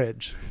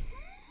fridge.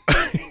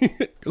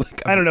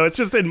 I don't know. It's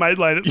just in my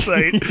line of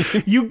sight.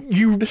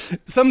 You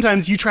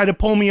sometimes you try to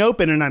pull me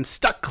open and I'm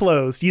stuck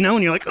closed,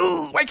 and you're like,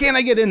 oh, why can't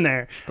I get in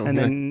there? And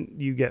then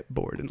you get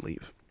bored and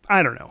leave.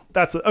 I don't know.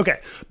 That's okay.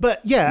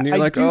 But yeah, and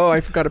you're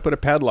I forgot to put a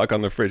padlock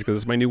on the fridge because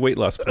it's my new weight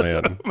loss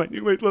plan. My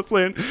new weight loss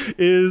plan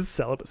is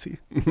celibacy.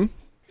 Mm-hmm.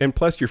 And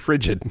plus, you're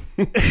frigid.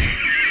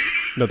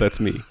 No, that's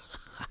me.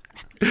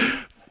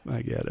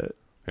 I get it.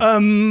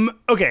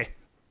 Okay.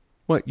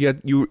 What? Yeah,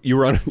 you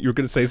were going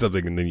to say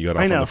something and then you got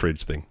off on the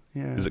fridge thing.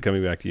 Yeah. Is it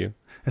coming back to you?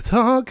 It's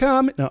all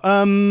coming. No.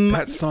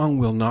 That song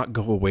will not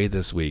go away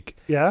this week.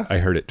 Yeah. I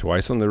heard it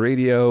twice on the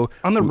radio.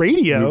 On the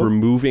radio? We were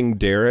moving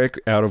Derek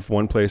out of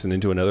one place and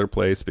into another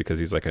place because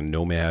he's like a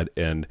nomad,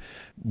 and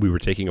we were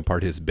taking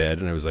apart his bed,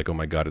 and I was like, oh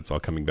my God, it's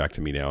all coming back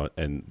to me now,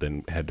 and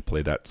then had to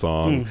play that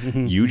song.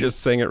 Mm-hmm. You just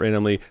sang it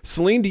randomly.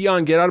 Celine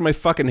Dion, get out of my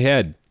fucking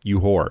head, you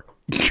whore.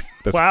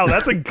 Wow,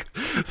 that's a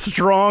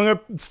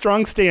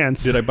strong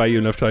stance. Did I buy you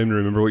enough time to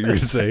remember what you were going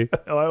to say?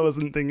 Oh, I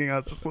wasn't thinking. I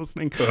was just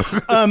listening.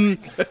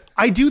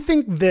 I do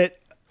think that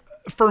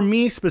for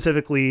me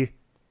specifically,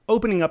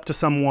 opening up to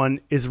someone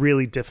is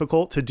really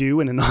difficult to do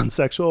in a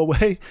non-sexual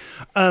way.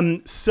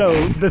 So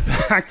the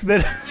fact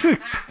that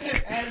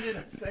and in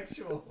a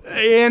sexual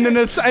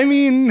I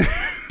mean,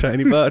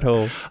 tiny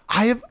butthole.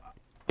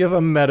 You have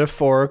a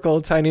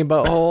metaphorical tiny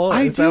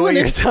butthole? Is that what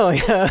you're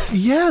telling us?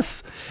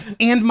 Yes.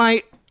 And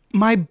my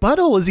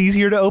butthole is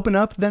easier to open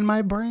up than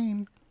my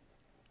brain.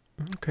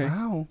 Okay.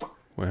 Wow.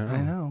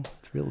 I know.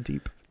 It's real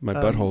deep. My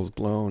butthole's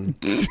blown.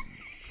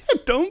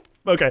 Don't.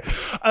 Okay.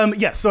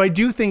 Yeah. So I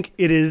do think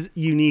it is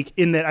unique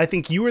in that I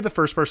think you were the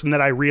first person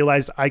that I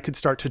realized I could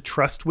start to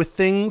trust with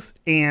things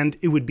and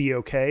it would be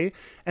okay.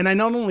 And I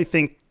not only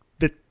think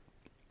that,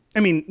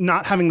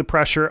 not having the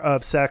pressure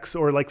of sex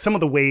or like some of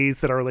the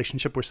ways that our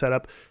relationship was set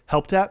up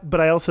helped that,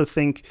 but I also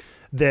think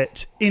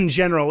that in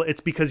general,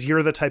 it's because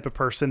you're the type of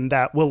person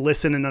that will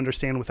listen and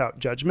understand without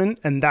judgment.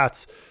 And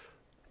that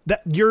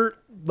you're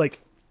like,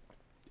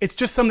 it's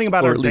just something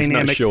about our dynamic. Or at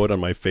least not show it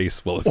on my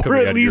face while it's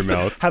coming out of your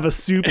mouth. Have a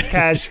soups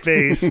cash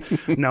face.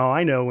 No,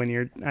 I know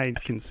I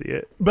can see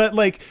it. But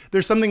like,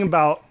 there's something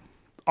about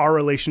our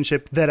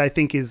relationship that I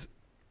think is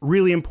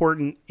really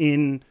important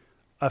in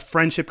a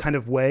friendship kind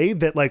of way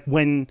that like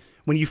when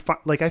you find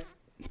like I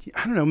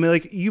don't know,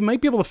 like you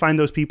might be able to find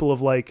those people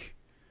of like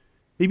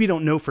maybe you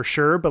don't know for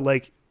sure, but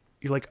like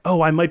you're like,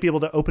 oh, I might be able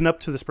to open up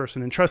to this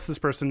person and trust this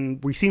person.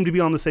 We seem to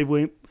be on the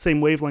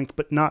same wavelength,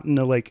 but not in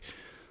a like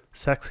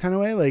sex kind of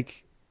way.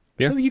 Like,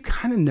 I feel like you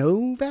kind of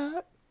know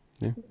that,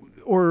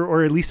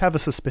 or at least have a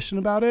suspicion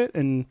about it.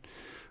 And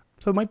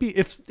so it might be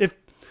if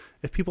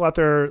people out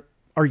there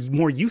are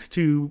more used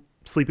to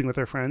sleeping with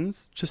their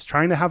friends, just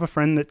trying to have a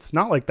friend that's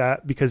not like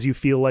that because you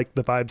feel like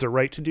the vibes are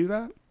right to do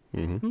that.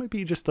 It might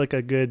be just like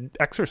a good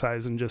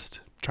exercise in just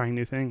trying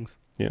new things.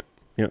 Yeah.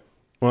 Yeah.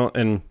 Well,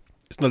 and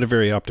it's not a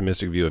very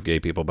optimistic view of gay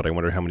people, but I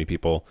wonder how many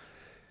people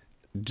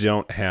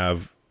don't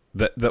have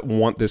that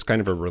want this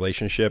kind of a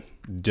relationship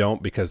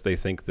don't because they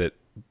think that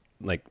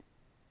like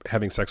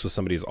having sex with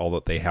somebody is all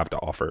that they have to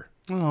offer.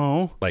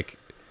 Oh, like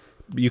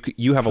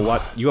you have a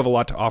lot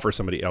to offer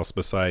somebody else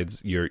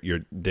besides your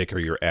dick or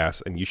your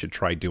ass, and you should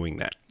try doing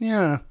that.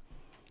 Yeah.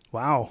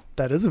 Wow,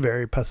 that is a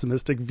very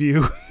pessimistic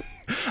view.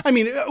 I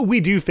mean, we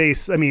do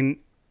face. I mean,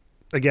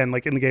 again,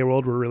 like in the gay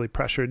world, we're really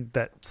pressured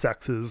that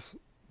sex is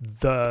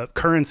the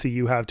currency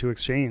you have to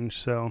exchange.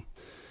 So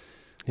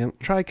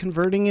try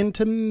converting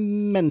into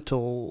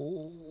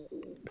mental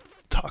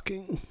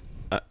talking.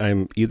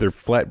 I'm either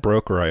flat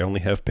broke or I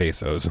only have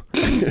pesos.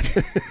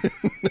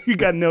 You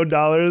got no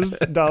dollars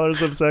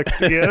of sex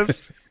to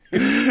give.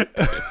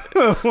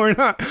 We're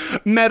not.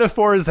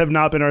 Metaphors have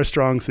not been our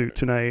strong suit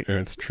tonight.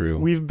 That's true.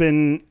 We've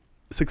been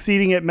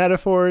succeeding at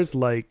metaphors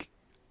like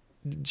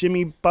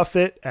Jimmy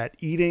Buffett at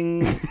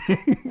eating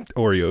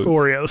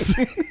Oreos.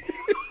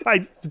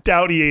 I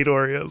doubt he ate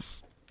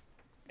Oreos.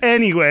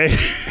 Anyway.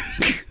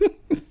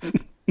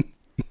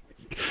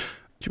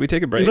 Should we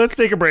take a break? Let's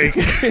take a break.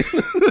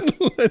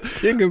 Let's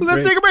take a break.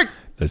 Let's take a break.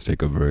 Let's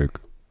take a break.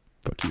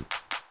 Fuck you.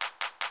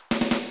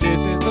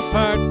 This is the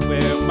part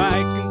where Mike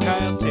and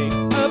Kyle take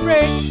a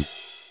break.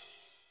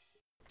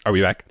 Are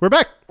we back? We're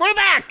back. We're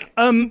back.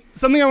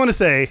 Something I want to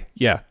say.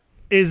 Yeah.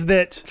 Is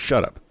that...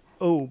 Shut up.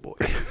 Oh, boy.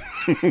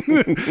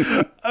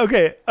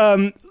 Okay.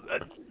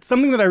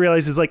 Something that I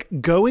realized is like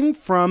going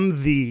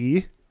from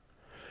the...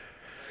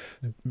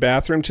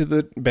 bathroom to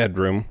the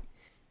bedroom.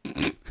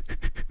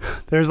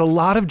 There's a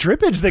lot of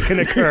drippage that can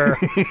occur.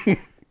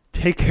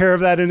 Take care of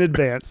that in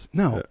advance.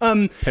 No.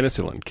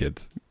 Penicillin,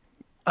 kids.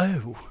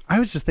 Oh, I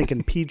was just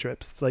thinking pee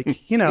drips.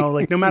 Like, you know,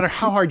 like no matter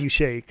how hard you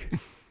shake.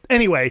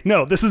 Anyway,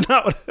 no, this is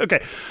not what...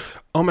 Okay.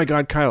 Oh, my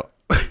God, Kyle.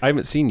 I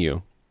haven't seen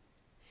you.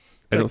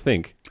 I don't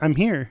think. I'm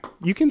here.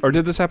 You can... Or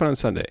did this happen on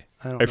Sunday?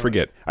 I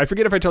forget. I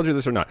forget if I told you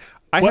this or not.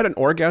 I had an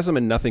orgasm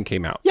and nothing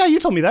came out. Yeah, you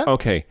told me that.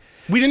 Okay.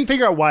 We didn't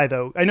figure out why,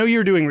 though. I know you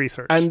were doing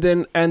research. And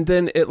then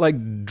it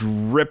like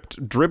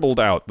dribbled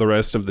out the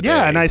rest of the day.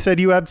 Yeah, and I said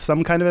you have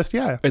some kind of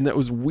STI. And that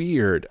was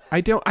weird.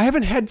 I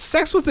haven't had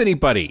sex with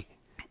anybody.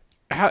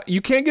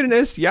 You can't get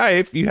an STI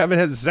if you haven't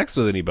had sex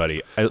with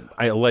anybody.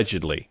 I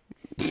allegedly.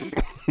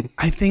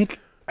 I think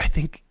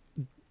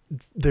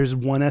there's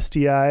one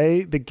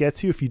STI that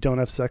gets you if you don't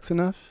have sex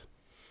enough.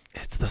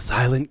 It's the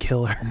silent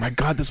killer. Oh my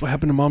God, that's what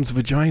happened to Mom's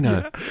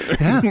vagina.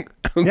 Yeah.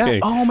 Okay. Yeah.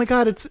 Oh my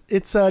God, it's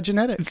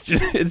genetic.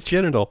 It's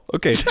genital.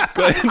 Okay.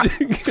 Go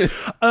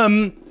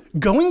ahead.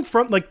 Going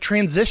from like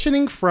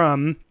transitioning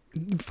from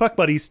fuck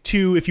buddies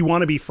to if you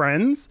want to be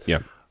friends. Yeah.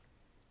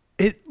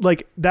 It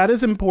like that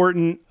is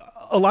important.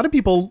 A lot of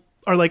people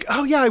are like,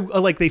 oh yeah,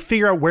 like they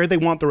figure out where they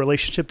want the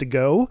relationship to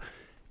go.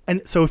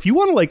 And so if you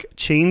want to like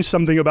change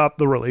something about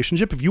the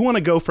relationship, if you want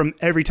to go from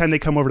every time they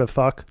come over to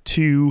fuck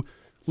to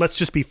let's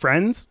just be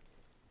friends,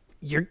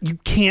 you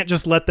can't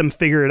just let them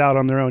figure it out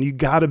on their own. You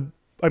gotta,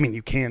 I mean,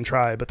 you can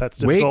try, but that's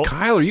difficult. Wait,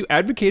 Kyle, are you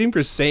advocating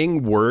for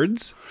saying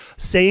words?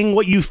 Saying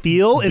what you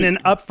feel in an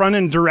upfront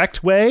and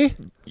direct way?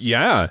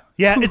 Yeah.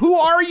 Yeah. Who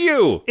are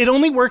you? It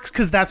only works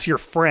because that's your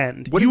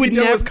friend. What have you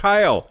done with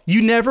Kyle?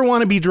 You never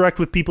want to be direct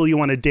with people you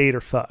want to date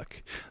or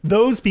fuck.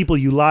 Those people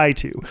you lie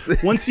to.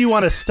 Once you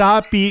want to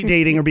stop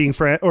dating or being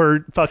friend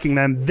or fucking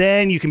them,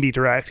 then you can be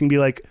direct and be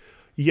like,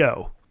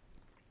 yo.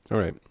 All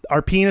right.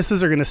 Our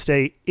penises are going to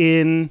stay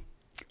in...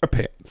 Our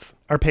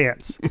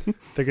pants.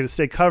 They're going to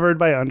stay covered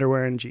by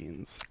underwear and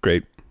jeans.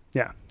 Great.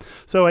 Yeah.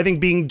 So I think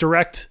being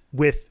direct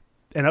with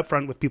and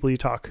upfront with people you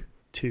talk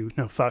to,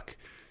 fuck,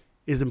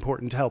 is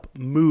important to help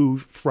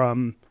move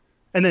from,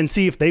 and then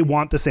see if they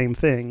want the same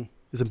thing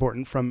is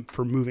important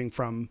for moving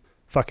from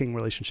fucking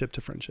relationship to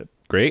friendship.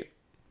 Great.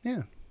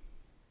 Yeah.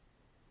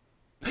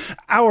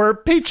 Our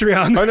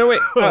Patreon. Oh no! Wait.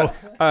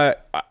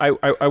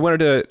 I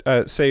wanted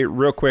to say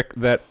real quick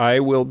that I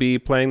will be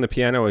playing the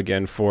piano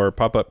again for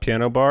Pop-Up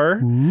Piano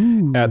Bar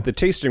at the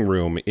Tasting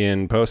Room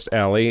in Post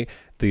Alley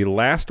the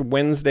last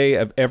Wednesday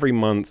of every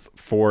month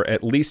for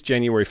at least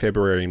January,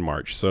 February, and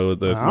March. So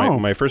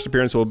my first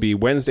appearance will be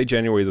Wednesday,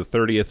 January the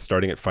 30th,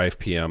 starting at 5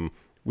 p.m.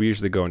 We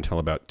usually go until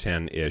about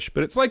 10-ish,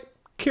 but it's like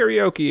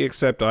karaoke,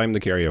 except I'm the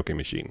karaoke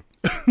machine.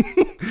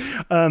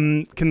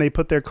 Can they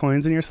put their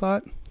coins in your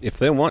slot? If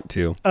they want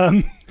to.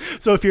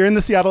 So if you're in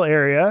the Seattle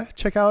area,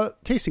 check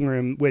out Tasting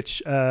Room,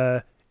 which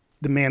the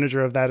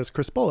manager of that is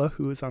Chris Bola,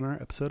 who is on our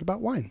episode about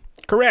wine.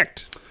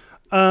 Correct.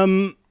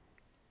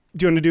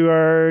 Do you want to do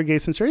our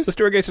gays and strays? Let's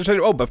do our Gayish and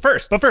Oh, but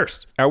first,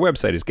 our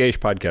website is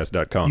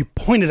gayishpodcast.com. You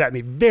pointed at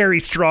me very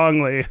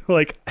strongly,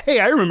 like, "Hey,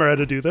 I remember how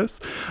to do this."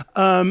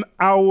 We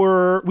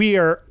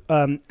are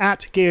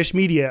at Gayish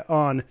Media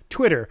on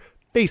Twitter,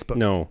 Facebook,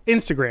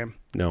 Instagram.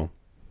 No.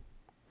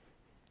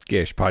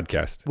 Gayish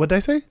Podcast. What'd I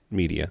say?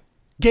 Media.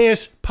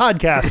 Gayish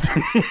Podcast.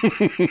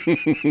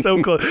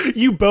 So cool.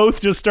 You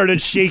both just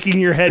started shaking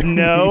your head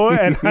no,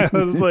 and I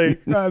was like,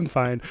 I'm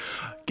fine.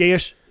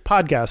 Gayish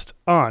Podcast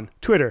on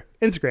Twitter,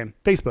 Instagram,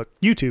 Facebook,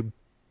 YouTube.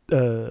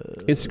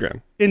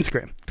 Instagram.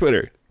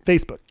 Twitter,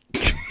 Facebook.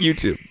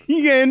 YouTube.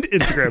 And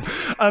Instagram.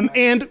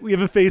 And we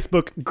have a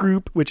Facebook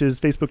group, which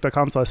is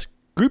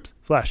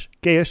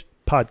facebook.com/groups/Gayish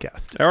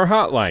Podcast. Our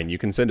hotline, you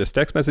can send us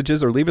text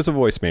messages or leave us a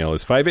voicemail,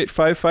 is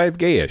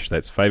 5855-GAYISH.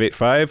 That's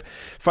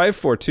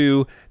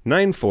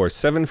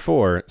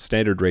 585-542-9474.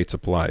 Standard rates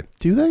apply.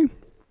 Do they?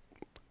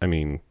 I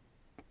mean,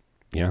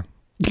 yeah.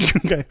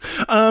 Okay.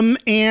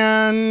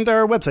 And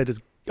our website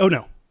is,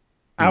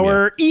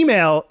 our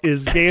email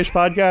is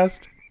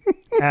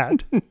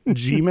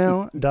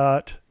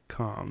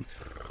gayishpodcast@gmail.com.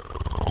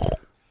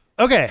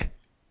 Okay.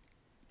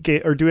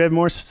 Or do we have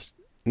more?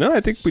 No,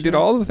 I think we did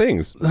all the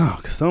things. Oh,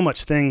 so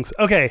much things.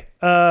 Okay.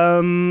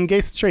 Gayest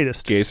and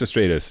straightest. Gayest and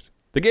straightest.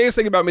 The gayest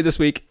thing about me this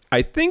week,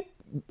 I think,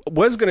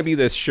 was going to be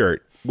this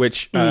shirt,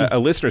 which a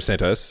listener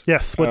sent us.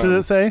 Yes. What does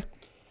it say?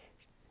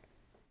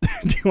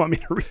 Do you want me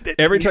to read it?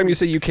 Every time you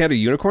say you can't, a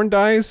unicorn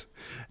dies.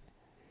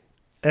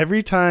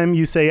 Every time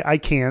you say I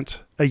can't,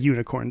 a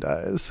unicorn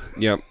dies.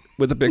 Yep.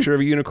 With a picture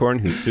of a unicorn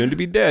who's soon to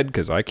be dead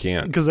because I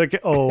can't. Because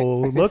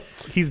look,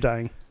 he's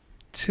dying.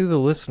 To the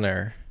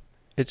listener,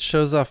 it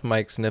shows off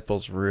Mike's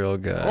nipples real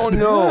good. Oh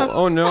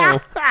no.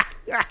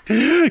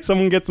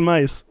 Someone get some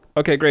ice.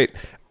 Okay, great.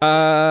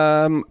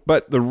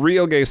 But the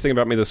real gayest thing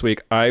about me this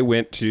week, I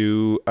went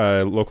to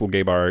a local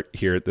gay bar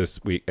here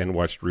this week and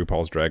watched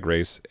RuPaul's Drag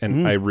Race,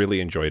 and I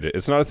really enjoyed it.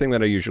 It's not a thing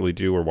that I usually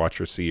do or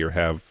watch or see or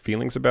have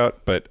feelings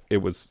about, but it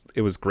was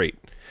great.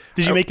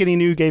 Did you make any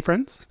new gay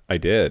friends? I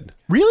did.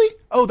 Really?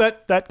 Oh,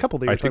 that couple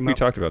that you were I think we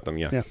talked about them,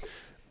 yeah.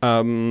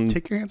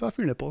 Take your hands off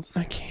your nipples.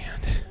 I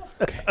can't.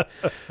 Okay.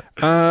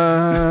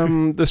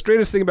 The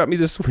straightest thing about me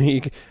this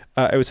week,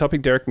 I was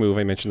helping Derek move.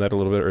 I mentioned that a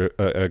little bit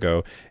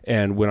ago.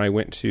 And when I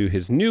went to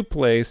his new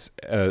place,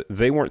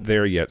 they weren't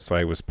there yet, so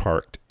I was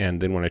parked.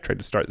 And then when I tried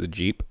to start the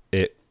Jeep,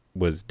 it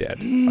was dead.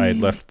 I had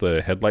left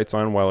the headlights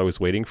on while I was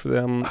waiting for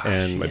them,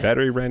 and my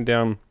battery ran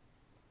down.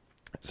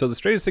 So the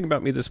straightest thing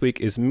about me this week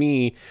is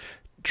me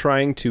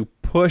trying to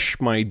push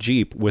my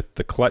Jeep with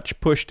the clutch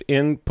push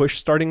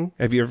starting.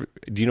 Do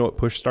you know what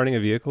push starting a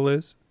vehicle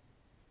is?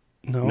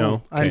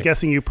 No. Okay. I'm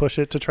guessing you push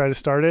it to try to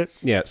start it.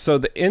 Yeah. So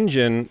the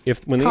engine,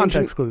 when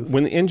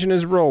the engine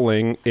is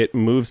rolling, it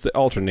moves the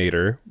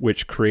alternator,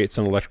 which creates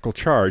an electrical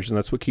charge, and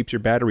that's what keeps your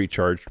battery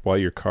charged while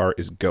your car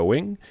is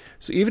going.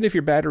 So even if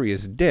your battery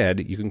is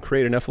dead, you can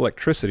create enough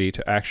electricity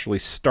to actually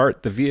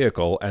start the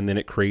vehicle, and then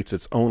it creates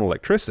its own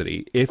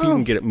electricity if you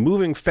can get it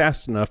moving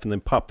fast enough and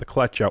then pop the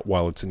clutch out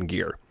while it's in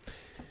gear.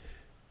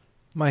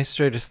 My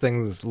straightest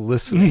thing is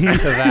listening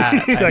to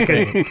that.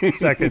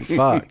 Second.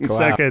 Fuck. Wow.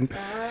 Second.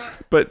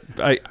 But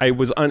I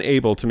was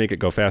unable to make it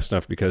go fast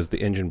enough because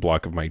the engine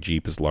block of my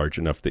Jeep is large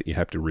enough that you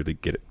have to really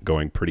get it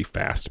going pretty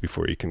fast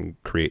before you can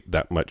create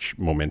that much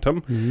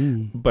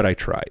momentum. But I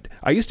tried.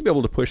 I used to be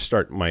able to push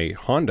start my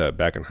Honda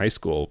back in high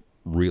school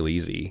real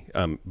easy,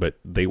 but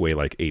they weigh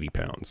like 80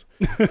 pounds.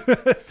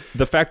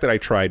 The fact that I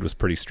tried was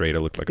pretty straight. I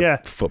looked like a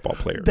football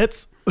player.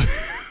 That's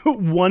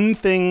one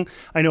thing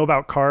I know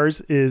about cars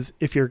is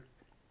if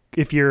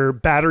your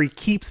battery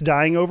keeps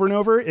dying over and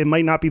over, it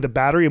might not be the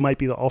battery, it might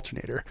be the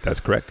alternator. That's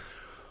correct.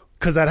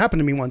 Because that happened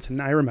to me once and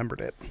I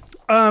remembered it.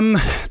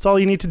 It's all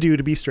you need to do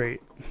to be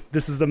straight.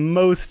 This is the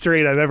most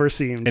straight I've ever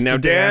seen. And now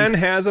Dan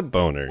has a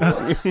boner.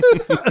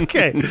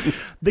 Okay.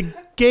 The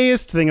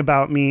gayest thing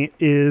about me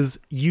is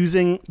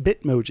using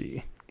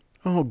Bitmoji.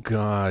 Oh,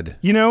 God.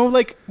 You know,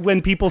 like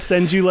when people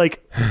send you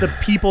like the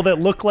people that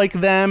look like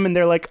them and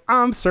they're like,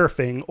 I'm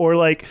surfing, or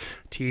like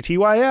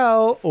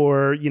TTYL,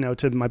 or, you know,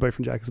 to my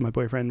boyfriend Jack is my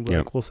boyfriend,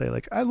 we'll say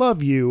like, I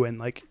love you. And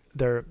like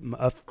they're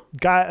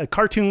a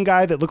cartoon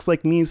guy that looks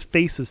like me's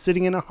face is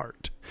sitting in a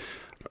heart.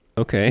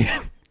 Okay.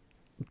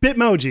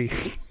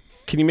 Bitmoji.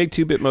 Can you make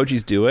two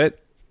Bitmojis do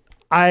it?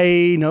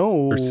 I know.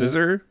 Or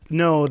scissor?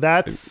 No,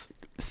 that's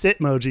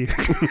Sitmoji.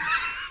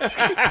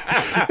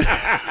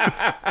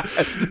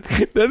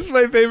 That's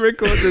my favorite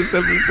quote this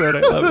episode.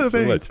 I love it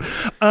so much.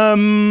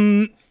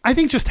 I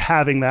think just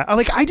having that,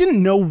 I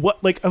didn't know what,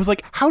 I was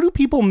like, how do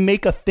people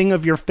make a thing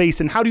of your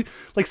face? And how do you,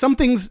 some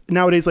things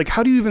nowadays,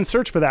 how do you even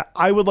search for that?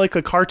 I would like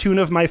a cartoon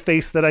of my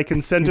face that I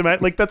can send to my,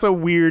 that's a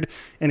weird,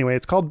 anyway,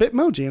 it's called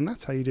Bitmoji and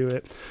that's how you do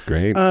it.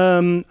 Great.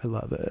 I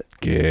love it.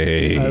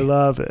 Gay. I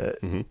love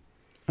it. Mm-hmm.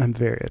 I'm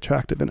very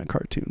attractive in a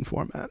cartoon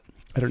format.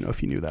 I don't know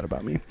if you knew that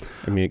about me.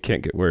 I mean, it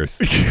can't get worse.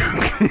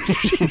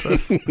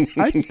 Jesus.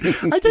 I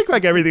take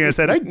back everything I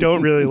said. I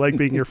don't really like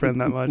being your friend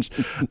that much.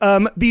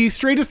 The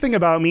straightest thing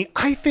about me,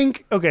 I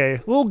think, okay,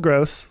 a little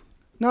gross.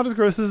 Not as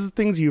gross as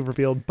things you've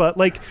revealed, but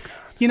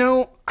You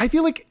know, I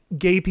feel like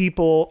gay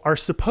people are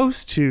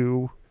supposed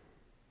to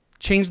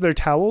change their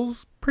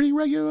towels pretty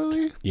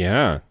regularly.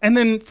 Yeah. And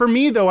then for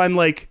me, though, I'm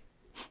like,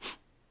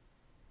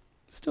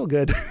 still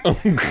good.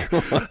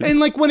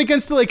 And like when it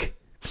gets to like,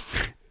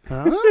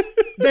 huh?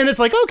 Then it's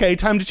like, okay,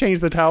 time to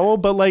change the towel.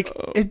 But like,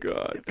 it's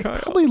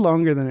probably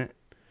longer than it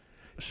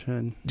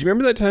should. Do you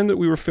remember that time that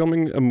we were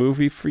filming a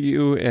movie for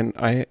you and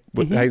I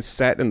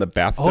sat in the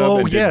bathtub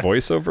and did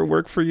voiceover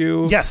work for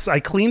you? Yes, I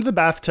cleaned the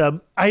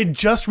bathtub. I had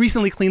just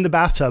recently cleaned the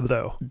bathtub,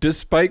 though.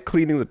 Despite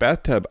cleaning the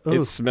bathtub,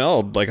 it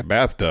smelled like a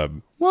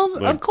bathtub.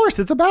 Well, of course,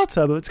 it's a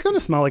bathtub. It's going to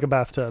smell like a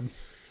bathtub.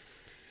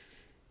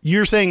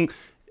 You're saying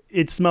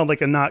it smelled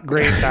like a not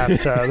great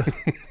bathtub.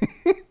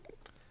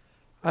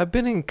 I've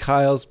been in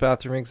Kyle's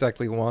bathroom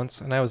exactly once,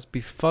 and I was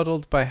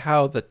befuddled by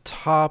how the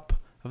top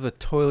of the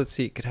toilet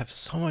seat could have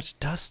so much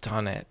dust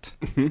on it.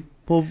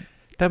 Well,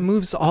 that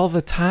moves all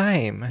the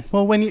time.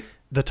 Well,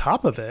 the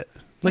top of it,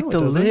 like the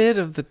lid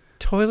of the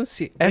toilet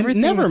seat,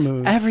 everything never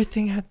moves.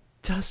 Everything had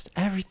dust.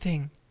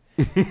 Everything.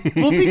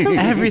 Well, because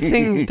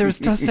everything, there was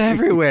dust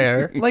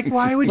everywhere. Like,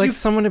 why would like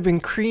someone had been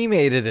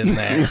cremated in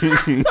there?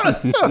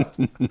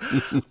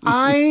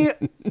 I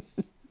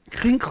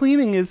think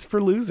cleaning is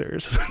for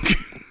losers.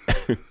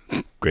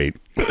 Great.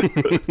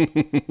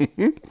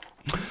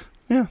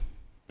 Yeah.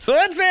 So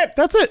that's it.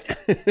 That's it.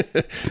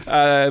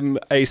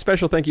 A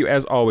special thank you,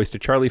 as always, to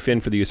Charlie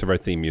Finn for the use of our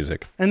theme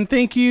music. And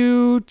thank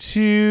you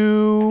to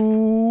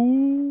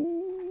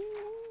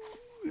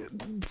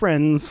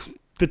Friends,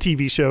 the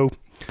TV show.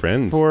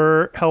 Friends.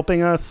 For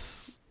helping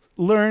us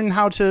learn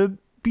how to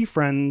be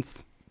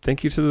friends.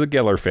 Thank you to the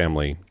Geller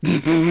family.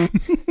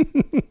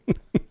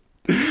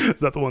 Is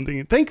that the one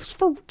thing? Thanks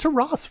to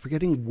Ross for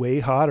getting way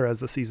hotter as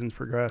the seasons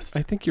progressed.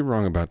 I think you're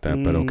wrong about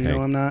that, but okay.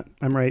 No, I'm not.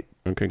 I'm right.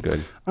 Okay,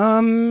 good.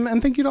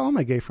 And thank you to all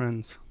my gay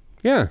friends.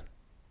 Yeah.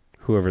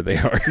 Whoever they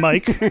are.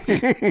 Mike.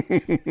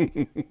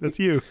 That's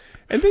you.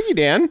 And thank you,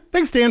 Dan.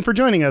 Thanks, Dan, for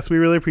joining us. We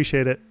really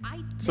appreciate it.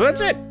 So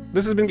that's it.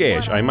 This has been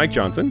Gayish. I'm Mike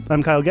Johnson.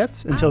 I'm Kyle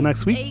Getz. Until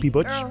next week, be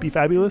butch, be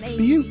fabulous,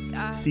 be you.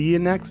 See you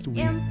next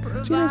week.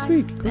 See you next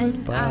week.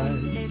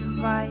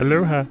 Goodbye.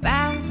 Aloha.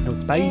 No,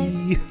 it's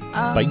bye.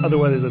 Bye.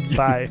 Otherwise, it's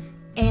bye.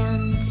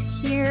 And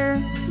hear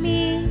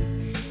me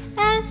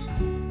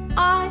as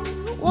I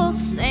will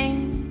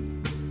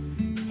sing.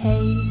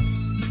 Hey,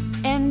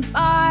 and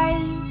by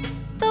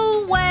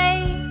the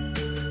way,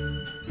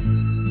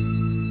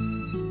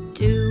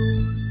 do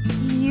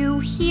you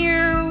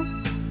hear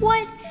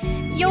what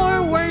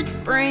your words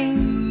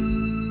bring?